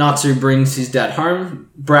when Natsu brings his dad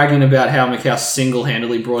home, bragging about how Mikau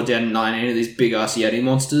single-handedly brought down 19 of these big-ass Yeti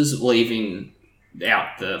monsters, leaving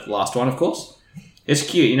out the last one, of course. It's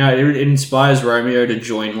cute, you know, it inspires Romeo to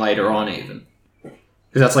join later on, even.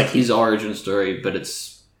 Because that's, like, his origin story, but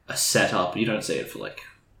it's a setup. You don't see it for, like,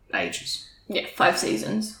 ages. Yeah, 5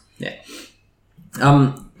 seasons. Yeah.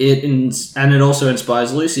 It also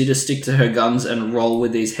inspires Lucy to stick to her guns and roll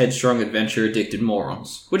with these headstrong, adventure-addicted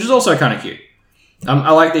morons, which is also kind of cute.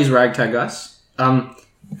 I like these ragtag guys,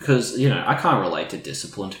 because, you know, I can't relate to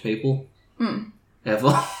disciplined people.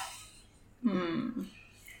 Ever.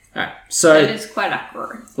 Alright, so... It is quite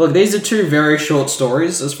accurate. Look, these are 2 very short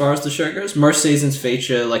stories as far as the show goes. Most seasons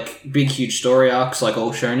feature, like, big, huge story arcs like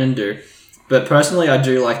all shonen do. But personally, I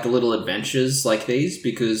do like the little adventures like these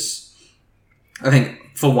because I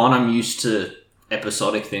think, for one, I'm used to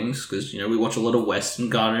episodic things because, you know, we watch a lot of Western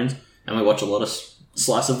cartoons and we watch a lot of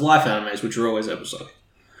slice of life animes, which are always episodic.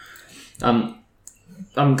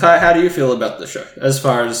 Kai, how do you feel about the show as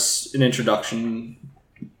far as an introduction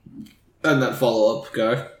and that follow-up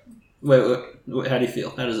go? How do you feel?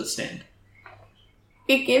 How does it stand?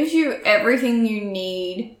 It gives you everything you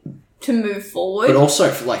need to move forward. But also,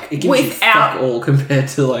 it gives you fuck all compared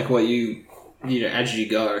to, like, what you know, as you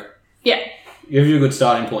go. Yeah. It gives you a good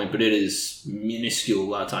starting point, but it is minuscule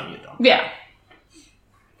by the time you're done. Yeah.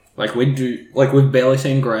 We've barely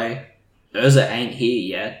seen Grey. Urza ain't here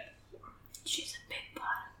yet. She's a big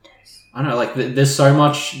part of this. I know, like, there's so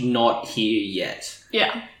much not here yet.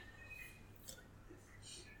 Yeah.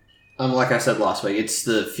 Like I said last week, it's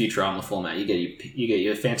the Futurama format. You get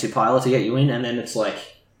your fancy pilot to get you in, and then it's like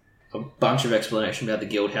a bunch of explanation about the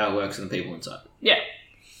guild, how it works, and the people inside. Yeah.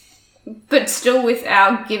 But still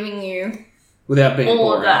without giving you... Without being all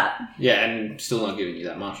boring. of that. Yeah, and still not giving you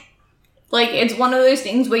that much. Like, it's one of those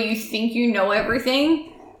things where you think you know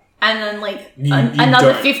everything, and then, like,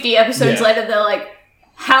 another 50 episodes later, they're like,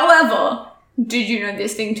 however, did you know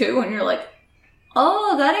this thing too? And you're like,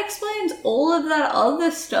 oh, that explains all of that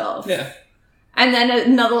other stuff. Yeah. And then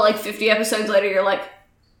another, like, 50 episodes later, you're like,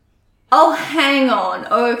 oh, hang on,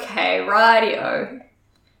 okay, rightio.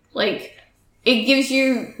 Like, it gives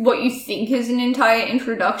you what you think is an entire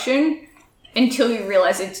introduction until you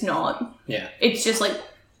realise it's not. Yeah. It's just, like,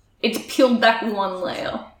 it's peeled back one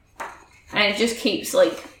layer. And it just keeps,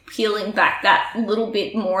 like, peeling back that little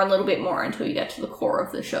bit more until you get to the core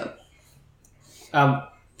of the show.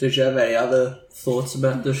 Did you have any other thoughts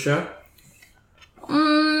about the show?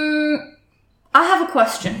 I have a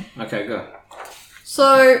question. Okay, go.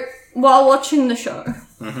 So, while watching the show,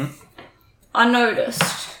 I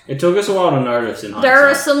noticed... It took us a while to notice in hindsight. There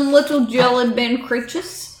are some little jelly bean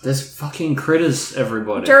creatures. There's fucking critters,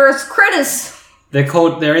 everybody. There's critters.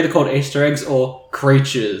 They're either called Easter eggs or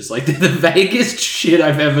creatures. Like, they're the vaguest shit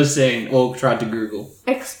I've ever seen or tried to Google.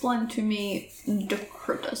 Explain to me the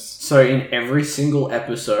critters. So, in every single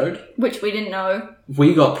episode... Which we didn't know.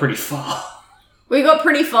 We got pretty far.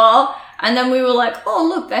 And then we were like, oh,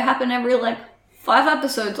 look, they happen every, 5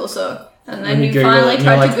 episodes or so. And then you Google finally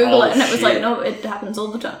tried to Google it, and it was shit. like, no, it happens all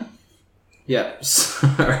the time. Yeah, so...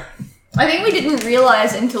 I think we didn't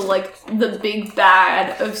realise until, the big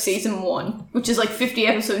bad of season 1, which is, 50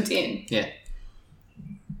 episodes in. Yeah.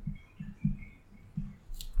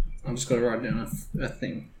 I'm just going to write down a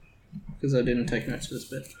thing, because I didn't take notes for this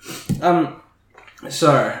bit.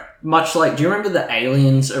 So, much like... Do you remember the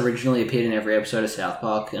aliens originally appeared in every episode of South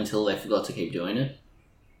Park until they forgot to keep doing it?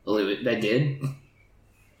 Well, they did.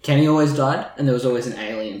 Kenny always died, and there was always an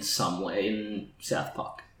alien somewhere in South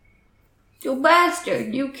Park. You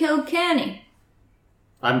bastard! You killed Kenny!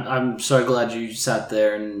 I'm so glad you sat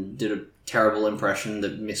there and did a terrible impression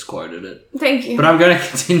that misquoted it. Thank you. But I'm going to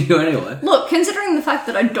continue anyway. Look, considering the fact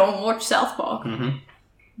that I don't watch South Park,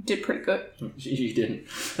 did pretty good. You didn't.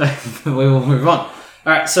 We will move on.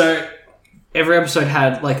 Alright, so every episode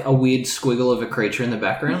had, a weird squiggle of a creature in the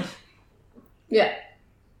background. Yeah.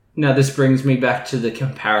 Now, this brings me back to the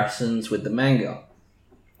comparisons with the manga.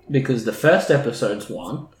 Because the first episode's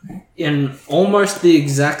one, in almost the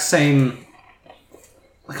exact same...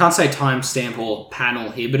 I can't say timestamp or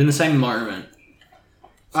panel here, but in the same moment,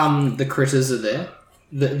 the critters are there.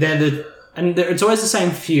 It's always the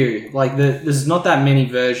same few. There's not that many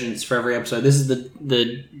versions for every episode. This is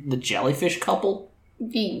the jellyfish couple.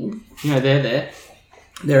 You know, they're there.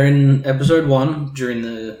 They're in episode 1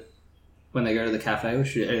 when they go to the cafe,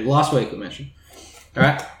 which last week we mentioned.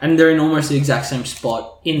 Alright? And they're in almost the exact same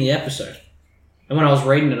spot in the episode. And when I was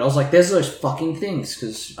reading it, I was like, there's those fucking things,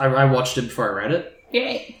 because I watched it before I read it.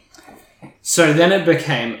 Yeah. So then it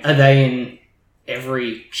became, are they in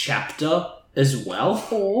every chapter as well?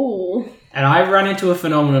 Oh. And I run into a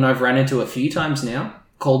phenomenon I've run into a few times now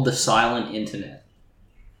called the silent internet.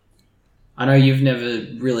 I know you've never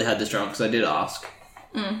really had this drama because I did ask.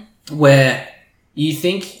 Where you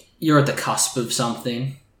think you're at the cusp of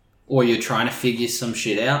something or you're trying to figure some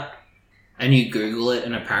shit out and you Google it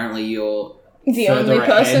and apparently you're the further only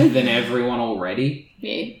person ahead than everyone already.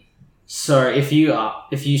 Yeah. So if you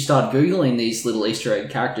start Googling these little Easter egg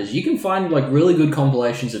characters, you can find like really good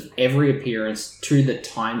compilations of every appearance to the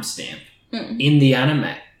timestamp in the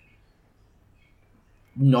anime.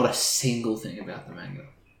 Not a single thing about the manga.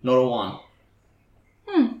 Not a one.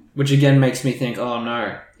 Which again makes me think, oh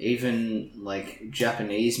no, even like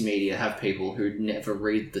Japanese media have people who never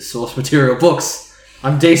read the source material books.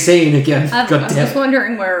 I'm DCing again. I'm just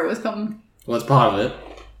wondering where it was coming. Well, it's part of it.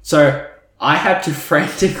 So I had to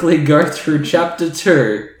frantically go through chapter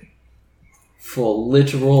 2 for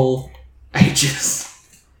literal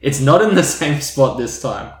ages. It's not in the same spot this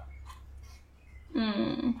time.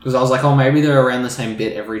 Because I was like, oh, maybe they're around the same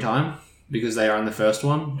bit every time because they are in the first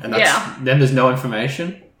one. And then there's no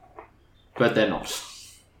information. But they're not.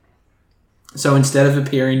 So instead of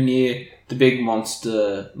appearing near the big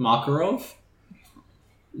monster Makarov,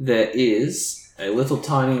 there is a little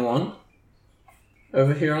tiny one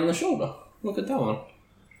over here on the shoulder. Look at that one.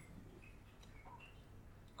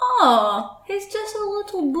 Oh, he's just a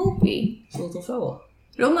little boopy. It's a little fella.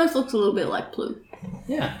 It almost looks a little bit like Blue.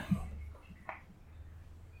 Yeah.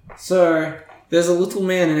 So, there's a little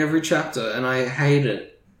man in every chapter, and I hate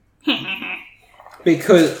it.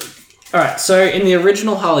 Because... Alright, so in the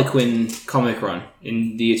original Harley Quinn comic run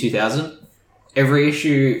in the year 2000, every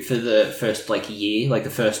issue for the first, year, the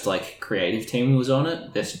first, creative team was on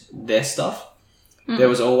it, their stuff. There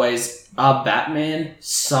was always a Batman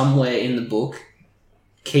somewhere in the book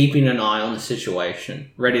keeping an eye on the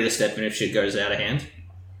situation, ready to step in if shit goes out of hand.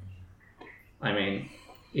 I mean,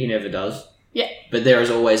 he never does. Yeah. But there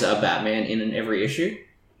is always a Batman in every issue.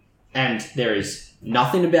 And there is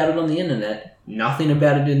nothing about it on the internet, nothing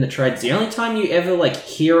about it in the trades. The only time you ever,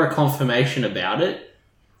 hear a confirmation about it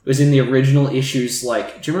was in the original issues, do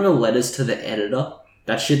you remember letters to the editor?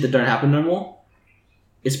 That shit that don't happen no more?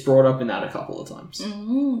 It's brought up in that a couple of times.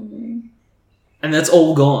 And that's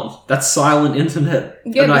all gone. That's silent internet.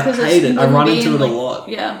 Yeah, and I hate it. I run into it a lot.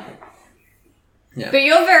 Yeah. But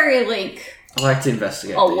you're very, I like to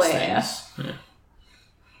investigate aware. these things. Yeah.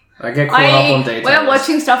 I get caught up on details. We're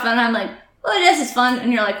watching stuff and I'm like, oh, this is fun.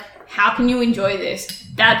 And you're like, how can you enjoy this?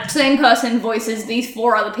 That same person voices these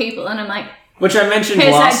 4 other people. And I'm like... Which I mentioned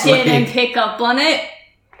last week. Because I didn't pick up on it.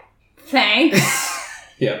 Thanks.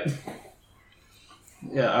 Yeah.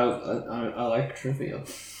 Yeah, I like trivia.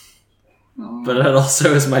 But it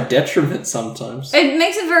also is my detriment sometimes. It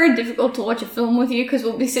makes it very difficult to watch a film with you because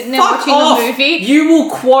we'll be sitting there watching a movie. You will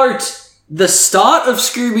quote the start of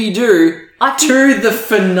Scooby-Doo to the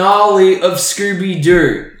finale of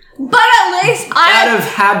Scooby-Doo. But at least out of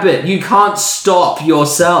habit. You can't stop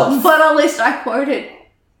yourself. But at least I quoted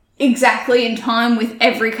exactly in time with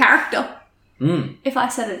every character. If I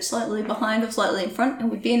said it slightly behind or slightly in front, it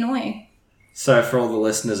would be annoying. So for all the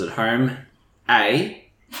listeners at home,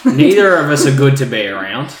 neither of us are good to be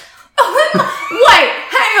around. Wait,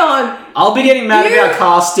 hang on. I'll be getting mad about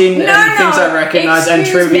casting and things I recognise and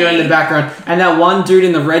trivia in the background. And that one dude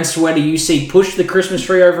in the red sweater you see push the Christmas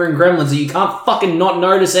tree over in Gremlins that you can't fucking not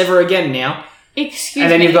notice ever again now. Excuse me.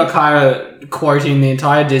 And then you've got Kyra quoting the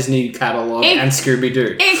entire Disney catalogue and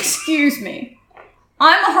Scooby-Doo. Excuse me.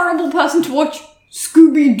 I'm a horrible person to watch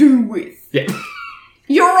Scooby-Doo with. Yeah.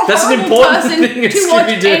 You're a horrible person to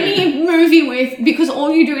watch any movie with because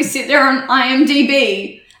all you do is sit there on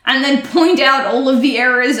IMDb and then point out all of the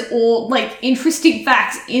errors or, interesting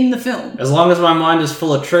facts in the film. As long as my mind is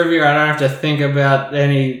full of trivia, I don't have to think about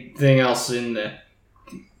anything else in there.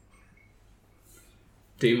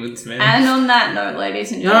 Demons, man. And on that note,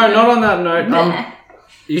 ladies and gentlemen. No, not on that note.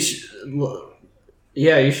 You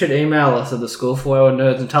should email us at the School for Wayward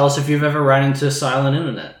Nerds and tell us if you've ever ran into silent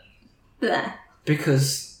internet. Blah.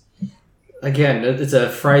 Because, again, it's a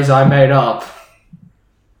phrase I made up.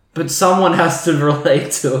 But someone has to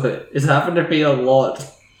relate to it. It's happened to me a lot.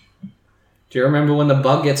 Do you remember when the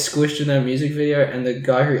bug gets squished in that music video and the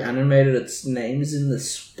guy who animated its name's in the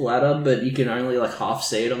splatter, but you can only half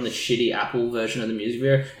see it on the shitty Apple version of the music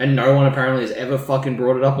video, and no one apparently has ever fucking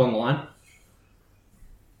brought it up online?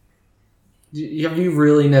 Have you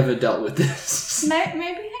really never dealt with this? Maybe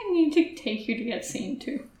I need to take you to get seen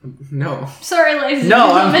too. No. Sorry, ladies and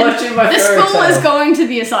gentlemen. No, I'm watching my Fairytail. The school is going to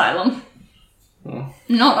the asylum. Oh.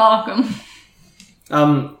 Not Arkham.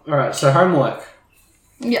 Alright, so homework.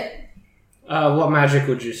 Yeah. What magic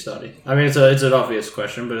would you study? I mean, it's an obvious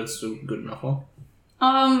question, but it's a good enough one.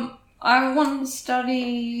 I want to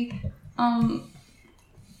study.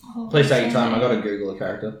 Please take your time. I gotta Google a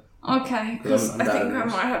character. Okay, because I think I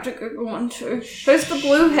might have to Google one too. Who's the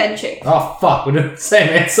blue head chick? Oh fuck, we're doing the same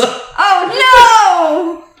answer.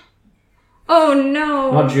 Oh no! Oh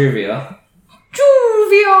no! Not Juvia.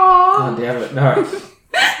 Juvia! Oh damn it, no.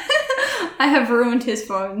 I have ruined his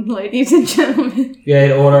phone, ladies and gentlemen. Yeah,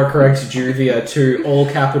 it autocorrects Juvia to all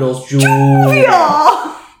capitals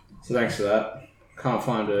Juvia! So thanks for that. Can't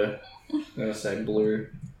find her. I'm gonna say blue.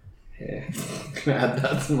 Yeah. Gonna add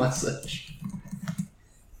that to my search.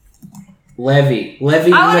 Levy. I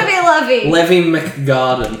want to be Levy. Levy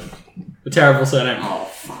McGarden. A terrible surname. Oh,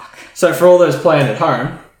 fuck. So for all those playing at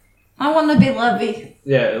home... I want to be Levy.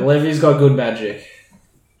 Yeah, Levy's got good magic.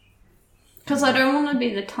 Because I don't want to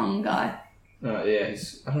be the tongue guy. Oh, yeah,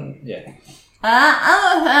 he's... I don't... Yeah. Yeah,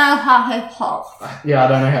 I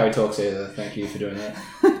don't know how he talks either. Thank you for doing that.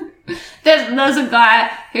 There's a guy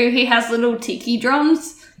who he has little tiki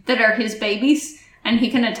drums that are his babies, and he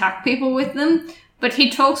can attack people with them. But he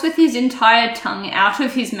talks with his entire tongue out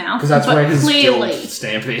of his mouth. Because that's where his clearly, guild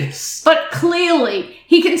stamp is. But clearly,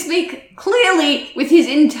 he can speak clearly with his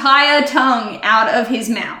entire tongue out of his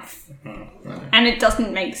mouth. And it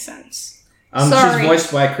doesn't make sense. Sorry. She's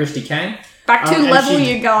voiced by Christy Kane. Back to level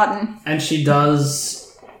your garden. And she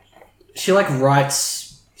writes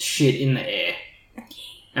shit in the air.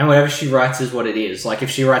 And whatever she writes is what it is. Like,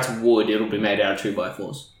 if she writes wood, it'll be made out of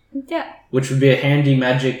 2x4s. Yeah. Which would be a handy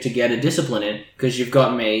magic to get a discipline in, because you've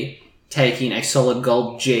got me taking a solid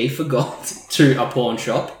gold G for gold to a pawn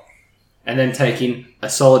shop, and then taking a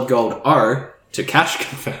solid gold O to cash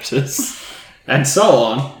converters, and so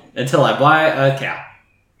on, until I buy a cow.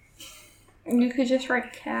 You could just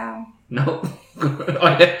write cow. No.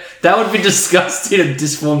 That would be disgusting, a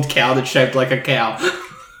disformed cow that's shaped like a cow.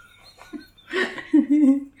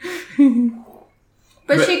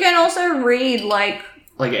 But she can also read, like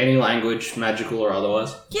any language, magical or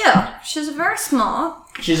otherwise. Yeah, she's very smart.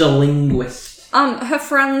 She's a linguist. Her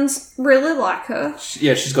friends really like her.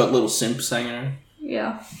 Yeah, she's got little simps hanging around.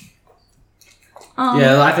 Yeah.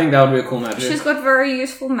 Yeah, I think that would be a cool magic. She's got very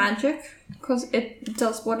useful magic, because it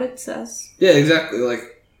does what it says. Yeah, exactly.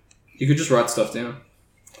 Like, you could just write stuff down.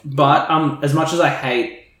 But, as much as I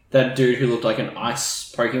hate that dude who looked like an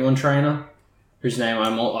ice Pokemon trainer, whose name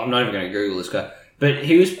I'm not even going to Google this guy, but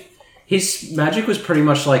his magic was pretty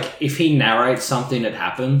much like, if he narrates something that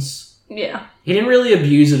happens... Yeah. He didn't really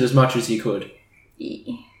abuse it as much as he could.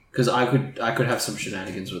 Yeah. Because I could have some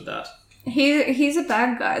shenanigans with that. He's a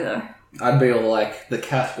bad guy, though. I'd be all like, the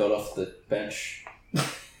cat got off the bench.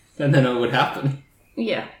 And then it would happen.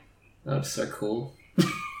 Yeah. That's so cool.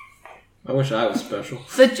 I wish I was special.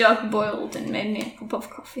 The jug boiled and made me a cup of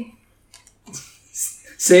coffee.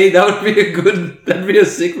 See, that'd be a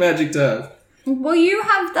sick magic to have. Well, you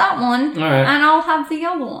have that one, alright, and I'll have the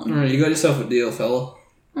other one. Alright, you got yourself a deal, fella.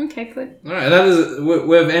 Okay, good. Alright,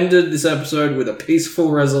 we've ended this episode with a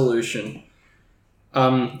peaceful resolution.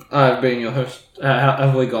 I've been your host.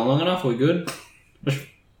 Have we gone long enough? Are we good?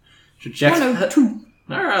 Should check. 102.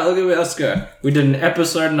 Alright, look at us go. We did an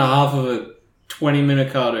episode and a half of a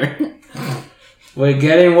 20-minute cartoon. We're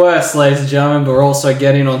getting worse, ladies and gentlemen, but we're also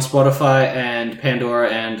getting on Spotify and Pandora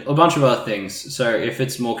and a bunch of other things. So if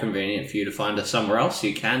it's more convenient for you to find us somewhere else,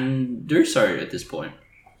 you can do so at this point.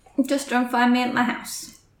 Just don't find me at my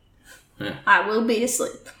house. Yeah. I will be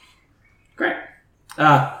asleep. Great.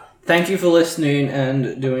 Thank you for listening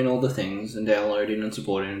and doing all the things and downloading and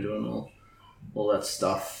supporting and doing all that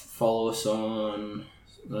stuff. Follow us on...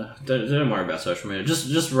 Don't worry about social media.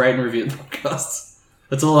 Just rate and review the podcast.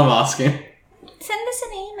 That's all I'm asking. Send us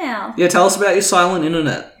an email. Yeah, tell us about your silent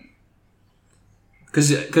internet.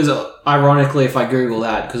 Because ironically, if I Google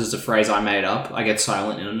that, because it's a phrase I made up, I get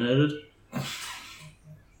silent interneted.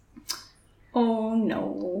 Oh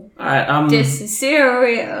no. Alright, This is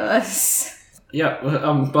serious. Yeah,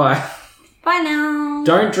 bye. Bye now.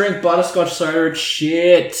 Don't drink butterscotch soda, it's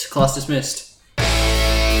shit. Class dismissed.